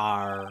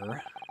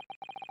Ordar.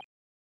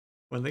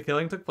 When the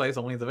killing took place,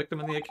 only the victim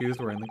and the accused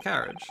were in the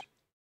carriage.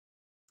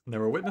 There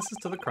were witnesses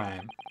to the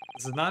crime.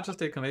 This is not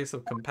just a case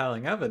of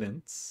compelling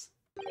evidence.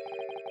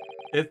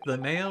 It's the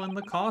nail in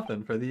the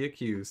coffin for the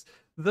accused.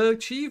 The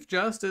Chief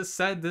Justice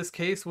said this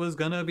case was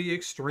gonna be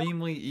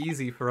extremely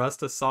easy for us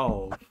to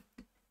solve.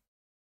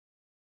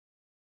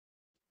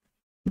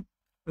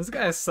 This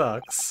guy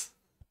sucks.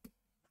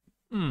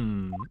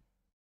 Thank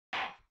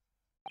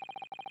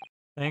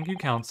you,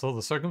 counsel.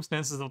 The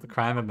circumstances of the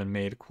crime have been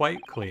made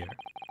quite clear.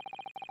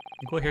 I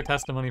think we'll hear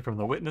testimony from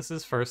the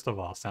witnesses first of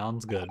all.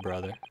 Sounds good,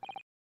 brother.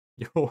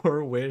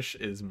 Your wish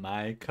is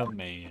my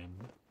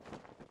command.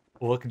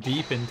 Look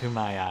deep into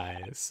my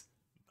eyes.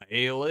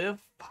 Bailiff,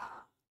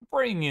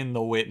 bring in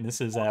the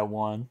witnesses at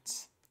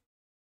once.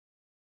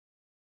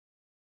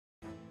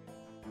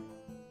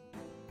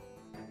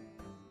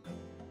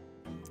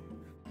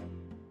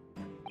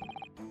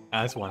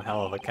 That's one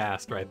hell of a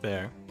cast right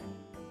there.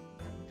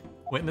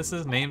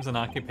 Witnesses, names, and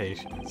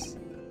occupations.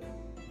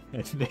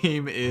 His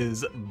name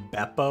is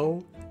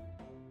Beppo?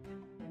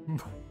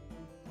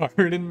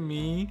 Pardon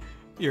me?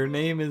 Your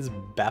name is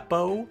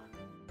Beppo?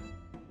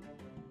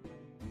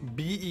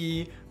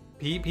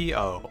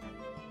 B-E-P-P-O.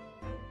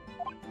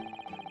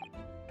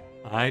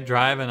 I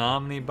drive an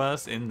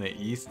omnibus in the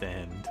East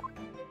End.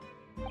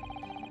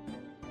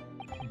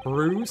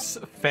 Bruce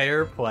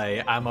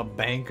Fairplay. I'm a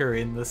banker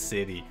in the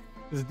city.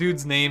 This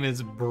dude's name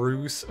is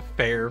Bruce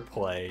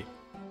Fairplay,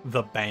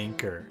 the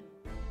banker.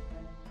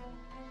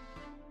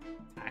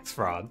 Tax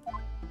fraud.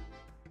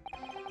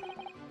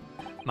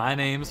 My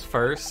name's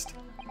First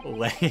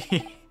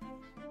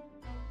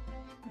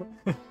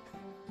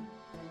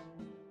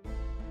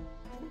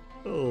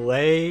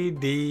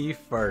Lady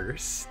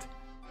First.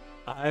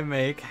 I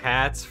make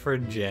hats for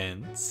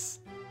gents.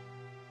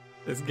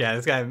 This guy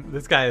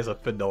is a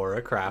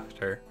fedora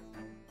crafter.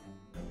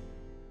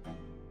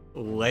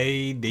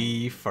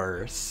 Lady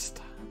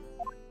First.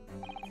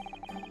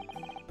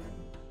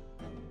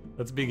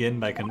 Let's begin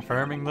by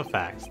confirming the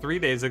facts. 3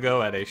 days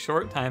ago, at a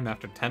short time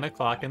after 10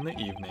 o'clock in the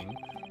evening,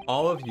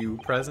 all of you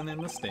present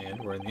in the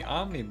stand were in the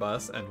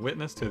omnibus and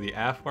witness to the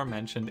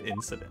aforementioned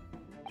incident.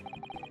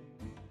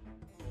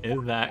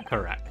 Is that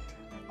correct?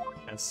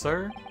 Yes,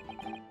 sir?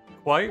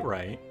 Quite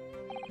right.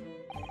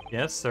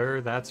 Yes, sir,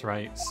 that's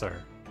right,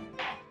 sir.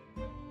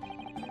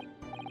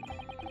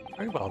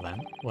 Very well then,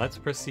 let's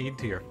proceed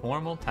to your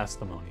formal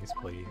testimonies,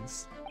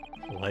 please.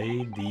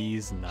 Lay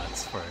these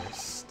nuts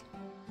first.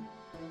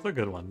 It's a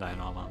good one,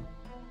 Dynamo.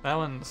 That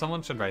one,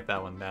 someone should write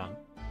that one down.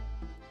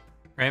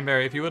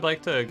 Cranberry, if you would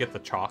like to get the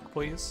chalk,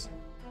 please.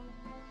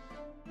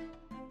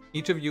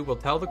 Each of you will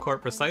tell the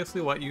court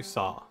precisely what you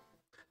saw.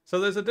 So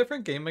there's a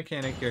different game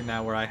mechanic here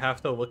now where I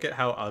have to look at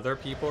how other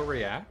people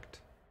react.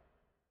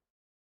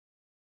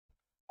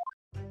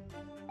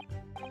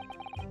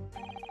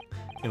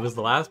 It was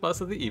the last bus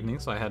of the evening,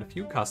 so I had a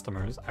few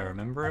customers. I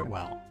remember it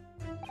well.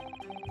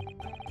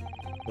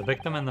 The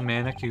victim and the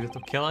man accused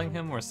of killing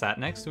him were sat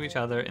next to each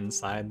other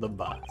inside the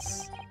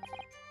bus.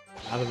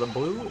 Out of the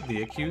blue,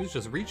 the accused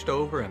just reached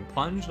over and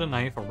plunged a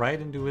knife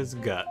right into his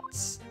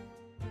guts.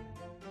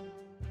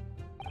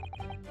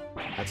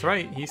 That's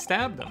right, he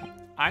stabbed him.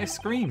 I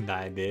screamed,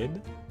 I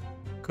did.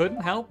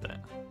 Couldn't help it.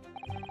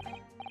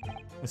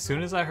 As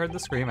soon as I heard the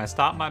scream, I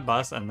stopped my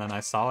bus and then I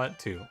saw it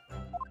too.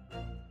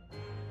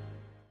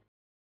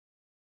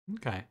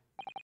 Okay.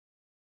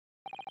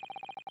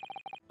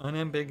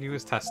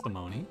 Unambiguous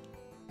testimony.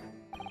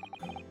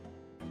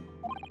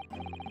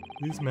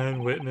 These men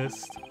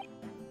witnessed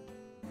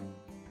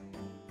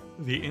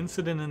the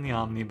incident in the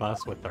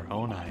omnibus with their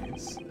own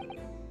eyes.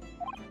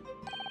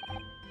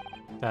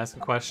 To ask a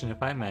question,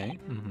 if I may.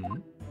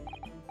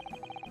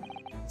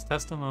 This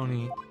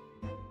testimony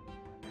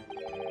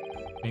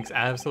makes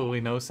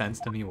absolutely no sense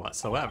to me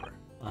whatsoever.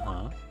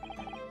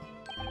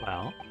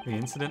 Well, the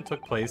incident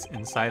took place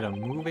inside a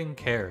moving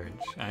carriage.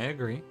 I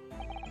agree.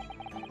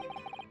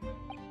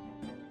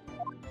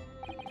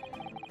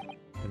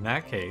 In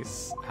that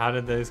case, how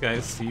did those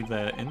guys see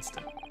the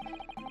instant?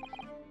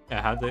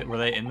 Yeah, were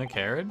they in the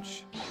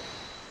carriage?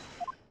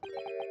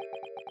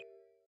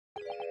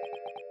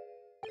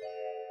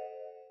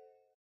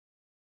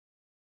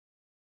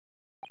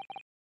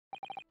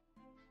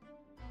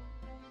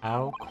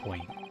 How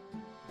quaint.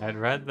 I'd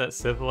read that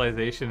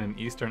civilization in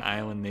Eastern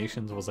Island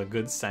nations was a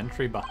good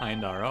century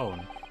behind our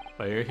own.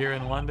 But you're here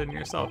in London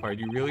yourself. Are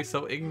you really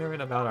so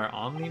ignorant about our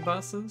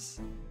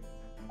omnibuses?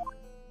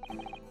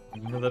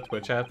 Remember the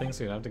Twitch app thing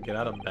so you don't have to get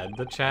out of bed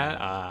to chat?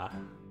 Ah.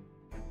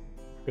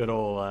 Good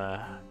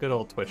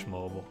old Twitch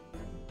mobile.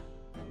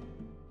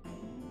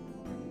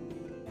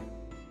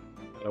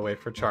 Gotta wait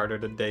for Charter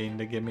to deign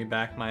to give me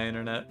back my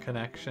internet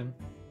connection.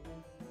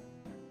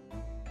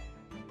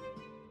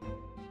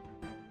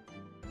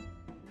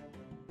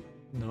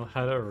 Know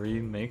how to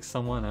read, make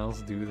someone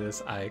else do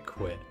this, I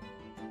quit.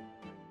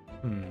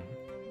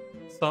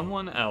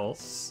 Someone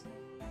else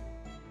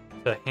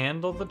to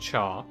handle the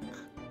chalk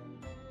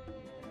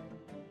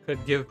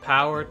could give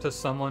power to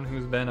someone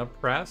who's been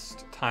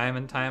oppressed time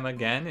and time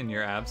again in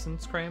your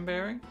absence,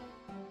 Cranberry?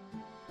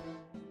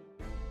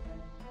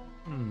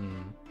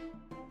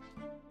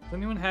 Does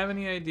anyone have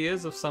any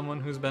ideas of someone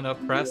who's been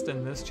oppressed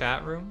in this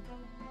chat room?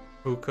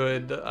 Who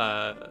could,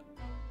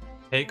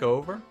 take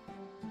over?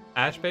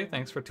 Ashbay,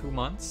 thanks for 2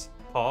 months.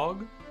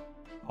 Pog?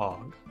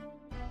 Pog.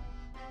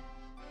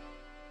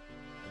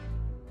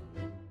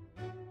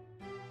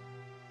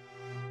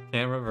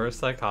 Can't reverse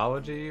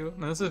psychology you?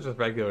 No, this is just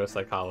regular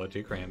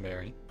psychology,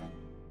 Cranberry.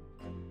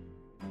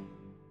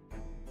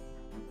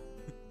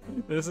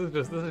 This is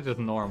just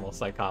normal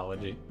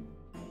psychology.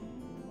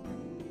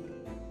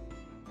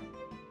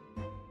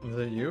 Is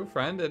it you,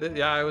 friend?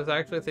 Yeah, I was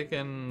actually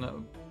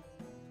thinking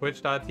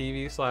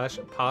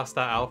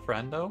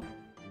twitch.tv/PastaAlfredo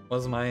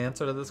was my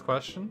answer to this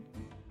question.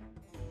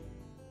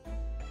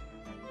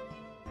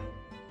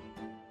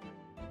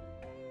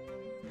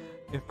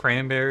 If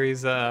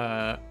Cranberry's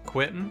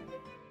quitting.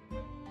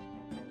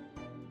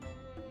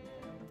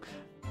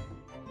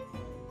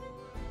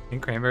 I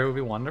think Cranberry would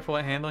be wonderful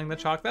at handling the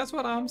chalk. That's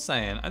what I'm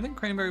saying. I think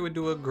Cranberry would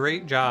do a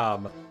great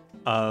job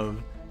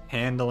of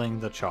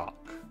handling the chalk.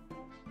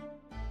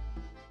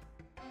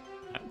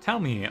 Tell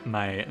me,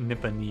 my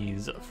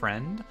Nipponese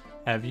friend,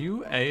 have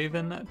you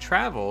even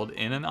traveled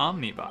in an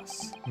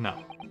omnibus?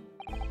 No.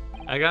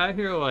 I got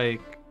here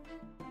like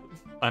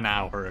an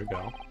hour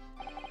ago.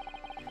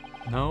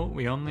 No,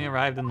 we only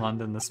arrived in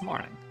London this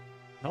morning.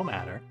 No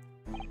matter.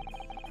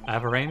 I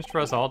have arranged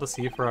for us all to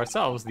see for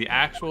ourselves the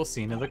actual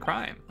scene of the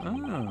crime.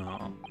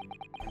 Oh.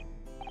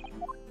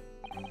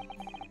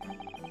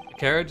 The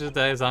carriage is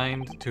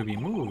designed to be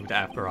moved,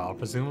 after all.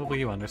 Presumably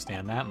you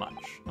understand that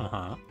much.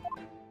 Uh-huh.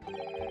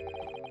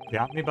 The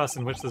omnibus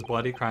in which this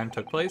bloody crime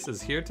took place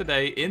is here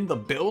today in the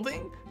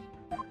building?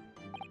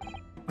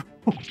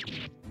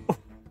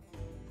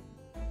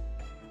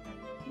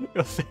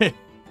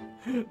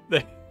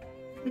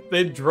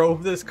 They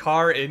drove this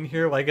car in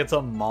here like it's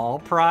a mall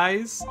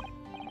prize?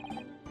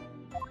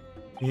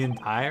 The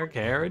entire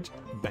carriage?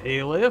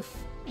 Bailiff?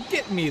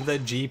 Get me the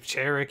Jeep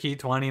Cherokee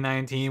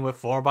 2019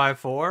 with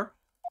 4x4?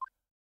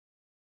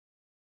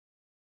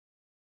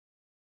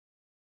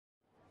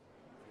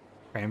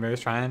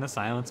 Cranberry's trying to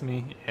silence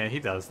me? Yeah, he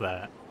does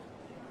that.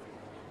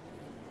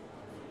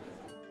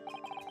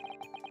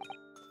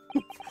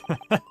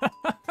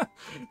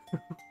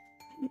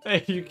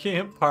 Hey, you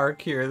can't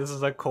park here. This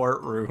is a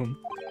courtroom.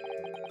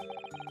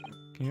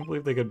 Can you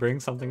believe they could bring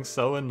something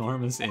so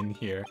enormous in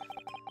here?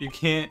 You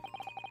can't...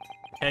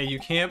 Hey, you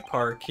can't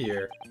park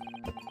here.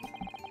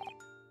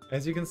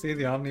 As you can see,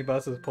 the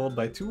omnibus is pulled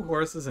by 2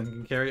 horses and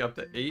can carry up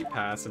to 8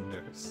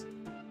 passengers.